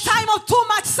ryinshi At the time of too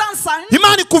much sunshine,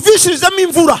 Imana ikuvishirizamo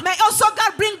imvura. may also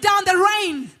God bring down the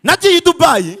rain. Nagiye i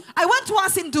Dubai. I went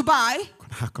once in Dubai.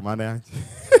 Mana yanjye.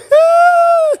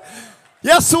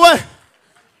 Yesu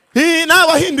we. Nawe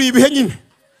wahinduye ibihe nyine.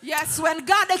 Yes, when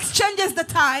God exchanges the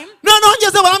time. Noneho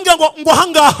ngeze barambwira ngo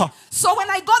ahangaha. So when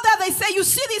I go there, they say, you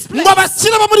see this place? Ngo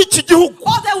abakire bo muri iki gihugu.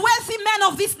 All the wealthy men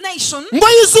of this nation, Ngo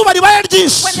izuba ribaye when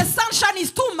ryinshi. the sunshine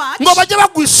is too much, Ngo bajye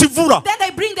bagwisha imvura. then they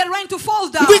bring the rain to fall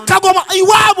down. Ngo ikagoma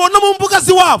iwabo no mu mbuga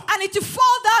z'iwabo. And it to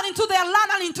fall down into their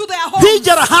land and into their homes.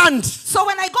 Higera ahandi. So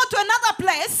when I go to another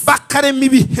place, Bakarema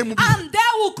ibihe mu bihe. and they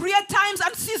will create times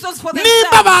and seasons for Niba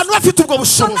themselves. abantu bafite ubwo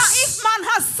So now bushobozi. if man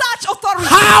has such authority,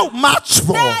 How much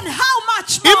more? then how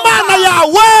much more? Imana God?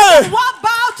 yawe What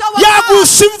about our God?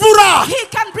 yagusha imvura. He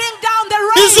can bring down the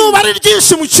rain. Izuba ari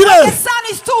ryinshi mu The kirere. sun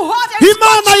is too hot and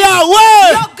Imana scorching.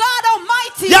 yawe Your God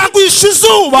Almighty, yagwisha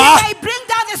izuba. He may bring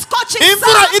down the scorching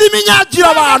Imvura sun. irimo inyagira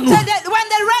abantu. When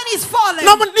the rain is falling,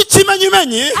 No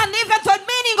n'ikimenyimenyi. and even the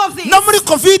meaning of this, No muri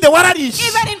Covid warariye.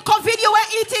 even in COVID you were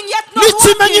eating yet not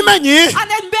N'ikimenyimenyi. working. And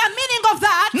then the meaning of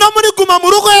that, No muri guma mu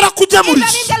rugo even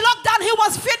yarakujyamurije. in the lockdown He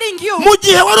was feeding you. Mu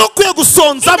gihe wari ukwiye In the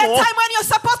gusonzamo. time when you're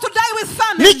supposed to die with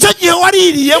famine, Nicyo gihe this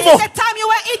waririyemo. is the time you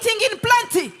were eating in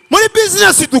plenty. Muri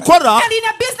bizinesi dukora. And in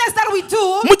a business that we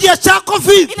do, Mu gihe cya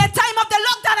Covid. in a time of the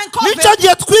lockdown and COVID, Nicyo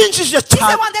gihe twinjije this is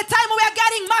cyane. when the time we are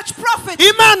getting much profit.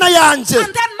 Imana yanjye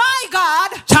And then my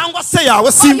God cyangwa se yawe or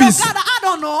your simbizi God, I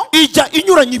don't know. ijya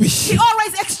inyuranye He ibihe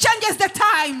always exchanges the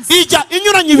times. ijya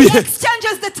inyuranye He ibihe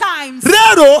exchanges the times.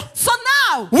 rero So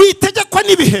now, witegekwa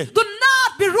n'ibihe do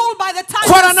not be ruled by the times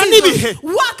korana and n'ibihe seasons.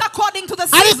 Work according to the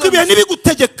ariko ibihe seasons.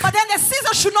 ntibigutegeka But then the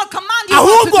season should not command you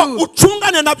what ahubwo to do.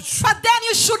 ucungane nabyo. But then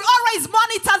you should always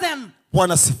monitor them.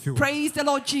 Bwana sifiwe. Praise the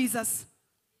Lord Jesus.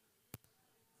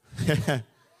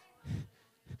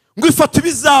 ngo ifata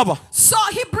ibizaba So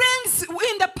he brings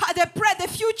in the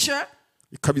future,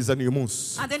 ikabizana uyu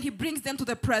munsi. and then he brings them to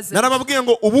the present. Narababwiye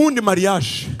ngo ubundi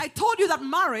mariage I told you that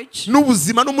marriage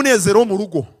n'ubuzima n'umunezero wo mu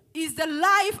rugo is the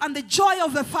life and the joy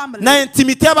of the family, na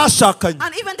intimite y'abashakanye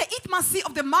and even the intimacy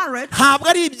of the marriage. ntabwo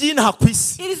ari iby'inaha ku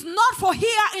isi, It is not for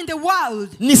here in the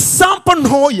world, ni sample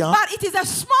ntoya but it is a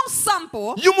small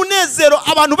sample y'umunezero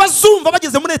abantu bazumva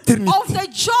bageze muri of eternity, the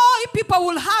joy people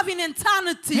will have in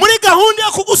eternity. muri gahunda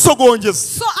yo kugusogongeza.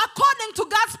 So according to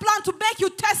God's plan to make you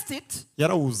test it,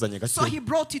 Yarawuzanye so he gake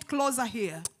brought it closer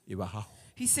here. ibahaho.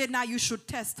 He said, now you should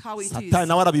test how it is. Satani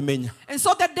nawe arabimenya, And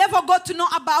so the devil got to know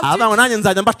about aravuga ngo it. nanjye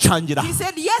nzajya mbacangira. He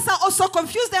said, yes, I also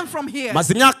confuse them from here.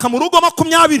 Maze imyaka mu rugo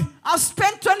 20, I've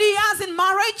spent 20 years in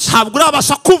marriage. ntabwo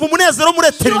urabasha kumva umunezero muri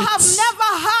You have eternity,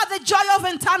 never had the joy of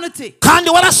eternity. kandi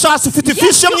warashatse ufite Yes,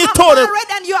 ifishi you mu are itorero.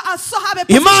 married and you also have a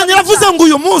position Imana in iravuze church. ngo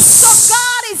uyu So munsi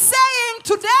God is saying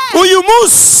today, uyu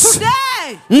munsi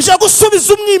nje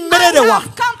gusubiza umwimerere I wa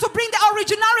have come to bring the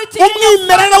originality in your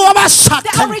umwimerere family, the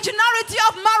w'abashakanye, originality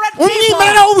of married people.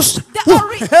 umwimerere w'ubusha.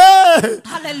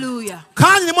 Hallelujah.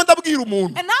 kandi ndimo ndabwira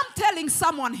umuntu, And I'm telling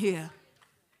someone here,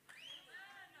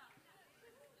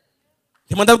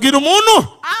 ndimo ndabwira umuntu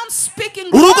I'm speaking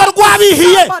urugo to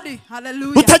rwabihiye somebody.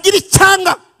 Hallelujah. rutagira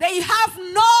icyanga. They have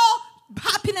no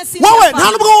happiness in wowe their nta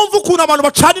family. nubwo wumva ukuntu abantu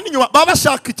bacana inyuma baba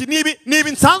bashaka iki.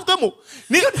 Nibi nsanzwemo.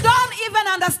 You don't even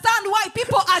understand why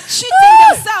people are cheating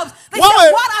themselves. They say,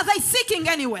 Wowe. what are they seeking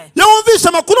anyway? iyo wumvishe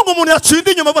amakuru ngo umuntu yaciye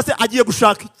indi inyuma bose agiye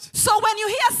gushaka iki. So when you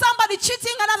hear somebody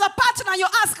cheating another partner, you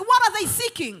ask, what are they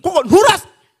seeking? kuko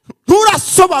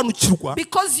nturasobanukirwa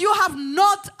Because you have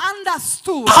not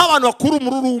understood aho abantu bakura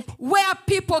umururumba. where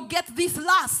people get this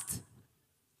lust.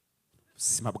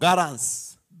 Ubuzima bwaranze.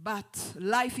 But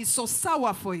life is so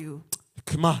sour for you.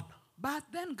 Reka Imana But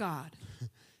then God,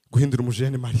 guhindura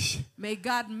umujene mariye, may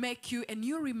God make you a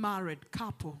new remarried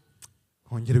couple.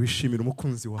 wongere wishimire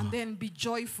umukunzi wawe, And then be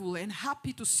joyful and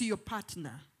happy to see your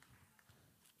partner.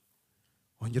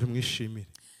 wongere mwishimire.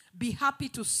 Be happy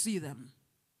to see them.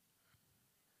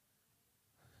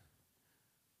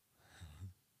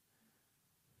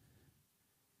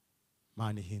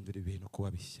 Mana ihindura ibintu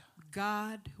kuba bishya.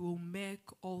 God will make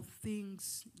all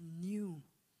things new.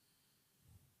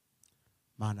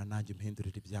 Mana nanjye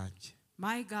mpindurire ibyanjye.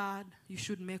 My God, you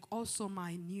should make also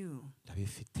my new.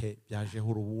 Ndabifite byajeho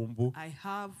urubumbu, I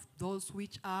have those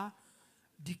which are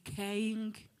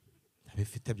decaying.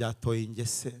 ndabifite byatoye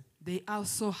ingese. They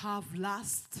also have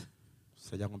lust.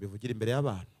 Sijya ngo mbivugire imbere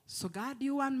y'abantu. So God,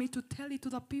 you want me to tell it to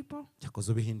the people?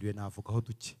 Cyakoze ubihinduye navugaho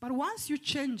duke. But once you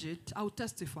change it, I'll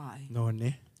testify.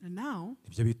 None And now,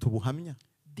 ibyo bita ubuhamya.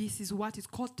 this is what is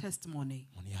called testimony.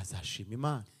 Umuntu yazashima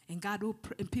Imana. And God will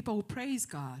and people will praise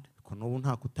God. Ko n'ubu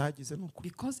nta kutagize nuko.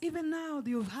 Because even now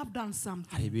you have done Hari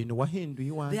something. ibintu wahinduye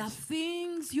There are iwanjye.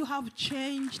 things you have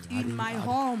changed in my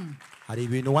home. Hari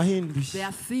ibintu wahinduye. There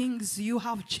are things you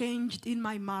have changed in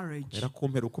my marriage. Era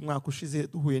kumpera uko umwaka ushize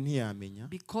duhuye ntiyamenya.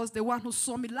 Because the one who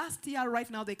saw me last year, right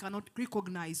now, they cannot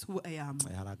recognize who I am.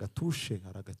 Hari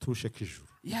agatushe k'ijuru.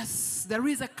 Yes, there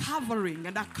is a covering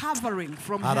and a covering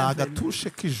from Hari heaven. agatushe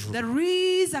k'ijuru. There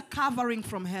is a covering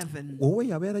from heaven. Wowe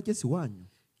yaba yarageze iwanyu.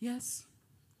 Yes.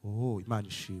 Oh, Imana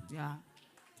ishimwe. Yeah.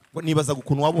 Nibaza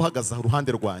ukuntu waba uhagaze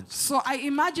uruhande rwanjye. So I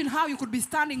imagine how you could be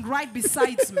standing right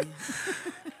beside me.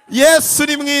 Yesu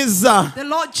ni mwiza. The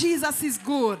Lord Jesus is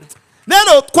good.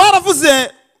 Rero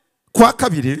twaravuze kwa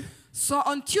kabiri. So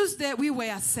on Tuesday we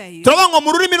were saying, turavuga ngo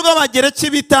mu rurimi rw'abagereki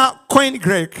bita Koine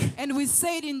Greek, and we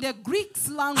said in the Greek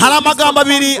language, hari amagambo which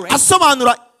is abiri called Greek,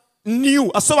 asobanura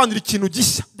new, asobanura ikintu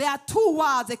gishya. there are two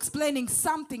words explaining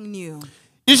something new.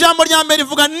 Ijambo rya mbere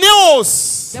rivuga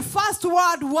neos, The first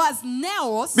word was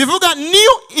neos, bivuga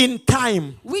new in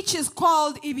time, which is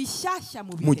called ibishasha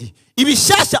mu mu bihe. gihe.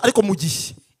 Ibishyashya ariko mu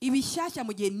gihe. Ibishasha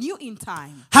mu gihe, new in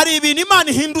time. Hari ibintu Imana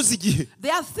ihinduza igihe,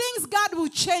 There are things God will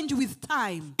change with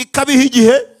time, ikabiha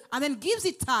igihe, and then gives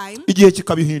it time, igihe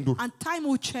kikabihindura. and time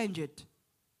will change it.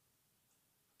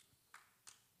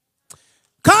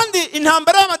 Kandi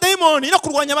intambara y'abadayimoni no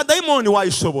kurwanya abadayimoni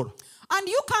wayishobora. And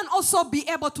you can also be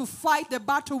able to fight the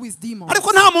battle with demons.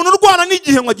 ariko nta muntu urwana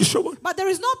n'igihe ngo agishobore. But there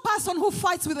is no person who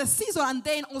fights with a season and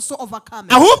then also overcome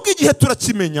it. ahubwo igihe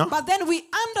turakimenya But then we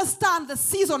understand the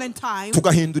season and time,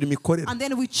 tugahindura imikorere, and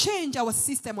then we change our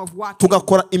system of working.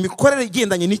 tugakora imikorere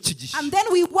igendanye n'iki gihe. And then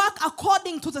we work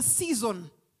according to the season.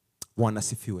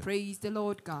 Wanasifiwe. Praise the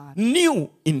Lord God. New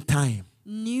in time.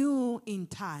 New in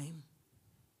time.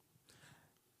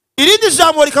 irindi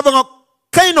jambo rikavuga ngo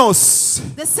kainos.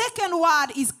 The second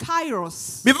word is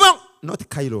kairos. bivuga not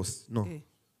kairos, no.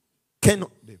 Kainos.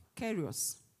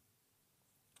 Kairos.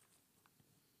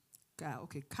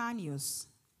 Okay, kanios.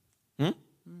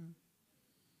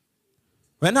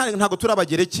 ntabwo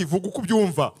turabagereki, vuga uko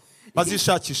ubyumva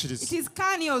bazishakishiriza. It is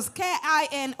kanios,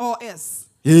 Kinos.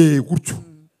 gutyo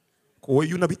wowe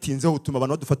iyo unabitinzeho utuma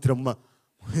abantu badufatira mu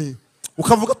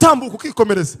ukavuga tambuka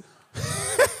ukikomereza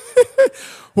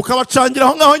ukabacangira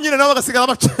aho ngaho nyine nabo bagasigara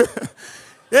baca.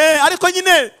 ariko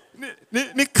nyine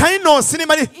ni kainos ni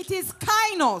mari. It is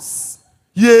kainos.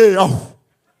 aho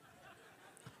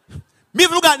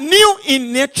bivuga new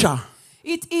in nature.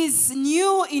 It is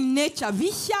new in nature.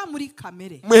 Vishya muri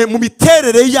kamere. mu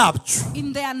miterere yabyo,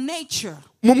 In their nature.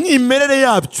 mu mwimerere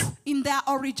yabyo. In their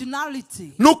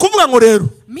originality. ni ukuvuga ngo rero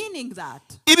Meaning that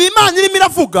ibi Imana irimo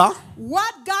iravuga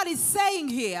what God is saying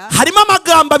here, harimo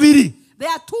amagambo abiri there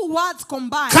are two words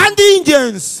combined, kandi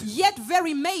y'ingenzi, yet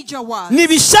very major words. ni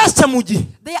bishyashya mu gihe.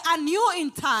 They are new in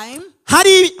time.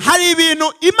 hari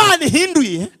ibintu Imana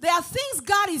ihinduye, There are things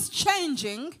God is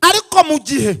changing, ariko mu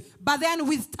gihe but then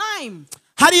with time.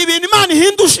 hari ibintu Imana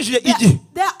ihindushije igihe.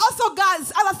 There are also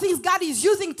other things God is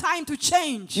using time to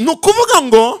change. ni ukuvuga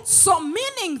ngo So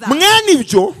meaning that mwene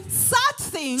ibyo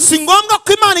such things, si ngombwa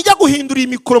ko Imana ijya guhindura iyi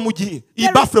mikoro mu gihe,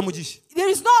 iyi bafure mu gihe, there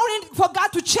is no need for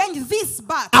God to change this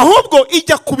back. ahubwo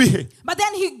ijya ku bihe But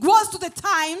then he goes to the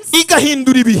times,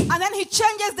 igahindura ibihe and then he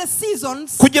changes the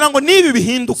seasons, kugira ngo n'ibi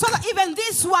bihinduke, so that even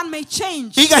this one may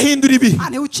change. igahindura ibihe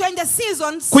And he will change the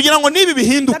seasons, kugira ngo n'ibi that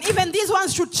bihinduke. even these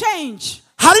ones should change.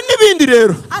 hari n'ibindi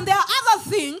rero And there are other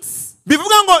things,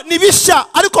 bivuga ngo ni bishya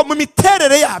ariko mu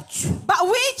miterere yabyo, but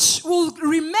which will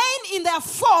remain in their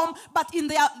form, but in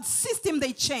their system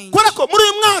they change. kubera ko muri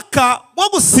uyu mwaka wo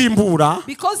gusimbura,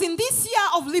 Because in this year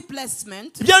of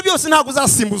replacement, ibyo ari byose ntabwo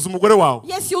uzasimbuza umugore wawe.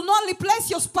 yes, you'll not replace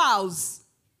your spouse.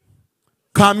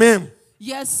 kameme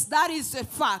Yes, that is a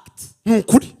fact. ni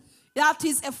ukuri. That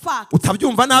is a fact.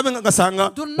 utabyumva nabi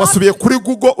ngasanga Do not- wasubiye kuri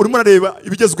Google urimo urareba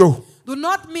ibigezweho. Do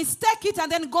not mistake it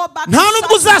and then go back nta nubwo to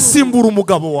something. uzasimbura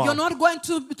umugabo You're wawe. not going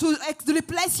to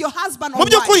replace your husband mu or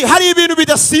by'ukuri wife. hari ibintu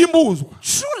bidasimbuzwa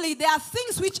Truly, there are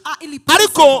things which are irreplaceable,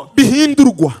 ariko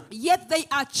bihindurwa, yet they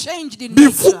are changed in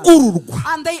nature. bivugururwa,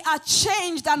 And they are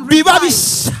changed and biba revived.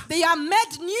 bishya. They are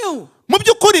made new. mu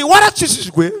by'ukuri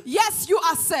warakijijwe, Yes, you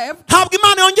are saved. ntabwo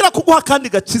Imana yongera kuguha akandi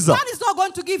gakiza. God is not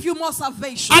going to give you more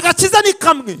salvation. agakiza ni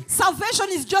kamwe. Salvation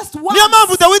is just one. niyo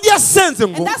mpamvu Dawidi yasenze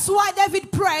ngo And that's why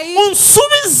David prayed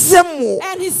unsubizemo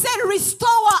and he said,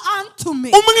 restore unto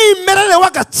me umwimerere the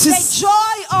w'agakiza,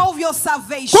 joy of your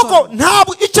salvation. kuko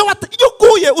ntabwo iyo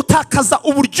uguye utakaza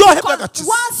uburyohe Because bw'agakiza,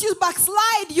 once you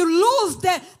backslide, you lose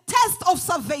the taste of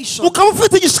salvation. ukaba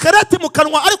ufite igishikarete mu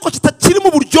kanwa ariko kitakirimo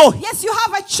uburyohe, Yes, you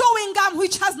have a chewing gum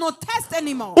which has no taste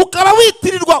anymore. ukaba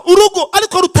witirirwa urugo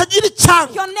ariko rutagira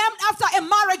icyanga, You're named after a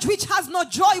marriage which has no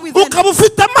joy within ukaba it.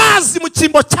 ufite amazi mu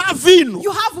cyimbo cya vino,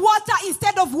 You have water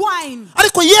instead of wine.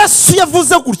 ariko Yesu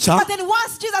yavuze gutya But then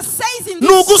once Jesus says in ni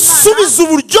this ugusubiza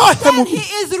manner, uburyohe mu then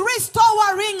he is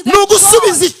restoring the ni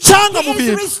ugusubiza joy. icyanga mu He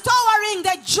is bintu, restoring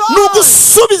the ni joy. He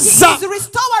ugusubiza is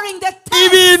restoring the taste,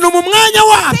 ibintu mu mwanya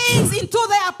wabyo things into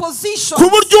their position, ku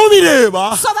buryo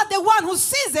ubireba so that the one who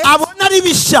sees it, abona ari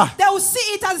bishya. they will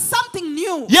see it as something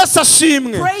new. Yesu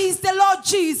ashimwe, Praise the Lord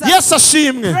Jesus. Yesu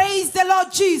ashimwe. Praise the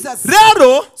Lord Jesus.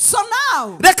 rero So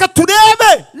now, reka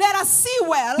turebe let us see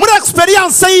well muri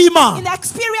experience in y'Imana the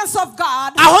experience of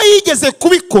God aho yigeze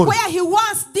kubikora where he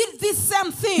once did this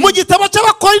same thing. mu gitabo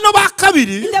cy'abakorino ba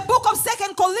kabiri In the book of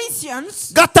 2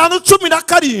 Corinthians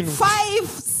 5:17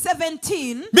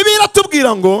 5:17, Bibiliya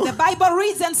iratubwira ngo the Bible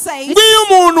reads and says, ngo iyo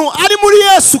umuntu ari muri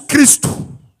Yesu Kristo,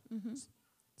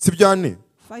 si byane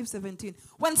 5:17,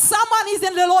 when someone is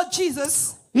in the Lord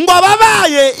Jesus, ngo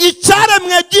ababaye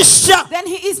icyaremwe gishya, then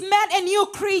he is made a new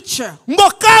creature, ngo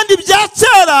kandi ibya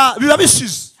kera biba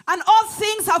bishize. and all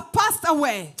things have passed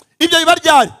away. Ibyo biba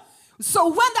ryari? So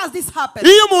when does this happen?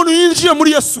 iyo umuntu yinjiye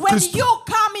muri Yesu When Kristo, you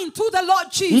come into the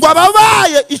Lord Jesus, ngo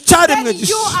ababaye icyaremwe then you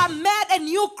gishya. are made a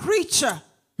new creature,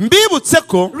 Mbibutse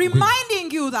ko reminding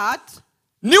you that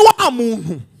ni wa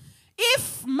muntu,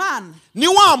 if man ni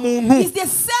wa muntu is the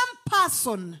same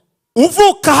person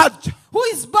uvuka harya who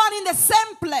is born in the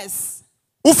same place,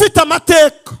 ufite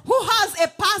amateka who has a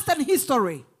past and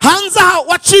history. hanze aha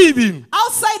waciye ibintu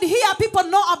Outside here, people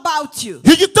know about you.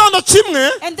 igitondo kimwe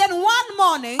And then one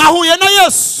morning, ahuye na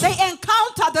Yesu they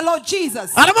encounter the Lord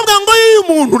Jesus. aramubwira ngo y'uyu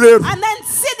muntu rero And then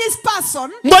see this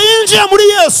person, ngo yinjiye muri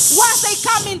Yesu once they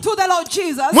come into the Lord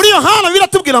Jesus, muri Yohana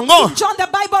biratubwira ngo John the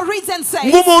Bible reads and says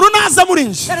ngo umuntu naza muri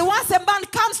nje that once a man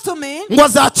comes to me, ngo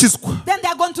azakizwa then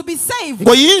they're going to be saved.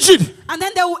 ngo yinjire And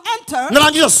then they will enter.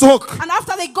 narangiza asohoka And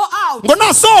after they go out, ngo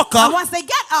nasohoka and once they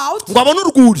get out, ngo abone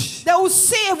urwuri they will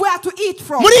see where to eat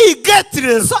from. muri iyi gate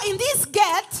rero So in this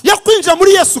gate yo kwinjira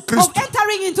muri Yesu of Kristo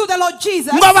entering into the Lord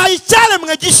Jesus, ngo abaye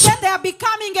icyaremwe gishya then they are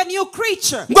becoming a new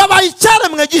creature. ngo abaye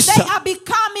icyaremwe They gishya are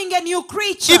becoming a new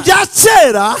creature. ibya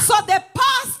kera So the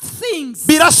past things,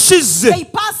 birashize they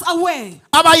pass away.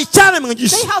 abaye icyaremwe They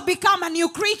gishya have become a new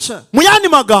creature. mu yandi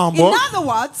In magambo other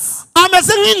words,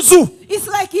 ameze nk'inzu it's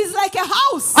like a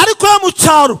house, ariko yo mu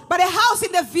cyaro but a house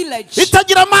in the village.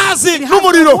 itagira amazi It has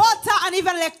n'umuriro water and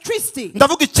even electricity.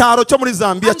 ndavuga icyaro cyo muri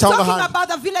Zambia I'm cyangwa talking ahandi about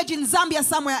the village in Zambia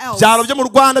somewhere else. ibyaro byo mu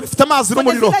Rwanda bifite amazi For the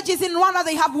n'umuriro villages in Rwanda,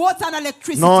 they have water and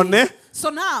electricity. none So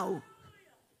now,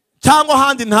 cyangwa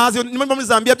ahandi ntazi niba muri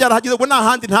Zambia byarahageze ubwo nta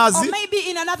handi or ntazi maybe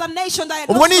in another nation that I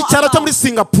ubwo don't ni know icyaro cyo muri about.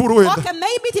 Singapore wenda Okay,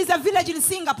 maybe it is a village in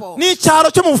Singapore. ni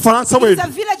icyaro cyo mu Bufaransa It's wenda a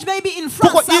village maybe in kuko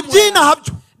France somewhere. ibyinaha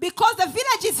byo Because the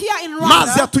villages here in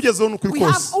mazi Rwanda, yatugezeho n'ukuri we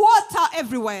have kose water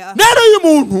everywhere. rero uyu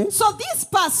muntu So this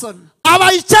person,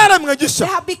 abaye icyaremwe they gishya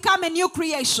have become a new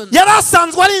creation. yari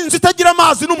asanzwe ari inzu itagira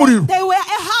amazi n'umuriro They were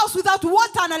a house without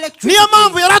water and electricity. niyo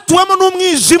mpamvu yari atuwemo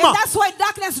n'umwijima And that's why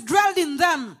darkness dwelled in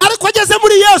them. ariko ageze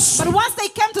muri Yesu But once they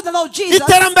came to the Lord Jesus,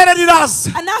 iterambere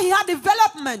riraza and now he had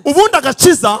development. ubundi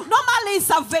agakiza Normally in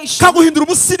salvation, kaguhindura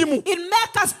umusirimu it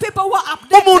makes us people who are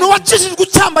umuntu updated. wakijijwe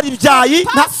ucyambara ibyayi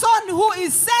Person who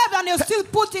is saved and you're still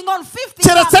putting on 50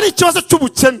 keretse ari ikibazo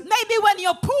cy'ubukene maybe when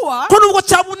you're poor, ko nubwo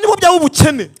niho byaba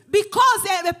ubukene because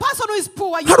the person who is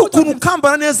poor, you hari put on ukuntu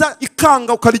ukambara neza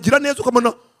ikanga ukarigira neza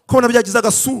ukabona byagize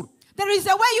agasura there is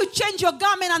a way you change your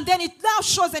garment and then it now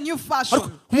shows a new fashion.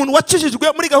 ariko umuntu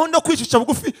wakijijwe muri gahunda yo kwicisha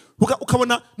bugufi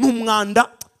ukabona ni umwanda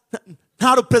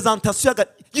nta representation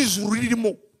y'ijuru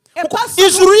ririmo kuko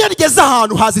ijuru iyo rigeze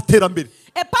ahantu haza iterambere.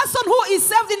 A person who is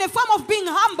saved in a form of being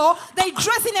humble, they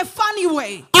dress in a funny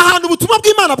way. ahantu ubutumwa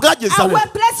bw'Imana bwageze And one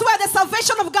place where the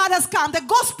salvation of God has come, the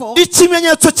gospel,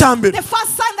 ikimenyetso cya mbere the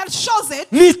first sign that shows it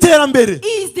ni iterambere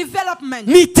is development.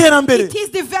 ni iterambere It is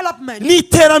development. ni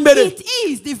iterambere It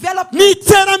is development. ni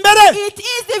iterambere It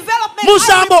is development. mu I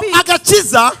jambo repeat.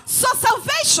 agakiza So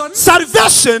salvation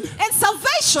salvation and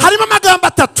salvation, harimo amagambo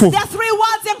atatu there are three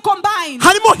words and combined.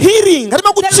 harimo healing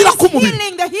harimo There gukira is k'umubiri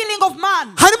healing, the healing of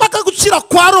man. harimo gukira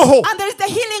kwa roho And there is the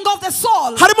healing of the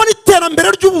soul. harimo n'iterambere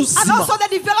And ry'ubuzima also the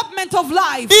development of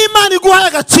life. Imana iguhaye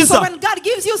So agakiza when God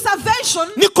gives you salvation,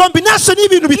 ni combination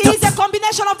y'ibintu it is bitatu a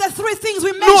combination of the three things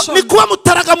we ni mentioned. kuba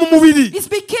mutaraga mu mubiri It's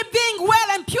being well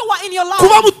and pure in your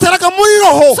kuba life. mutaraga muri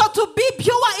roho So to be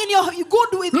pure in your good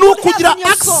with ni good ukugira health in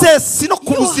your soul, access no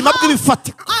ku you buzima have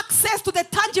bw'ibifatika access to the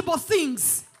tangible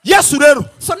things. Yesu rero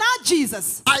So now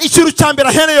Jesus, ikintu cya mbere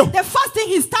ahereyeho the first thing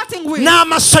he's starting with ni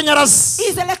amashanyarazi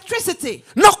is electricity.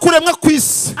 no kuremwa ku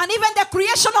isi And even the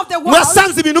creation of the ngo world,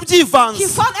 yasanze ibintu he byivanze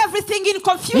found everything in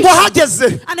confusion. ngo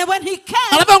ahageze And then when he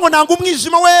came, aravuga ngo nanga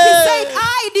umwijima we he said,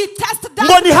 I detest ngo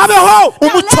darkness. ntihabeho Now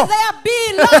umucyo let there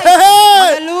be light.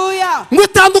 Hallelujah. ngo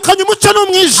itandukanye umucyo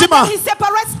n'umwijima He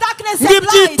separates darkness ngo and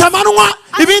light. ibyita amanywa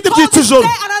And he ibindi called byita it ijoro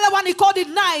day, another one he called it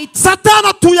night. satani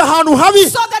atuye ahantu habi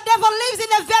So the devil lives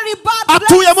in a very bad place.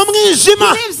 atuye mu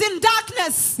mwijima He lives in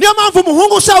darkness. niyo mpamvu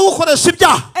umuhungu ushaka gukoresha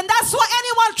ibyaha And that's why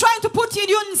anyone trying to put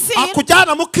you in sin,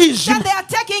 akujyana mu then kijima they are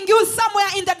taking you somewhere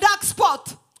in the dark spot.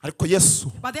 ariko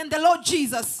Yesu But then the Lord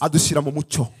Jesus, adushyira mu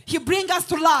mucyo he brings us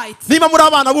to light. niba muri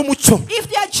abana b'umucyo If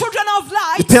they are children of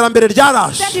light, iterambere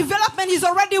ryaraje the development is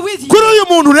already with you. kuri uyu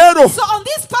muntu rero So on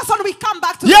this person we come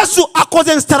back to Yesu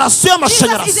akoze installation Jesus is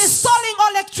y'amashanyarazi installing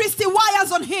electricity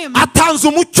wires on him atanze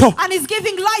umucyo and is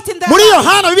giving light in the muri house.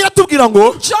 Yohana Bibiliya atubwira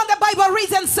ngo John the Bible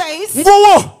reads and says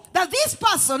nguwo that this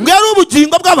person, ngo yari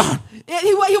ubugingo bw'abantu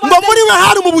he was ngo muri we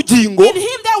hari mu bugingo in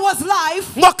him there was life,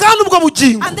 ngo kandi ubwo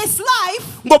bugingo and this life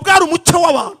ngo bwari umucyo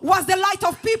w'abantu was the light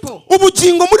of people.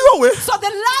 ubugingo muri wowe So the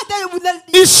light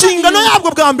inshingano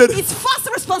yabwo bwa mbere its first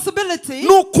responsibility ni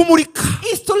ukumurika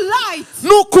is to light. ni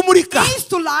ukumurika Is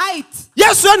to light.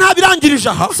 Yesu we ntabirangirije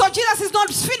aha So Jesus is not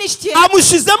finished yet.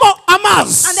 amushyizemo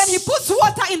amazi And then he puts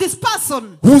water in this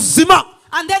person ubuzima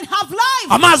and then have life.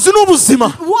 amazi ni ubuzima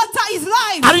Water is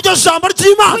life, ariryo jambo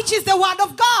ry'Imana which is the word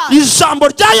of God. ijambo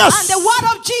rya And Yesu the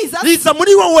word of Jesus, riza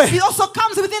muri wowe it also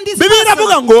comes within this Bibiliya person.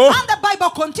 iravuga ngo And the Bible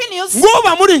Bible continues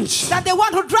nguba muri nje that the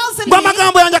one who dwells in ngo me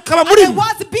amagambo yanjye akaba and muri the mwe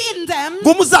words be in them,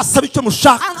 ngo muzasaba icyo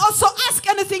mushaka and also ask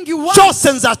anything you want.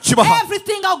 cyose nzakibaha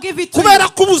Everything I'll give it to you. kubera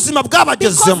ko ubuzima Because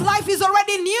bwabagezemo. life is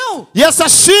already new. Yesu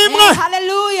ashimwe.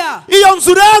 Hallelujah. Iyo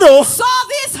nzu rero So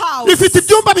this house, rifite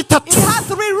ibyumba it bitatu. has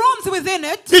 3 rooms within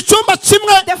it. Icyumba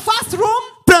kimwe The first room,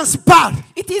 principal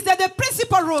it is the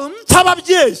principal room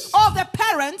cy'ababyeyi. of the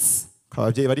parents.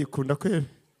 Ababyeyi barikunda kwera.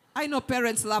 I know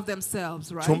parents love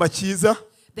themselves, right? Icyumba cyiza,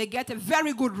 They get a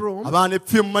very good room. abana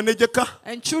epfuye mu manegeka.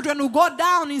 And children who go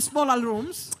down in smaller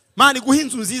rooms. Mana iguha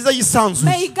inzu nziza yisanzuye.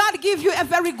 May God give you a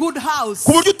very good house.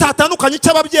 Ku buryo utatandukanye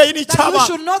icy'ababyeyi That you n'icy'abana.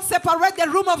 should not separate the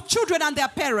room of children and their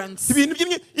parents. Ibintu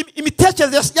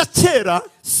imitekerereze ya kera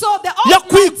So the yo old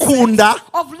mindset kwikunda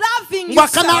of loving ngo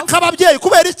aka ni yourself. ak'ababyeyi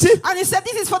kubera iki? And he said,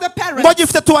 this is for the Ngo parents.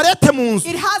 gifite tuwarete mu nzu.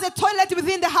 It has a toilet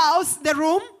within the house, the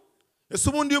room. Ese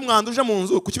ubundi iyo umwanda uje mu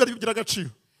nzu kuki bari bigira agaciro?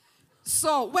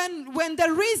 So when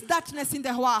there is darkness in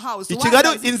the house, I why Kigali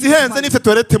does it inzu give ihenze money? n'ifite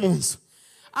tuwarete mu nzu.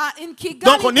 In Donc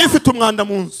Kigali, niyo ifite umwanda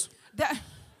mu nzu.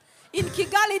 in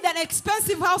Kigali, the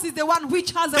expensive house is the one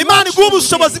which has a Imana iguha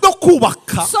ubushobozi bwo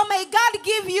kubaka. So may God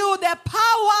give you the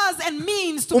powers and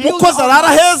means to build Umukozi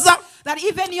arara heza, that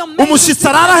even your maid umushyitsi will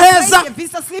sleep arara in a heza, place, the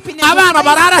visitor sleep in a good abana place,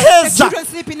 barara the heza. children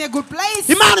sleep in a good place.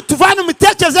 Imana tuvane mu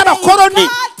mitekerereze May y'abakoroni.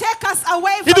 God take us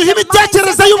away from Iduhe the imitekerereze mindset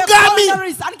of the y'ubwami.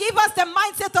 boundaries and give us the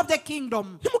mindset of the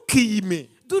kingdom. Ntimukiyime.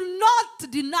 Do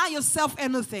not deny yourself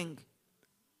anything.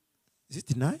 Is it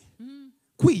deny?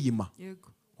 Kwiyima.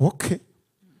 Okay.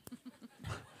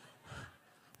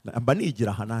 Mba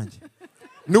nigira aha nanjye.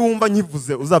 Niwumva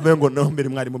nyivuze uzavuge ngo naho mbere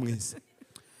mwarimu mwese.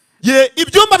 Ye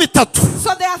ibyumba bitatu.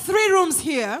 So there are 3 rooms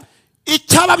here.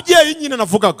 Icy'ababyeyi nyine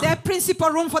navugaga. The principal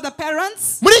room for the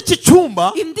parents. Muri iki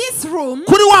cyumba In this room,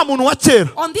 kuri wa muntu wa kera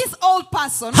on this old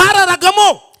person,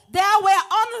 hararagamo there were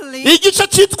only igice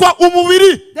cyitwa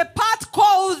umubiri. the part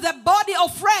called the body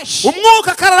of flesh.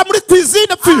 Umwuka akarara muri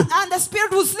cuisine pfiyo. And the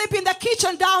spirit will sleep in the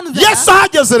kitchen down there. Yesu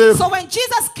ahageze rero. So when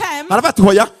Jesus came, Aravuga ati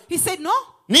hoya. he said, no,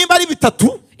 Nimba ari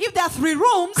bitatu if there are 3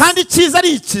 rooms, kandi icyiza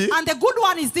ari iki, and the good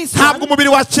one is this ntabwo one, umubiri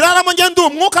wakiraramo njye ndi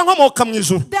umwuka nkomoka mu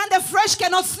ijuru. then the flesh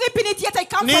cannot sleep in it, yet I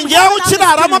come Ni from njyewe heaven and the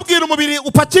ukiraramo spirit. abwira umubiri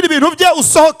upakira ibintu bye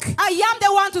usohoke. I am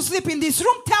the one to sleep in this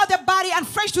room. Tell the body and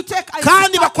flesh to take.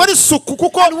 Kandi bakora isuku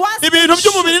kuko And once ibintu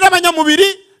by'umubiri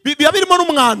n'abanyamubiri biba birimo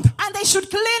n'umwanda. And they should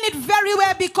clean it very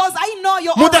well because I know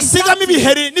you're always Mudasigamo dirty.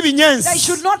 ibiheri They n'ibinyenzi.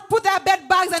 should not put their bed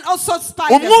bags and all sorts of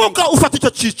spiders. Umwuka ufata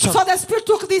icyo cyicaro. So the spirit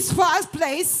took this first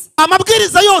place,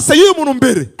 Amabwiriza yose y'uyu muntu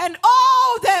mbere. and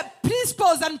all the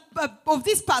principles and of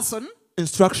this person,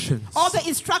 Instructions. all the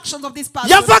instructions of this person,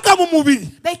 Yavaga mu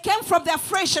mubiri. they came from their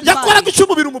flesh and Yakoraga body. icyo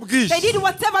umubiri umubwiye. They did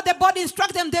whatever the body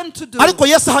instructed them to do. Ariko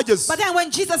Yesu ahageze But then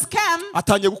when Jesus came,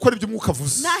 atangiye gukora ibyo umwuka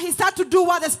avuze. now he started to do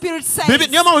what the Spirit says.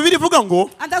 Niyo mpamvu Bibiliya ivuga ngo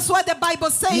And that's why the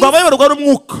Bible says ngo abayoborwa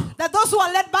n'umwuka that those who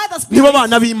are led by the nibo Spirit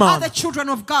bana are b'Imana. the children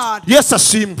of God. Yesu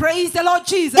ashimwe. Praise the Lord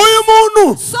Jesus. Uyu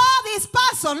muntu So this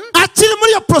person, akiri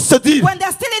muri iyo procedure when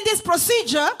they're still in this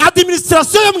procedure,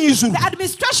 administration yo mu ijuru the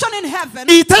administration in heaven,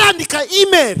 ihita yandika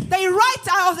email they write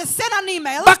out, they send an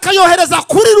email, bakayohereza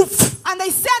kuri rupfu and they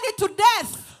send it to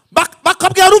death.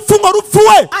 bakabwira rupfu ngo rupfu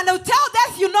we And they'll tell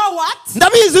death, you know what?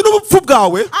 ndabizi n'ubupfu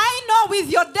bwawe I know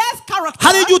with your death character,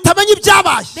 hari igihe utamenya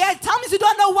ibyabaye, there are times you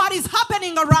don't know what is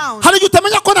happening around. hari igihe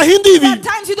utamenya ko nahinduye There are ibintu.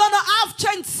 times you don't know I've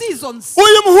changed seasons.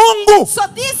 Uyu muhungu So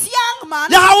this young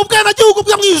man, yahawe ubwenegihugu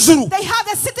bwe mu ijuru, they have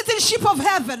the citizenship of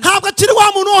heaven. ntabwo akiri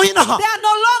wa muntu wo hinaha. They are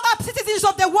no longer citizens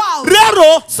of the world.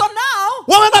 Rero So now,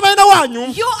 wowe na bene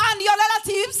wanyu you and your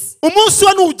relatives, umunsi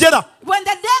we nugera when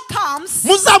the day comes,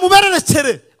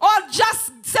 muzamubererekere or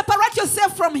just separate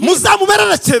yourself from him,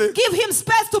 muzamubererekere give him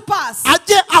space to pass,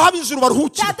 ajye aho ab'ijuru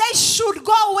baruhukira. that they should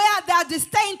go where they are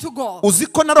destined to go.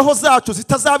 Uzi ko na roho zacu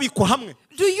zitazabikwa hamwe.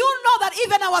 Do you know that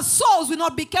even our souls will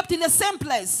not be kept in the same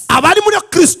place? Abari muri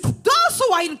Kristo Those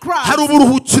who are in Christ, hari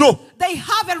uburuhukiro, they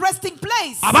have a resting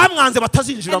place. abamwanze And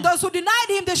batazinjiramo. those who denied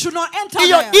him, they should not enter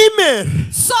Iyo there.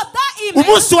 email So that email,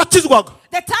 umunsi wakizwaga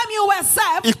the time you were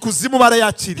saved, ikuzimu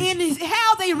barayakiriye, in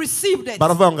hell they received it.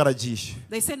 baravuga ngo aragiye,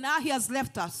 They say, now he has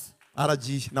left us.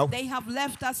 aragiye nawe. They have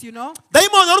left us, you know.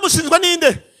 Dayimoni wari umushinjwa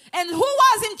ninde? And who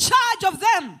was in charge of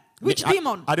them? Which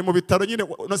demon? Ari mu bitaro nyine,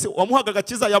 wamuhaga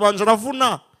agakiza yabanje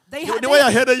aravuna, They niwe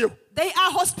yahereyeho.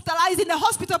 are hospitalized in the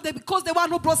hospital because the one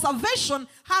who brought salvation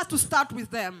had to start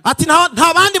with them. Ati nta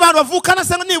bandi bantu bavukana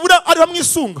se nibura ari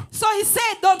bamwisunga. So he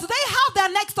said, don't they have their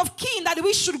next of kin that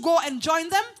we should go and join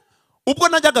them? Ubwo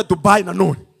najyaga Dubai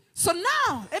nanone, So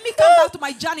now, let me come back to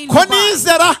my journey in ko Dubai.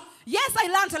 nizera Yes, I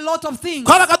learned a lot of things.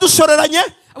 twabaga dushoreranye,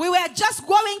 We were just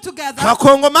going together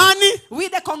abakongomani,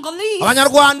 with the Congolese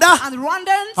abanyarwanda, and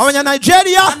Rwandans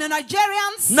abanyanigeria and the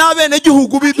Nigerians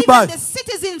n'abenegihugu b'i and even Dubai the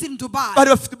citizens in Dubai. bari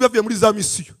bavuye muri za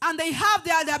misiyo. And they have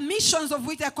their missions of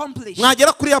which they accomplish.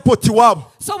 Mwagera kuri airport iwabo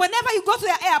So whenever you go to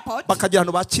the airport, bakagira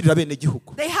ahantu bakirira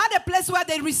abenegihugu, they had a place where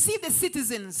they receive the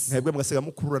citizens. mwebwe mugasiga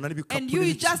mukururana n'ibikapu And you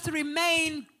n'ibiki. just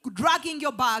remain dragging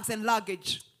your bags and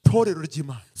luggage. Itorero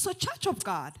ry'Imana So church of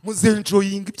God,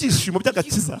 muzenjoyinga ibyishimo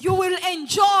by'agakiza. you will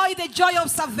enjoy the joy of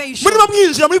salvation. Muri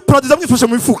mwinjira muri paradise mwifashe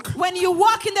mu mifuka. When you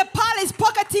walk in the palace,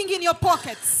 pocketing in your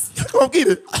pockets.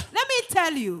 Babwire Let me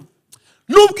tell you,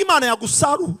 nubwo Imana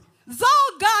yagusarura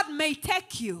though God may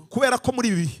take you, kubera ko muri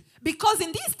ibi because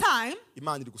in this time,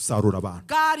 Imana iri gusarura abantu.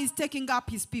 God is taking up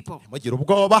his people. Mugira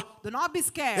ubwoba. Do not be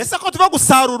scared. Ese ko tuva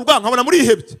gusarurwa nkabona muri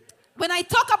ihebye. When I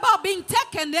talk about being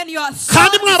taken, then you are so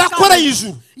Kandi mwarakoreye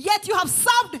ijuru. yet you have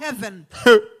served heaven.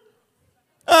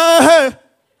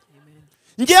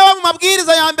 Ngewe mu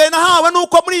mabwiriza ya mbere nahawe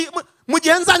nuko mu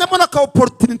gihe nzanyamo na ka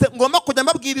opportunity ngomba kujya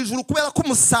mbabwira ijuru kubera ko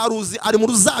umusaruzi ari mu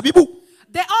ruzabibu.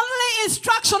 The only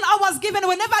instruction I was given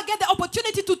whenever I get the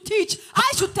opportunity to teach,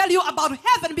 I should tell you about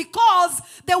heaven because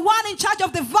the one in charge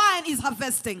of the vine is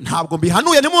harvesting. Ntabwo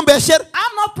mbihanuye nimumbeshere.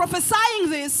 I'm not prophesying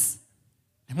this.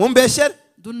 Nimumbeshere.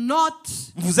 Do not.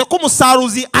 Mvuze ko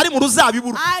umusaruzi ari mu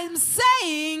ruzabibu. I'm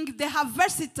saying the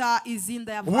harvester is in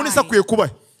their Ubundi se akwiye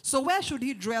kuba. So where should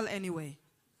he dwell anyway?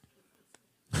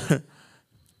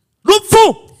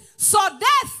 Rupfu. So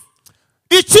death.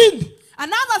 Ikindi.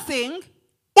 Another thing.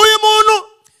 Uyu muntu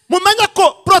mumenye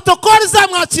ko protocol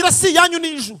zamwakira si yanyu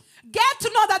n'ijuru. Get to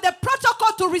know that the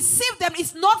protocol to receive them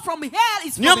is not from hell,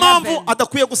 it's from Niyo mpamvu heaven.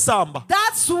 adakwiye gusamba.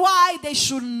 That's why they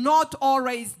should not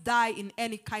always die in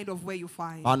any kind of way you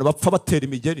find. Abantu bapfa batera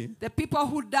imigeri. The people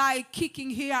who die kicking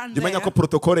here and Ndimenya there, ko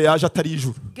protocol yaje atari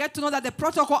ijuru. get to know that the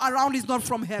protocol around is not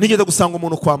from heaven. Nigeze gusanga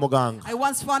umuntu kwa muganga. I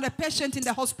once found a patient in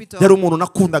the hospital. Yari umuntu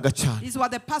nakundaga cyane. This was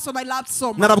the person I loved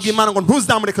so much. Narabwiye Imana ngo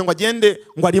ntuzamureke ngo agende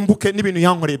ngo arimbuke n'ibintu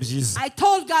yankoreye byiza. I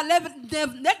told God,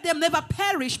 let them never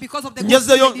perish because of the good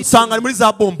Ngezeyo things they nsanga did. ari muri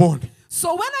za bombone. So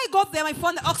when I got there, I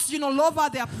found the oxygen all over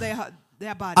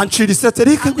their body. Ancira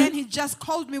iseterike. And then he just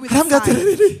called me with a Arambwira ati sign.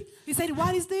 riri. He said,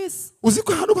 what is this? Uzi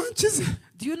ko hano bankize.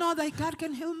 Do you know that God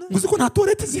can heal me? Uzi ko nta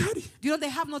toilette zihari. Do you know they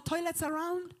have no toilets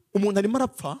around? Umuntu arimo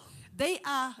arapfa. They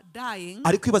are dying,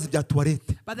 Ari kwibaza ibya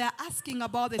toilette. but they are asking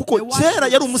about the Kuko kera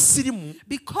yari washrooms. umusirimu.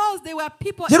 Because they were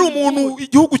people Yari in umuntu mood.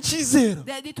 igihugu cyizera.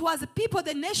 That it was the people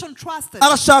the nation trusted.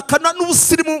 Arashaka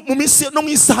n'ubusirimu mu minsi no mu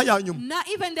isaha ya nyuma. Now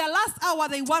even their last hour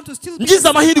they want to still be Ngize the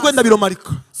same amahirwe person.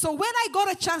 ndabiromarika. So when I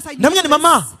got a chance, I Namwe ni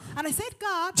mama. and I said,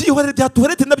 God, Byihorere bya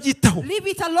toilette ndabyitaho. leave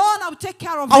it alone, I'll take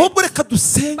care of Ahubwo it. reka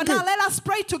dusenge. But now let us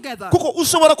pray together. Kuko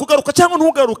ushobora kugaruka cyangwa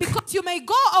ntugaruke. Because you may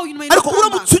go or you may not Ariko come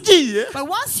back. uramutse ugiye But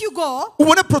once you go,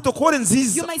 ubone protocol you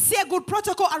nziza. may see a good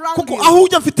protocol around Kuko you. aho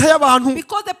ujya mfiteyo abantu.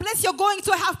 Because the place you're going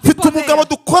to have Mfite people there. umugabo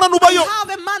dukorana We ubayo. have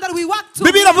a man that we work to.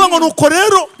 Bibiliya iravuga ngo nuko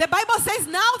rero The Bible says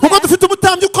now kuko that dufite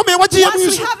umutambyi ukomeye wagiye mu once we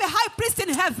ijuru. have a high priest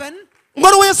in heaven, Ngo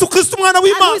ari we Yesu Kristo umwana and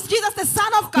who w'Imana. is Jesus the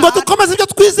Son of Ngo God, dukomeze ibyo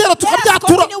twizera let us tukabyatura.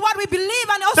 continue what we believe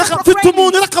and also Reka mfite proclaim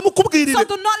umuntu it. reka mukubwirire. So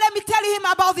do not let me tell him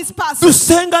about this person.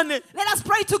 Dusengane. Let us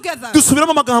pray together.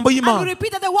 Dusubiramo amagambo And we y'Imana.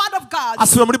 repeated the word of God.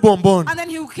 Asubira muri bombone. And then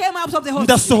he came out of the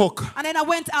hospital. Ndasohoka. And then I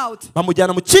went out.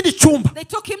 Bamujyana mu kindi cyumba. They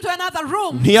took him to another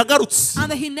room. Ntiyagarutse. And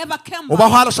then he never came Uba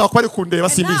back. harashaka kuba ari kundeba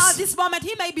And now at simbizi. this moment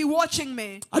he may be watching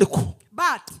me. Ariko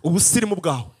But ubusirimu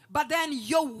bwawe then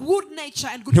your good nature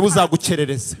and good character,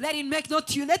 ntibuzagukerereze. let it make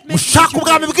not you. Let make Mushaka not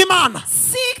ubwami you. bw'Imana.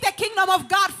 Seek the kingdom of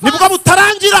God Nibwo first.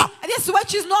 butarangira. And this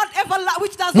which is not ever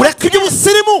which does not Mureke end.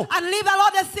 iby'ubusirimu. And leave a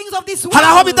lot of things of this Hari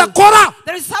aho world. bidakora.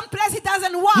 There is some place it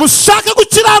doesn't work. Mushake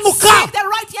gukiranuka. Seek the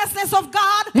righteousness of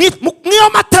God Mwiyo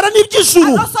matara n'iby'ijuru.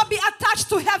 and also be attached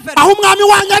to heaven, Aho umwami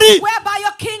wanyu ari. whereby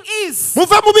your king is.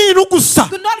 Muve mu bintu gusa.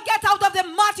 Do not get out of the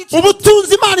multitude.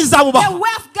 Ubutunzi Imana The izabubaha.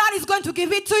 wealth God is going to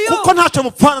give it to you Kuko ntacyo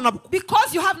mupfana nabwo.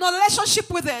 because you have no relationship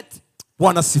with it.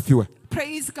 Bwana asifiwe.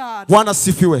 Praise God. Bwana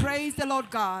asifiwe. Praise the Lord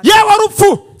God. Yewe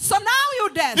rupfu. So now you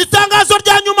dead. Itangazo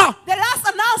rya nyuma. The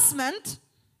last announcement,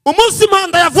 Umunsi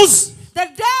impanda yavuze. the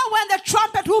day when the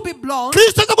trumpet will be blown,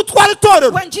 Kristo aza gutwara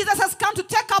itorero. when Jesus has come to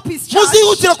take up his church,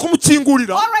 Muzihutira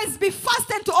kumukingurira. always be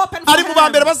fastened to open for Ari mu ba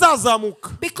mbere him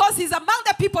bazazamuka. because he's among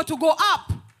the people to go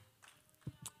up.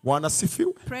 Bwana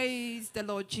asifiwe. Praise the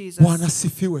Lord Jesus. Bwana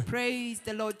asifiwe. Praise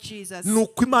the Lord Jesus.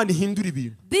 Nuko Imana ihindura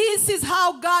ibintu. This is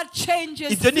how God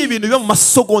changes Ibyo ni things. ibintu biba mu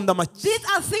masegonda make. These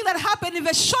are things that happen in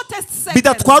the shortest second.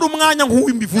 Bidatwara umwanya nk'uwo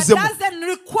That mbivuzemo. doesn't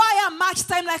require much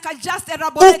time like I just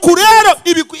elaborated. Uku rero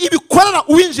ibikorera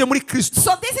uwinjiye muri Kristo.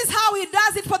 So this is how he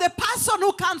does it for the person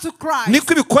who comes come to Christ.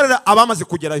 niko ibikorera abamaze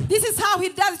kugerayo. This is how he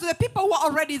does it to the people who are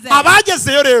already there.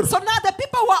 Abagezeyo rero, So now the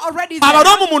people who are already there,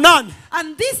 Abaroma 8,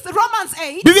 and this Romans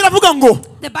 8, Bibiliya avuga ngo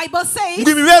the Bible says ngo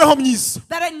imibereho myiza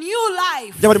that a new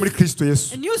life, y'abari muri Kristo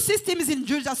Yesu. a new system is in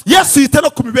Jesus Christ. Yesu yita no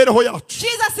ku mibereho yacu.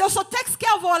 Jesus also takes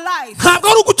care of our life. Ntabwo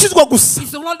ari ugukizwa gusa,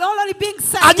 He's not only being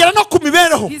saved, agera no ku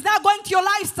mibereho. he's now going to your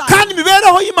lifestyle. Kandi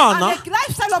imibereho y'Imana And the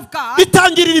lifestyle of God,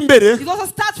 itangirira imbere it also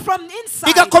starts from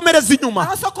inside igakomereza and inyuma.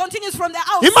 also continues from the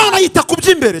outside. Imana yita ku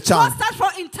by'imbere God cyane, starts from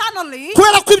internally,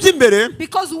 kubera ko iby'imbere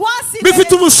because once bifite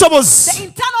the ubushobozi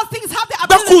internal things have the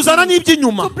bwo kuzana ability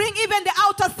n'iby'inyuma. to bring even the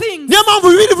outer things. Niyo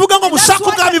mpamvu Bibiliya ivuga ngo And that's mushake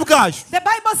why ubwami bwayo, the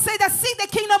Bible says that seek the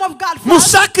kingdom of God first.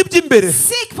 mushake iby'imbere.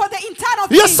 Seek for the internal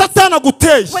Iyo things. Satani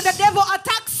aguteye When the devil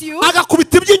attacks you,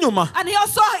 agakubita iby'inyuma, and he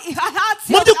also hurts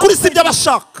mu you, by'ukuri si ibyo aba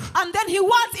ashaka, and then he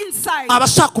wants inside. aba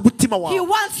ashaka umutima He wawe.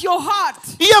 wants your heart.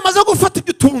 Iyo amaze gufata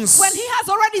ibyo utunze, When he has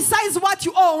already sized what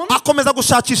you own, akomeza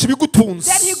gushakisha ibigutunze.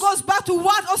 then he goes back to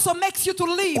what also makes you to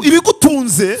live.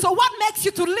 Ibigutunze So what makes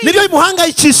you to live nibyo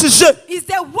bimuhangayikishije is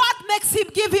that what makes him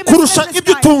give him kurusha a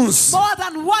ibyo utunze. more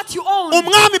than what you own.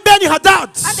 Umwami Beni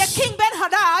Hadadi And the king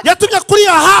Ben-Hadad, yatumye kuri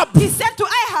Ahabu he said to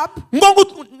Ahab,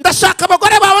 ngo ndashaka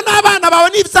abagore bawe n'abana bawe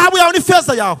n'izahabu yawe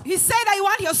n'ifeza yawe. he said that you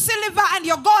want your silver and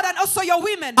your gold and also your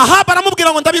women. Ahabu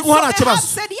aramubwira ngo So ndabiguha nta Ahab kibazo.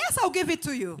 said, yes, I'll give it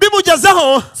to you.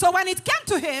 Bimugezeho So when it came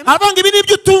to him, aravuga ngo ibi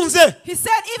nibyo utunze, he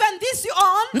said, even this you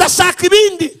own, ndashaka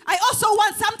ibindi. I also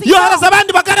want something Yohereza else.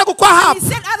 abandi bagaragu kwa He Ahabu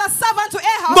sent other servant to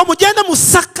ngo Ahab. mugende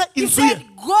musaka He inzu ye, said,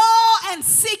 go and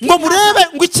seek ngo it. murebe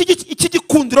ngo iki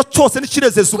gikundiro cyose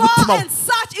n'ikirezeza Go umutima we. and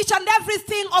search each and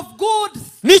everything of good.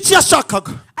 N'iki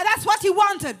yashakaga And that's what he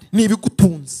wanted. ni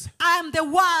ibigutunze I am the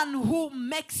one who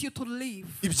makes you to live.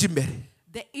 iby'imbere.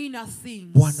 The inner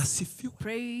things. Bwana asifiwe,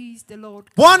 Praise the Lord.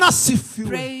 Bwana asifiwe,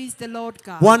 Praise the Lord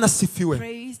God. Bwana asifiwe.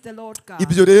 Praise the Lord God.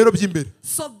 Ibyo rero by'imbere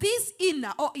So these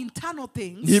inner or internal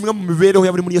things ni imwe mu mibereho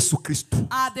ya buri muri Yesu Kristo.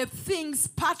 are the things,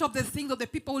 part of the things of the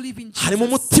people who live in Harimo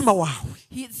Jesus. umutima wawe,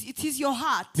 It is your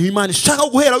heart. ni Imana ishaka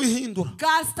guhera wihindura,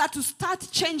 God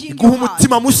start changing iguha your heart.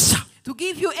 umutima mushya, To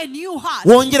give you a new heart.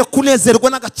 wongere kunezerwa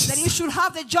That n'agakiza, you should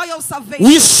have the joy of salvation.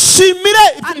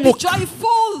 wishimire And be iby'umwuka.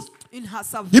 joyful in her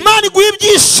salvation. Imana iguha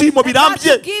ibyishimo And God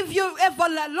birambye to give you ever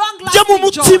long byo mu lasting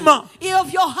mutima. joy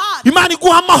of your heart. Imana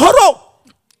iguha amahoro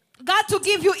God to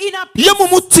give you inner peace. yo mu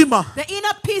mutima, The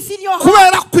inner peace in your heart.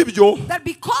 kubera ko ibyo That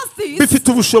because this,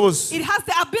 bifite ubushobozi it has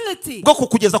the ability bwo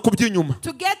kukugeza ku by'inyuma.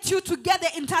 to get you to get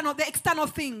the internal, the external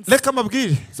things. Reka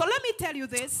mbabwire, So let me tell you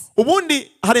this. ubundi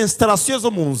hari installation zo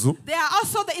mu nzu There are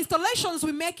also the installations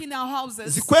we make in our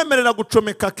houses zikwemerera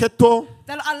gucomeka keto,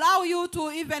 that allow you to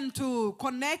even to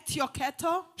connect your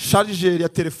kettle, charger ya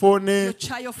telefone,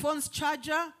 your phone's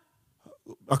charger,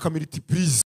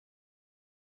 akamultiprise.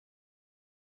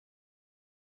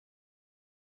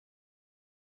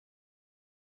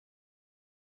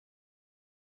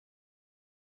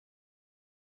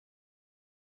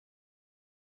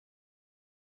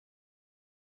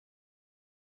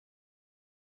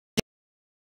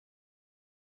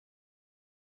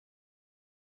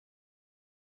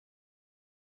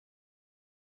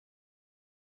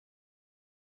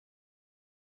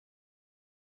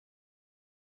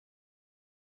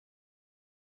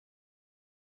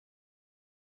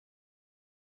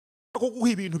 kuguha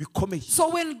ibintu bikomeye, So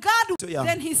when God, Yeah.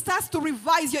 then He starts to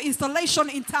revise your installation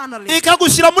internally.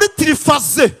 ikagushyira muri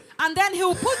tirifaze, And then He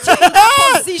will put you in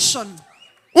that position.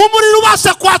 umuriro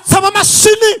ubasha kwatsa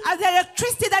amamashini, As the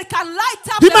electricity that can light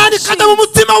up the Imana ikajya mu machines.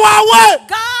 mutima wawe,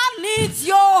 God needs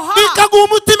your heart. ikaguha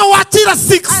umutima wakira And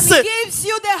sikise. He gives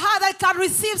you the heart that can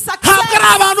receive Ntabwo ari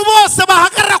success. abantu bose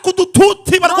bahagarara ku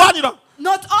dututi barwanira,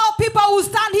 Not all people who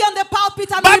stand here on the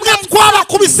pulpit and bamwe remain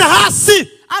twabakubise standing.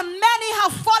 hasi. And many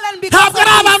have fallen because Ntabwo ari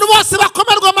of abantu this. bose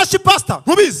bakomerwa amashyi pastor,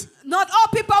 ntubizi. Not all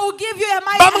people will give you a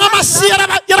mighty Bamwe hand amashyi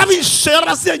clap. yarabishe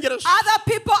yarabazengereje. Other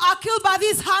people are killed by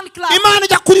this hand clap. Imana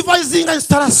ijya kurivayizinga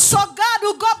installation, So God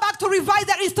will go back to revise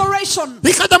the restoration.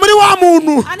 ikajya muri wa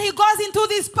muntu, And He goes into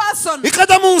this person.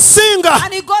 ikajya mu nsinga,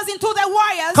 And He goes into the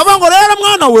wires. kavuga ngo rero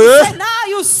mwana we, And now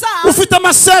you son, ufite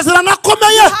amasezerano you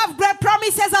akomeye, have great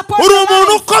promises upon uri your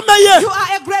umuntu life. ukomeye, You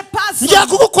are a great person. ngiye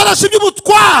kugukoresha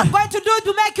iby'ubutware, I'm going to do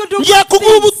to make you do ngiye good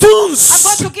kuguha things. I'm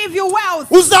going ubutunzi, to give you wealth.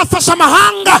 uzafasha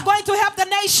amahanga, I'm going to help the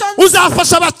nations.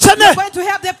 uzafasha abakene, I'm going to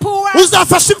help the poor.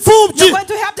 uzafasha imfubyi, You're going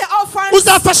to help the orphans.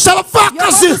 uzafasha You're going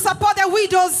abapfakazi. to support the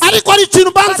widows. Ariko hari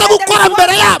ikintu But mbanza then there gukora is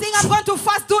mbere one thing yabyo, I'm going to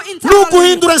first do ni internally.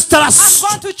 uguhindura I'm installation,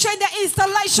 going to change the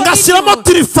installation in ngashyiramo you. And I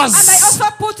tirifazi, also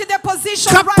put in the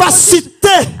position, right position,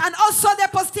 kapasite and also the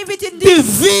positivity in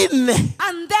this. divine,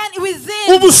 And then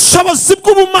within, ubushobozi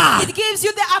bw'ubumana it gives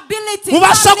you the ability,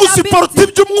 bubasha gusiporta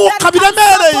iby'umwuka that can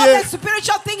biremereye, support the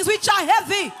spiritual things which are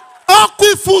heavy. aho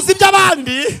kwifuza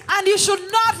iby'abandi. And you should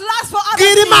not last for other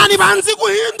Bwira Imana things. ibanze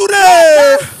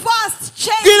iguhindure, First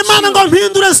change bwira Imana you. ngo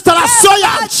mpindure installation Yes, I'll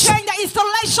yanjye. change the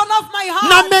installation of my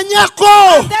heart. Namenye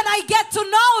ko Then I get to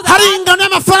know hari that, ingano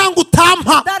y'amafaranga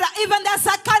utampa, even there's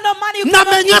a kind of money you cannot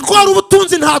namenye give ko hari me.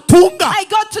 ubutunzi ntatunga. I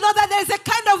got to know that there's a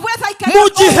kind of wealth I Mu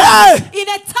cannot gihe own. In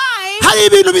a time hari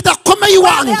ibintu bidakomeye when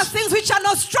iwanjye, there are things which are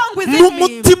not strong mu within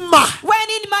me. mutima When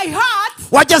in my heart,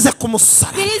 wageze ku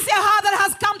musaraba, it is a heart that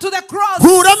has come to the cross.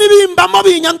 kuramo ibimbamo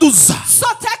binyanduza. So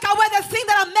take away the thing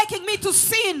that are making me to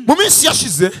sin. Mu minsi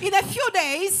yashize In a few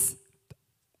days,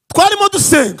 twarimo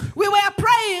dusenga, we were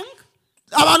praying.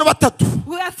 abantu batatu,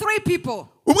 We were 3 people.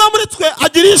 umwe muri twe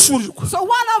agira ishurirwa, So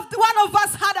one of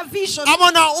us had a vision,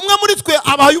 abona umwe muri twe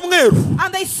abaye umweru,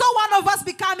 and they saw one of us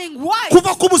becoming white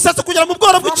kuva ku musatsi kugera mu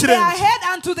bworo from their bw'ikirenge. head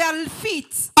unto their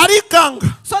feet.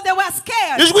 Arikanga, So they were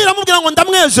scared, ijwi riramubwira ngo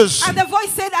ndamwejeje, and the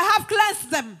voice said, I have cleansed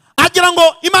them. agira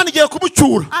ngo Imana igiye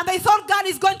kumucyura, And they thought God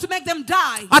is going to make them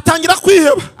die. atangira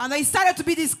kwiheba. And they started to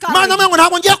be Imana discouraged. amwe ngo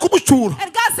ntabwo ngiye kumucyura,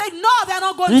 And God said, no, they're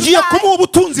not going to ngiye die. kumuha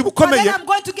ubutunzi But bukomeye, then I'm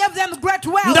going to give them great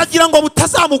wealth. ndagira ngo I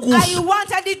butazamugusha.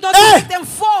 wanted it not to make them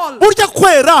fall. Burya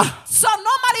kwera So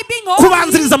normally being holy,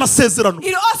 kubanziriza amasezerano,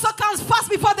 it also comes first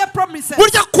before the promises.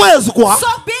 burya kwezwa So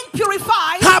being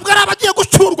purified ntabwo ari abagiye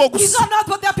gucyurwa is gusa. not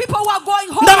for the people who are going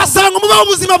home. Ndabasaba ngo mubeho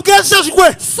ubuzima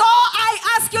bwejejwe, So I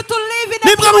ask you to live in a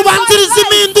nibwo purified mubanziriza life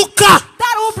impinduka,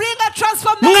 that will bring a mwenga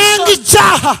transformation.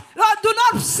 icyaha. Lord, do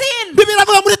not sin. Bibiri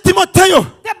avuga muri Timoteyo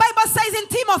The Bible says in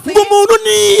Timothy ngo umuntu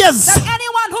niyeza that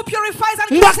anyone who purifies and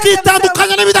ngo cleanses themselves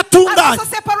akitandukanya and n'ibidatunganye, also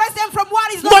separates them from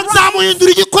what is ngo not right,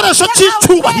 nzamuhindura igikoresho then I'll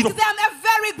cy'icyubahiro. make them a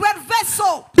very great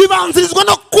vessel. Bibanzirizwa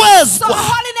no So kwezwa.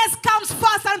 holiness comes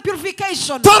first and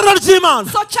purification. Torero ry'Imana,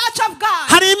 So church of God,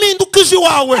 hari impinduka ije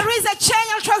iwawe. there is a change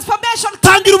and transformation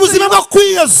Tangira coming to ubuzima you. bwo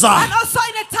kwiyeza, And also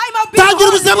in a time of being tangira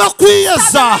ubuzima bwo holy, start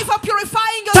kwiyeza, the life of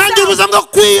purifying tangira yourself. ubuzima bwo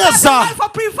Start the kwiyeza. life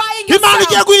of purifying Imana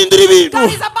igiye yourself. guhindura ibintu, God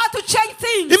is about to change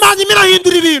things. Imana irimo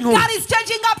irahindura ibintu, God is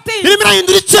changing up things. irimo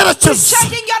irahindura He's icyerekezo.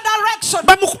 changing your direction.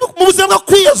 Ba mu buzima bwo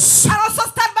kwiyeza, And also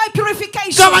start by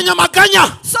purification. gabanya amaganya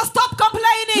So stop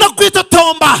complaining. no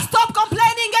kwitotomba. Stop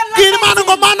complaining and Bwira Imana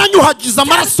ngo Mana nyuhagize Tell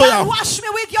amaraso God, yawe, wash me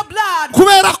with your blood.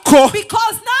 kubera ko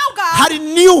Because now, God, hari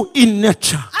new in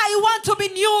nature, I want to be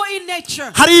new in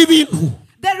nature. hari ibintu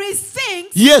There is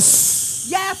things,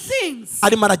 Yesu yeah, things.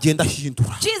 arimo aragenda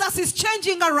ahindura Jesus is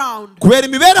changing around. kubera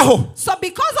imibereho So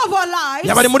because of our lives,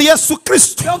 y'abari muri Yesu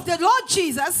Kristo. of the Lord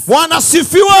Jesus, Bwana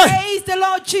asifiwe, praise the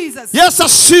Lord Jesus. Yesu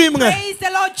ashimwe. Praise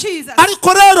the Lord Jesus.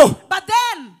 Ariko rero But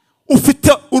then, ufite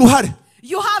uruhare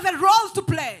you have a role to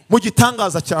play mu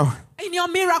gitangaza cyawe, in your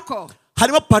miracle.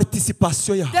 harimo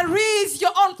participation yawe. There is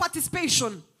your own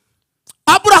participation.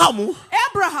 Aburahamu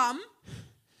Abraham,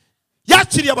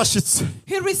 yakiriye abashyitsi,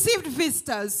 he received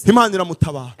visitors. Imana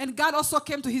iramutabara And God also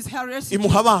came to his rescue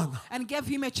imuha abana. and gave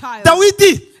him a child.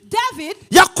 Dawidi David,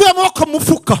 yakuye amaboko mu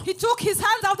mufuka he took his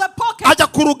hands out of the pocket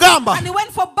ajya ku rugamba, and he went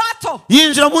for battle.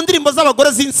 yinjira mu ndirimbo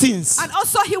z'abagore z'insinzi, And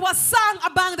also he was sung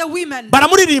among the women.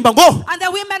 baramuririmba ngo And the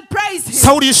women praised him.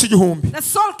 Sawuli yishe igihumbi, The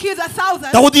Saul killed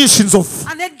 1,000. Dawudi yishe inzovu.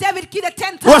 And then David killed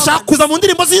Washaka 10,000. kuza mu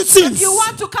ndirimbo If z'insinzi, you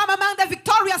want to come among the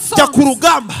victorious jya ku songs,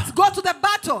 rugamba. go to the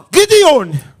battle.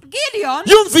 Gideyoni Gideon,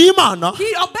 yumviye Imana,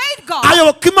 he obeyed God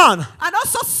ayoboka Imana and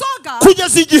also saw God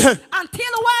kugeza igihe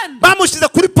until when bamushyize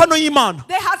kuri pano y'Imana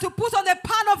they had to put on the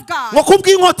pan of God. ngo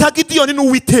kubw'inkota ya Gideyoni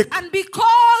n'Uwiteka, And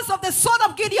because of the sword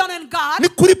of Gideon and God, ni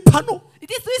kuri pano,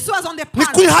 this was on the ni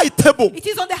pan. kuri high table. It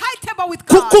is on the high table with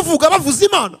God. Kuko uvuga bavuze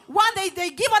Imana, One day they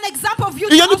give an example of you.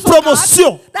 iyo ni also God.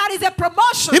 promotion. That is a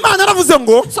promotion. Imana yaravuze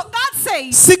ngo So God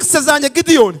says 6 zanjye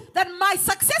Gideyoni that my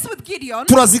success with Gideon,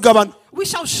 turazigabana we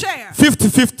shall share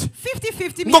 50-50,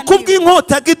 50-50. me ngo and you.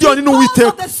 kubw'inkota ya Gideyoni Because of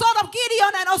n'Uwiteka. the sword of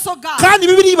Gideon and also God. Kandi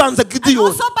Bibiliya ibanza And Gideyoni,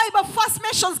 also Bible first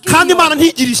mentions kandi Imana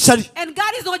Gideon. ntigira ishyari. And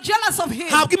God is not jealous of him.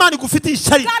 Ntabwo Imana igufitiye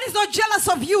ishyari. God is not jealous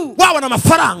of you. Wabona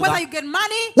amafaranga, Whether you get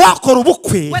money, wakora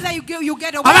ubukwe, whether you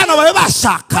get away, abana bawe whether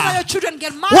bashaka, your children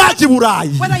get married, wajya i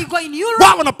Burayi, whether you go in Europe,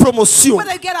 wabona promotion.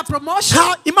 whether you get a promotion.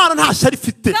 Imana nta shyari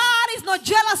ifite. God is not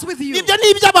jealous with you. Ibyo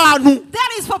ni iby'abantu, That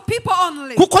is for people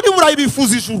only. kuko n'i Burayi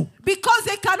bifuza ijuru. Because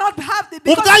they cannot have the,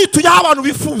 ubwayo tuyaha abantu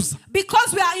bifuza.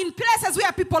 because we are in places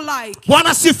where people like.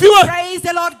 Bwana sifiwe. Praise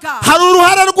the Lord God. Hari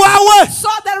uruhare rwawe So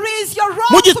there is your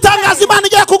role mu to gitangaza play. Imana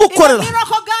igiye In the kugukorera.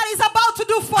 miracle God is about to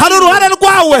do for Hari you. uruhare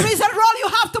rwawe There is a role you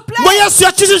have to ngo play. Yesu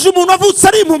yakijije umuntu avutse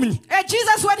ari impumyi. And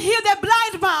Jesus went heal the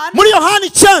blind man Muri Yohana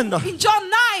 9 in John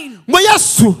 9. ngo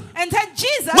Yesu And then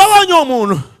Jesus, ngo abonye uwo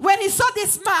muntu when he saw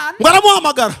this man, ngo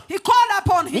aramuhamagara he called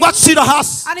upon him ngo acira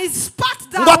hasi and he spat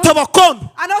down. ngo ataba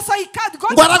kondo And also he got ngo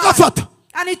the man aragafata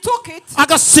and he took it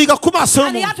agasiga ku maso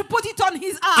and he y'umuntu. had to put it on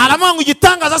his eyes. Aravuga ngo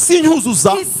igitangaza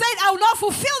sinyuzuza He said, I will not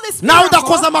fulfill this nawe miracle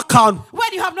udakozamo akantu.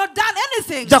 when you have not done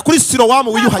anything. Jya kuri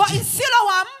Silowamu Now go wiyuhagire. in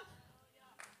Siloam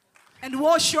and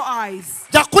wash your eyes.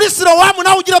 Jya kuri Silowamu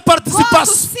nawe ugire Go to participation.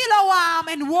 Siloam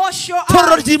and wash your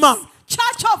Torero eyes. ry'Imana.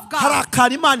 Church of Hari God.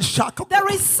 akantu Imana ishaka. There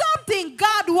is something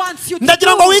God wants you to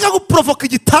Ndagira ngo do. wige guprovoka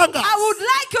igitangaza. I would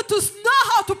like you to know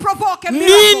how to provoke a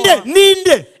Ninde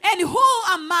miracle. And who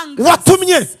among us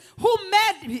watumye who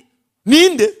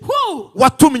made who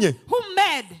watumye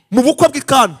mu bukwe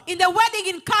bw'Ikana in the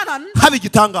wedding in Canaan haba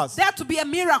igitangaza? there to be a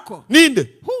miracle?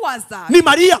 Who was that? Ni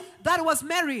Mariya. That was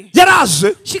Mary.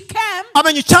 Yaraje She came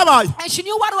amenya icyabaye, and she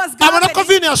knew what was abona ko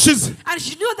happening. vino yashize, And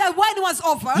she knew that wine was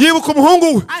over. yibuka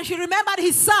umuhungu we, And she remembered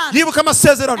his son. yibuka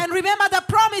amasezerano, And remembered the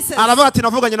promises. aravuga ati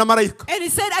navuganye na marayika, And he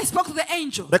said, I spoke to the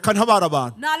angel. reka ntabara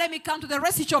abantu. Now let me come to the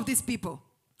rest of these people.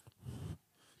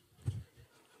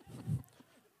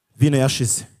 Vino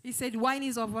yashize. He said, wine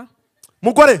is over.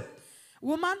 Mugore,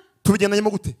 Woman, tubigendanyemo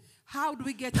gute? how do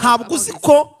we get Ntabwo uzi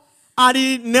ko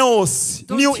ari neos,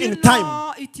 new in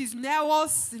time. It is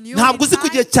neos, new Ntabwo uzi ko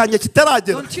in igihe time. cyanjye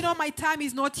kitaragera. Don't you know my time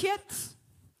is not yet?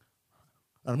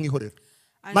 Aramwihorera.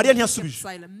 And Mariya he kept ntiyasubije.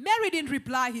 silent. Mary didn't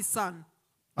reply his son.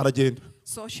 Aragenda.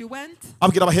 So she went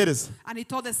Abwira abahereza and he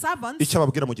told the servants, icyo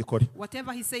ababwira mu gikori.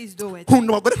 whatever he says, do it.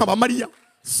 Nkunda abagore nka ba Mariya.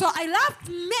 So I love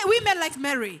women like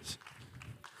Mary.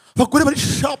 Abagore bari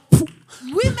sharp.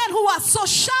 Women who are so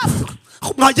sharp.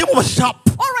 Mwagiye muba sharp.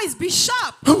 Always be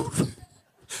sharp.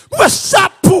 Muba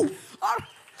sharp.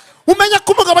 Umenya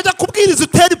ko umugabo ajya kubwiriza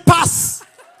utera ipasi.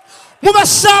 Muba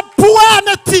sharp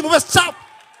wanati, muba sharp.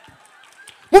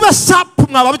 Muba sharp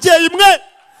mwababyeyi mwe.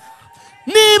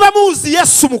 Niba muzi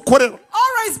Yesu mukorera.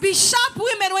 Always be sharp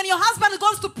women. When your husband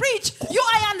goes to preach, you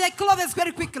iron their clothes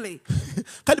very quickly.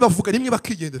 Kandi bavuga rimwe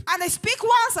bakigendera. And they speak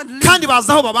once and leave. Kandi bazi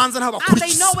aho babanza n'aho And they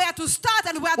bakurikiza. know where to start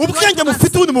and where to go. Ubwenge to mufite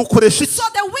answer. ubundi mukoresha iki? So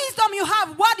the wisdom you have,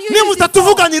 what do you Niba use it for?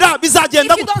 utatuvuganira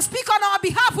bizagenda If you don't speak on our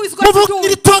behalf, who is going to do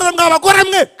muvuganira it? itorero mwabagore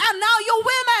mwe. And now you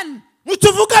women,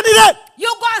 Mutuvuganire. you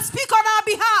go and speak on our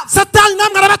behalf. Satani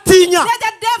namwe arabatinya. Let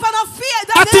the devil not fear.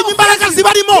 The Atinya devil imbaraga fears you.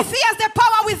 zibarimo. He fears the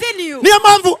power within you. Niyo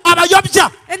mpamvu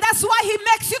abayobya And that's why he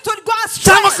makes you to go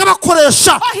cyangwa astray.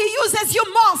 akabakoresha. Or he uses you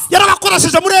most.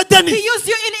 Yarabakoresheje muri Edeni He used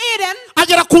you in Eden.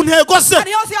 agera ku ntego ze. And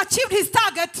he also achieved his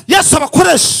target. Yesu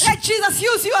abakoresha Let Jesus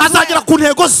use you as azagera well. ku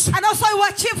ntego ze. And also he will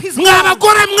achieve his goal.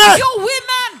 Mwabagore mwe, You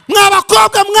women,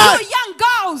 mwabakobwa mwe, you young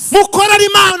girls, mukorera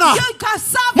Imana, you can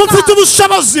serve mufite God.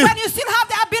 ubushobozi When you still have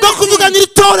the bwo ability kuvuganira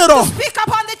itorero, to speak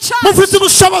upon the church. mufite When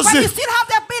ubushobozi you still have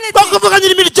the bwo ability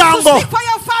kuvuganira to imiryango, speak for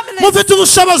your family. mufite You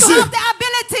ubushobozi have the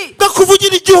ability bwo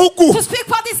kuvugira igihugu, to speak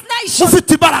for this nation.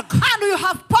 mufite imbaraga. And you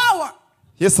have power.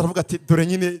 Yesu aravuga ati dore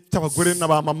nyine cy'abagore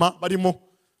n'abamama barimo.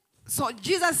 So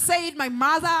Jesus said, my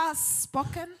mother has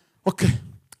spoken. Okay.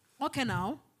 Okay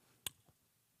now.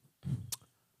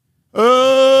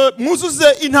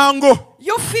 Mwuzuze intango,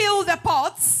 You fill the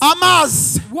pots.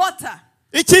 amazi, Water.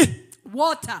 iki?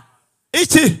 Water.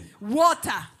 Iki?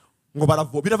 Water. Ngo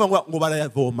baravoma, biravuga ngo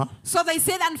barayavoma. So they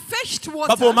said and fetched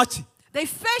water. Bavoma ki? They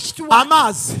fetched water.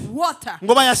 Amazi. Water.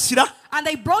 Ngo bayashyira And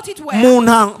they brought it where? mu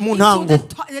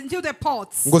ntango. Into the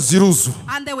pots. Ngo ziruzu.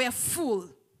 And they were full.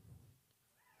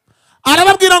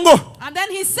 Arababwira ngo And then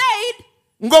he said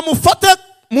ngo mufate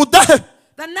mudahe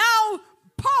that now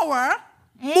power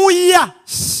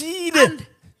muyashyire. and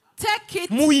take it,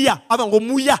 Muya, aba ngo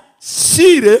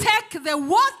muyashyire take the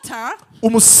water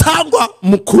umusangwa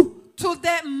mukuru. to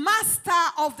the master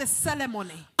of the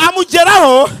ceremony.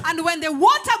 Amugeraho And when the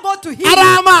water go to him, ari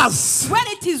amazi when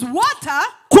it is water,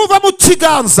 kuva mu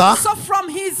kiganza so from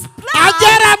his blood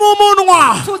agera mu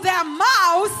munwa. to their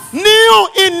mouth, New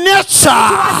in nature.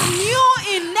 was new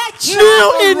in nature.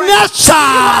 New in already. nature.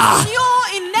 It was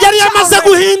new in nature Yari yamaze already.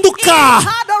 guhinduka. It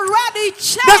had already Reka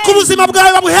changed. ubuzima bwawe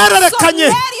So babuhererekanye.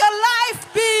 let your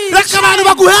life be Reka abantu changed.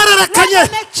 baguhererekanye.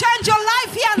 Let them change your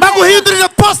life here and there. Baguhindurire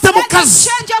poste mu Let them kazi.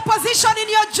 change your position in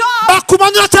your job.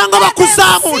 Bakumanura cyangwa Let them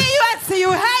bakuzamura. see you and see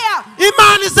you higher.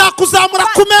 Imana izakuzamura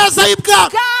ku meza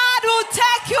y'ibwami. God will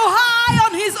take you high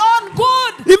on his own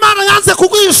good. Imana yanze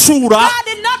kuguhishura God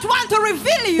did not want to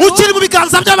reveal you ukiri mu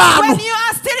biganza by'abantu. when you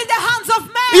are still in the hands of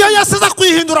men. iyo Yesu aza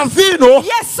kwihindura vino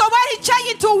Yes, so when he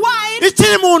changed into wine,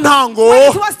 ikiri mu ntango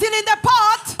when it was still in the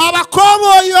pot,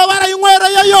 abakoboyi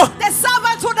barayinywereyeyo the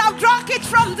servants would have drunk it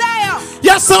from there.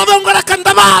 Yesu aravuga ngo reka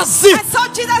ndabazi And so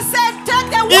Jesus said, take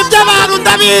the ibyo abantu water.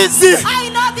 ndabizi I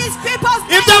know these people's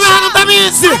ibyo abantu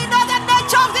ndabizi nature. I know the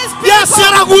nature of these Yesu people.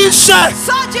 yaragwishe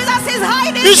So Jesus is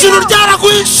hiding ijuru you.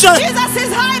 ryaragwishe Jesus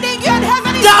is hiding you and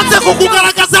heaven is byanze hiding you.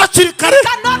 kukugaragaza hakiri kare He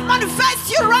cannot manifest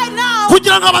you right now.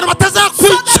 kugira ngo abantu So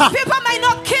batazakwica that people may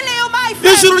not kill you, my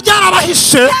friend. ijuru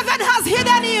ryarabahishe Heaven has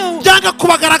hidden you. byanga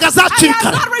kubagaragaza And hakiri has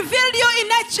kare not revealed you in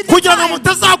nature kugira ngo time.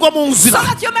 mutazagwa mu So nzira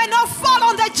that you may not fall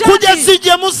on the kugeza journey.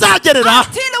 igihe muzagerera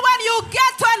Until when you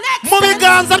get to an mu extent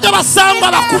biganza in by'abasangwa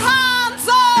the bakuru hands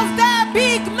of the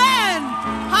big men.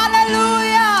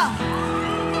 Hallelujah.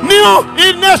 new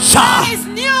in nature That is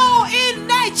new in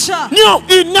nature. new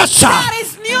in nature That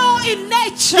is new in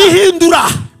nature. ihindura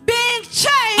Being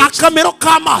changed, akamero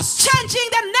k'amazi changing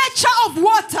the nature of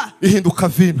water. ihinduka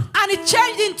vino And it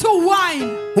changed into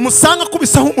wine. umusanga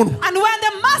akubisaho umunwa And when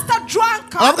the master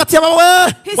drank up, aravuga ati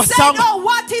yabawe he said, wasanga oh,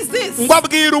 what is this? ngo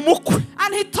abwira umukwe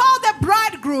And he told the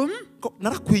bridegroom, ngo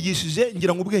narakwigishije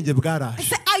ngira ngo ubwenge he bwaraje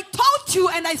said, I taught you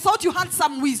and I thought you had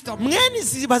some wisdom. mwene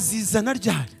izi bazizana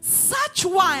ryari Such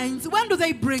wines, when do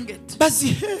they bring it?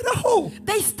 baziheraho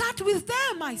They start with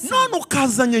them, my son. none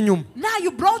ukazanye nyuma Now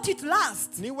you brought it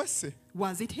last. niwe se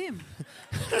Was it him?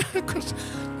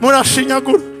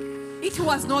 murashinyagura It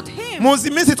was not him. muzi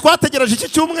iminsi twategereje iki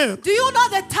cyumweru Do you know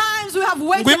the times we have ngo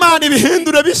waited imana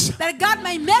ibihindure bishya that God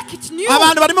may make it new?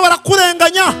 abantu barimo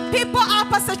barakurenganya People are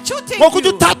persecuting ngo kujya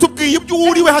you. utatubwiye ibyo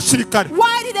uriwe hakiri kare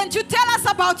Why didn't you tell us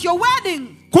about your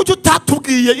wedding? kujya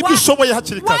utatubwiye ibyo ushoboye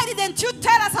hakiri Why kare didn't you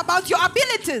tell us about your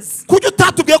abilities? kujya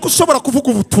utatubwiye ko ushobora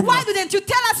kuvuga ubutumwa Why didn't you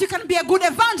tell us you can be a good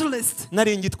evangelist?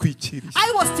 nari ngitwikiriye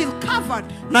I was still covered.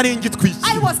 nari I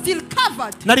ngitwikiriye was still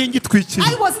covered. nari ngitwikiriye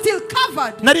I was still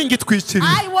covered. nari ngitwikiriye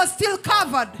I was still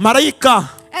covered. marayika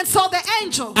And so the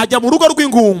angel, ajya mu rugo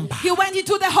rw'ingumba he went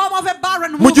into the home of a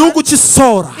barren mu woman gihugu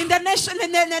cy'isora in the nation,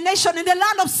 in the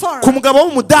land of Sora, ku mugabo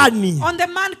w'umudani on the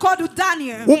man called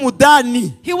Daniel.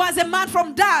 w'umudani He was a man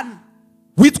from Dan.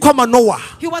 witwa manowa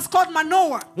He was called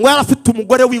Manoah. ngo yari afite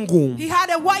umugore w'ingumba He had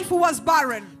a wife who was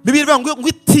barren. bibiri bivuga ngo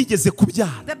itigeze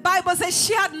kubyara The Bible says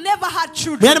she had never had mu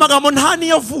children. yandi magambo nta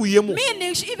niyo avuyemo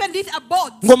Meaning she even did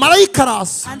abort. ngo marayika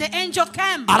araza And the angel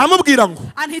came. aramubwira ngo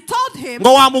And he told him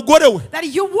ngo wa mugore we that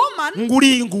you woman, ngo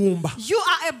uri ingumba you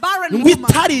are a barren ngo woman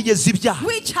itarigeze ibyara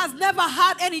which has never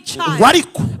had any ngo child.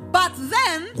 ariko But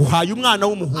then nguhaye umwana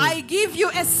w'umuhungu I give you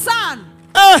a son.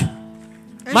 eh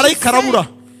And she marayika said, arabura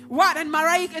what? And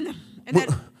Mariah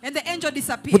and the angel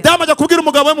disappeared. mudamu ajya kubwira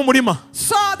umugabo we mu murima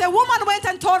So the woman went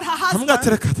and told her aramubwira ati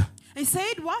husband reka da and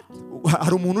said, what?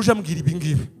 hari umuntu uje ambwira ibi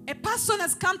ngibi A person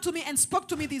has come to me and spoke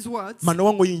to me these words.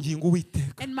 manowa ngo yinginga uwiteka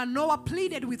And Manoah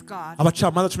pleaded with God.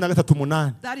 abacamanza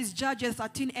 13:8 That is Judges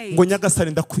 13:8. ngo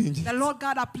nyagasani ndakwinginze The Lord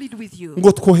God, I plead with you.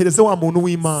 ngo twohereze wa muntu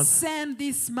w'imana Send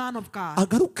this man of God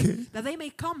agaruke that they may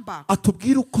come back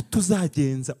atubwire uko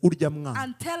tuzagenza urya mwana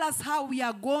and tell us how we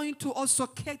are going to also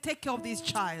take care of this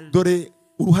child. dore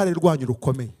uruhare rwanyu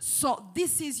rukomeye So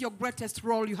this is your greatest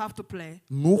role you have to play.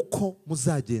 nuko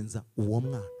muzagenza uwo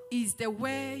mwana Is the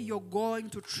way you're going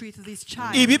to treat this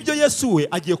child. ibi byo Yesu we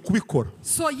agiye kubikora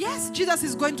So yes, Jesus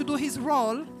is going to do his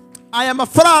role. aya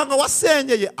mafaranga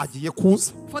wasengeye agiye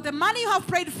kuza For the money you have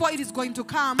prayed for, it is going to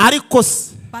come. ariko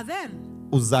se But then,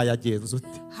 uzayagenza ute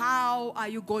how are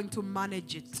you going to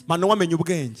manage it? manowa amenya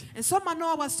ubwenge And so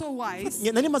Manoah was so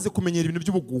wise. nari maze kumenyera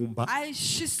ibintu by'ubugumba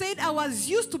She said, I was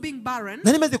used to being barren.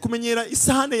 nari maze kumenyera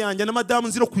isahane yanjye na madamu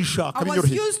nziro kwishaka I was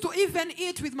binyoroheye used to even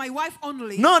eat with my wife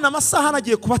only. none amasahane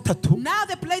agiye kuba 3 Now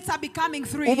the plates are becoming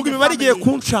 3 in ubwo the imibare igiye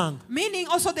family. kunshanga Meaning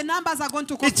also the numbers are going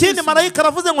to confuse ikindi you. marayika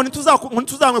aravuze ngo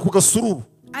ntituzanywe ku gasururu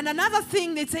And another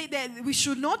thing, they say that we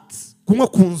should not kunywa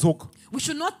ku nzoga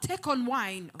take on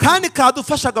wine. kandi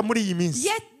kadufashaga muri iyi minsi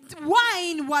Yet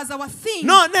wine was our thing.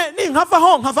 none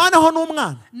ninkavaho nkavanaho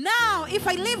n'umwana Now, if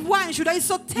I leave wine, should I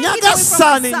so take it away from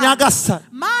nyagasani my son? nyagasani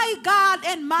My God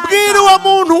and my bwira uwo God.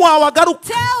 muntu wawe agaruke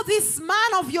Tell this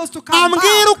man of yours to come ambwira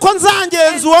back uko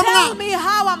nzangenza and uwo tell mwana me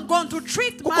how I'm going to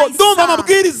treat kuko my ndumva son.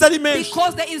 amabwiriza ari menshi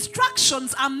Because the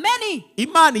instructions are many.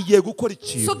 imana igiye gukora So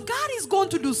ikintu God is going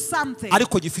to do something,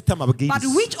 ariko gifite but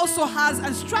amabwiriza which also has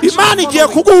instructions. imana igiye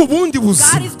following. kuguha ubundi God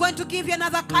buzima is going to give you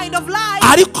another kind of life,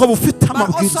 ariko bufite but also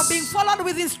being amabwiriza followed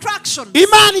with instructions.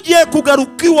 imana igiye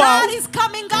kugaruka God iwawe is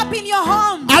coming up in your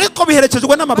home, ariko biherekejwe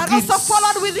but also n'amabwiriza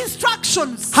followed with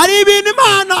instructions. hari ibintu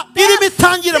imana irimo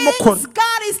itangire Things mukora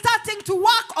God is starting to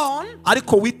work on,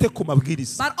 ariko wite ku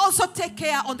mabwiriza but also take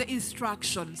care on the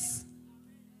instructions.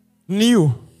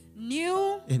 new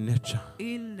New in nature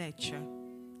in nature.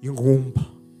 ingumba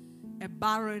a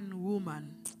barren woman,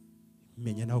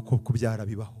 menya nawe ko kubyara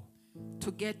bibaho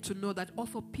to get to know that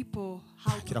also people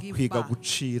how to give kwiga birth,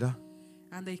 gucira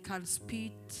and they can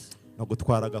spit. no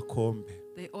gutwara agakombe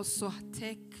They also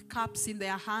take cups in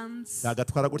their hands,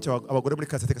 yagatwara gutya abagore muri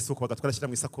kasete kasuko bagatwara shyira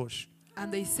mu isakoshi and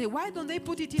they say, why don't they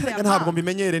put it in their ntabwo mouth?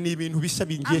 mbimenyere ni ibintu bishya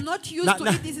bingiye I'm not used to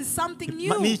it. This is something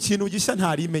new. ni ikintu gishya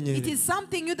ntari It imenyere is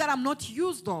something new that I'm not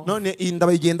used of. none inda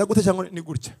bayigenda gute cyangwa ni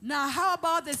gutya Now, how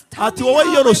about this? ati wowe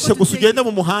yoroshye gusa ugende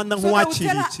mu muhanda So they will tell nk'uwakiriye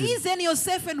her, ikintu ease in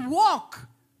yourself and walk.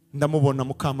 ndamubona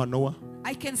mukamanowa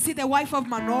I can see the wife of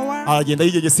Manoah. aragenda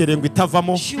yigegesere ngo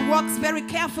itavamo She walks very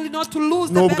carefully not to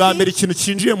lose ni the ubwa mbere baby. ikintu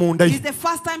cinjiye mu nda It's ye the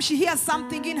first time she hears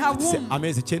something in her Se, womb.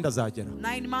 amezi 9 azagera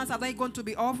 9 months, are they going to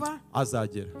be over?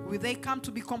 azagera Will they come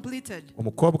to be completed?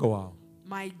 umukobwa wawe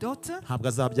My daughter, ntabwo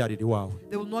azabyarira iwawe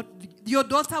they will not. Your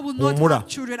daughter will not Humura. have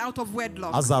children out of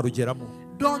wedlock. azarugeramo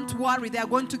Don't worry, they are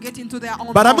going to get into their own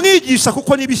home. baramwigisha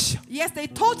kuko ni bishya Yes, they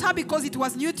taught her because it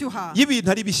was new to her. iyo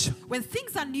ibintu ari bishya When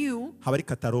things are new, haba ari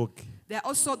kataloge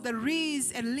there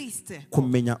is a list,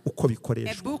 kumenya uko a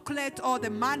bikoreshwa booklet or the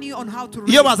manual on how to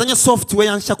iyo read. bazanye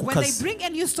software nshya ku When they kazi bring a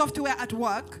new software at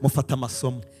work, mufata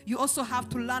amasomo you also have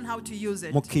to learn how to use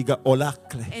it. mukiga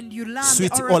oracle And you learn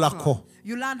Sweet the Oracle. oracle.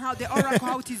 You learn how the oracle,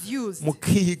 how it is used.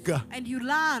 mukiga And you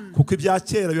learn kuko ibya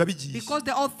kera biba bigiye because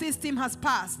the old system has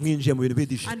passed mwinjiye mu bintu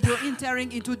bidishije and you're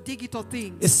entering into digital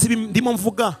things. ese ndimo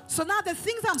mvuga So now the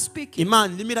things I'm speaking,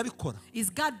 imana irimo irabikora is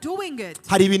God doing it?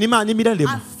 hari ibintu imana irimo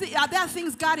irarema Are there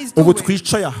things God is ubu doing?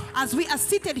 twicaye aha As we are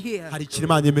seated here, hari ikintu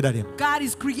imana irimo irarema God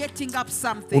is creating up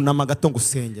something. unama gato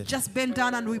ngusengere Just bend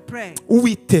down and we pray.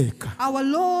 uwiteka Our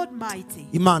Lord mighty,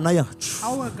 imana yacu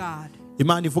our God,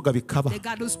 imana ivuga bikaba the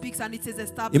God who speaks and it is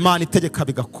established, imana itegeka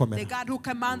the bigakomera God who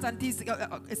commands and it is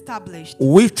established,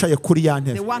 uwicaye kuri ya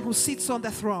ntebe the one who sits on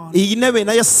the throne. iyi ntebe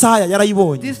na yesaya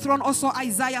yarayibonye This throne also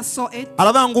Isaiah saw it,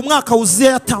 aravuga ngo umwaka wuziye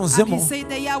and he yatanzemo said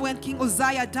the year when King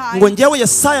Uzziah ngo died, njyewe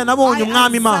yesaya nabonye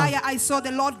umwami imana Isaiah, I saw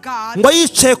the Lord God ngo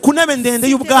yicaye ku ntebe ndende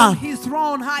seated on y'ubwami his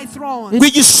throne, high throne, ngo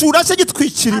igishura cye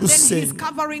gitwikira and then his urusenge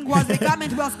covering was the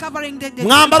garment was covering the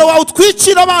mwambaro wawe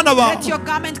utwikira abana bawe let your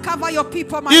garment cover your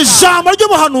people, my God. ijambo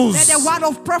ry'ubuhanuzi Let the word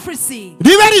of prophecy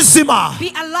ribe rizima be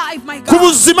alive, my ku God,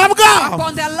 buzima bwabo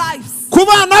upon their lives, ku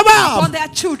bana babo upon their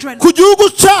children, ku gihugu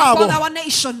cyabo upon our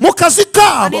nation, mu kazi and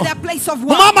kabo in their place of mu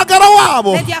work. muhamagaro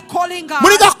wabo Let their calling, God,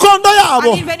 muri gakondo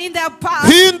yabo and even in their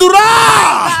past, hindura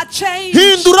God, change,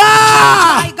 hindura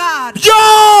my God,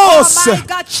 byose oh my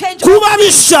God, change all kuba things,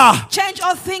 bishya change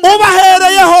all things,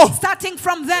 ubahereyeho starting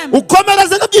from them.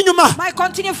 ukomereze n'iby'inyuma My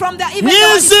continue from there, even Mu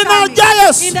though it's izina coming. rya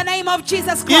Yesu. In the name of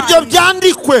Jesus ibyo Christ.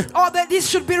 byandikwe All that this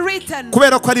should be written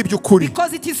kubera ko ari iby'ukuri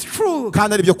because it is true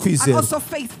kandi ari ibyo and kwizera also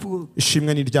faithful.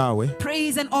 ishimwe ni ryawe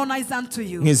Praise and honor is unto mu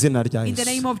you. izina rya In the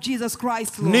name Yesu of Jesus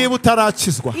Christ, Lord. niba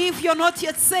utarakizwa If you're not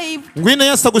yet saved, ngwino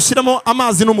Yesu agushyiramo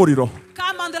amazi n'umuriro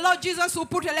come and the Lord Jesus will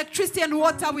put electricity and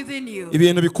water within you.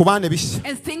 ibintu bikubane bishya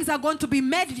And things are going to be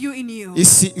made new in you.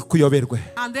 isi ikuyoberwe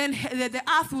And then the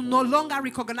earth will no longer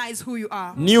recognize who you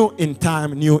are. new in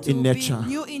time new To in be nature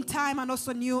new in time and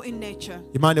also new in nature.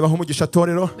 imana ibaha umugisha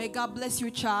torero May God bless you,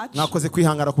 church. mwakoze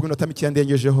kwihangana ku minota mike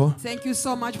yandengejeho Thank you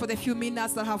so much for the few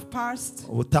minutes that have passed.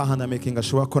 ubutaha na making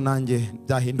ashobora ko nanjye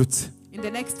byahindutse In the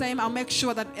next time, I'll make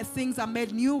sure that things are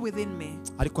made new within me.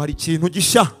 ariko hari ikintu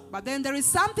gishya But then there is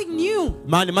something new.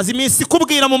 imana imaze iminsi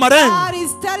ikubwira mu marenga God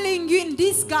is telling you in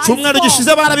this guy's cyumweru form.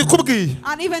 gishize barabikubwiye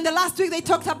And even the last week they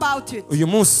talked about it. uyu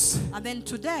munsi And then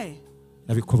today,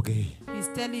 nabikubwiye he's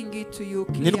telling it to you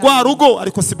ni clearly. rwa rugo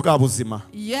ariko si bwa buzima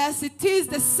Yes, it is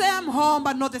the same home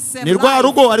but not the same ni rwa life.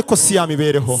 rugo ariko si ya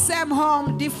mibereho Same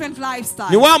home, different ni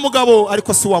lifestyle. wa mugabo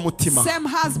ariko si wa mutima Same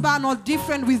husband or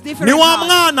different with ni different wa heart.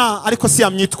 mwana ariko si ya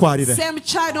myitwarire Same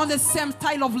child on the same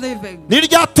style of living. ni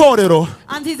rya torero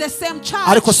And he's the same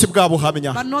ariko church si bwa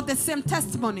buhamya but not the same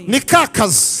testimony. ni ka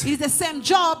kazi It is the same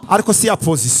job ariko si ya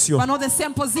pozisiyo but not the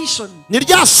same position. ni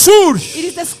rya shuri It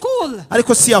is the school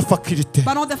ariko si ya fakirite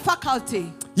but not the faculty.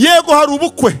 yego hari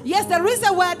ubukwe Yes, there is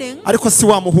a wedding ariko si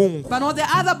wa muhungu but not the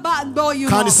other bad boy you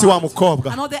know kandi si wa about.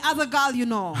 mukobwa And not the other girl you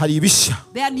know. hari ibishya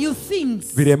There are new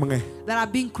things biremwe that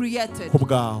are being created ku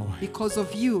bwawe because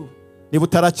of you. niba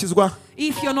utarakizwa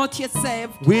If you're not yet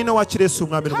saved, ngwino wakire Yesu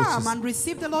umwami come n'umukiza and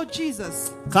receive the Lord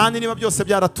Jesus. kandi niba byose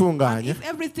byaratunganye If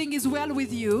everything is well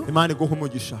with you, imana iguha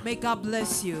umugisha may God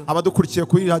bless you. abadukurikiye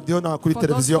kuri radiyo na kuri For those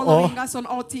televiziyo following us on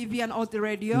all TV and all the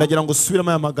radio, ndagira ngo usubiremo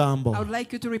aya magambo I would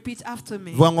like you to repeat after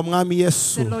me. vuga ngo mwami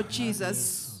Yesu Say, Lord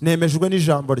Jesus, nemejwe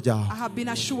n'ijambo ryawe I have been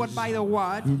assured by the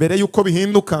word. mbere yuko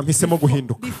bihinduka mpisemo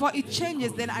guhinduka Before it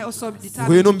changes, then I also determine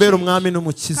ngwino to umbere change. umwami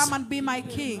n'umukiza Come and be my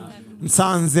king.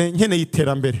 nsanze nkeneye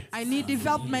iterambere I need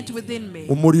development within me.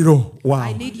 umuriro I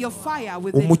wawe need your fire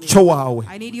within me. umucyo wawe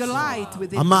I need your light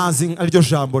within me. amazi ariryo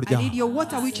jambo I need ryawe your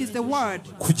water, which is the word.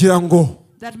 kugira ngo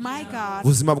That my God,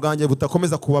 ubuzima bwanjye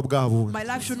budakomeza kuba bwabundi my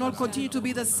life should not continue to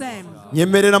be the same.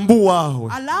 nyemerera mbu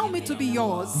wawe Allow me to be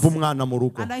yours. mbu umwana mu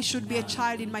rugo And I should be a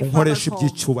child in my father's unkoresha home.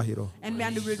 iby'icyubahiro And may I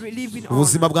live in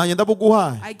ubuzima honor. bwanjye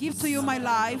ndabuguhaye I give to you my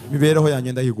life imibereho yanjye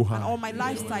and ndayiguhaye all my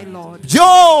lifestyle, Lord.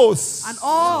 byose And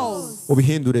all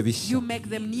ubihindure bishya you make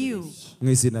them new mu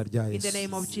izina rya in the yesu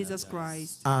name of Jesus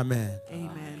Christ. amen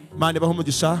Amen. imana ibahe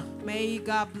umugisha May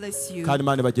God bless you kandi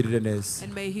imana ibagirire neza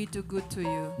and may He do good to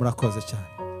you. murakoze cyane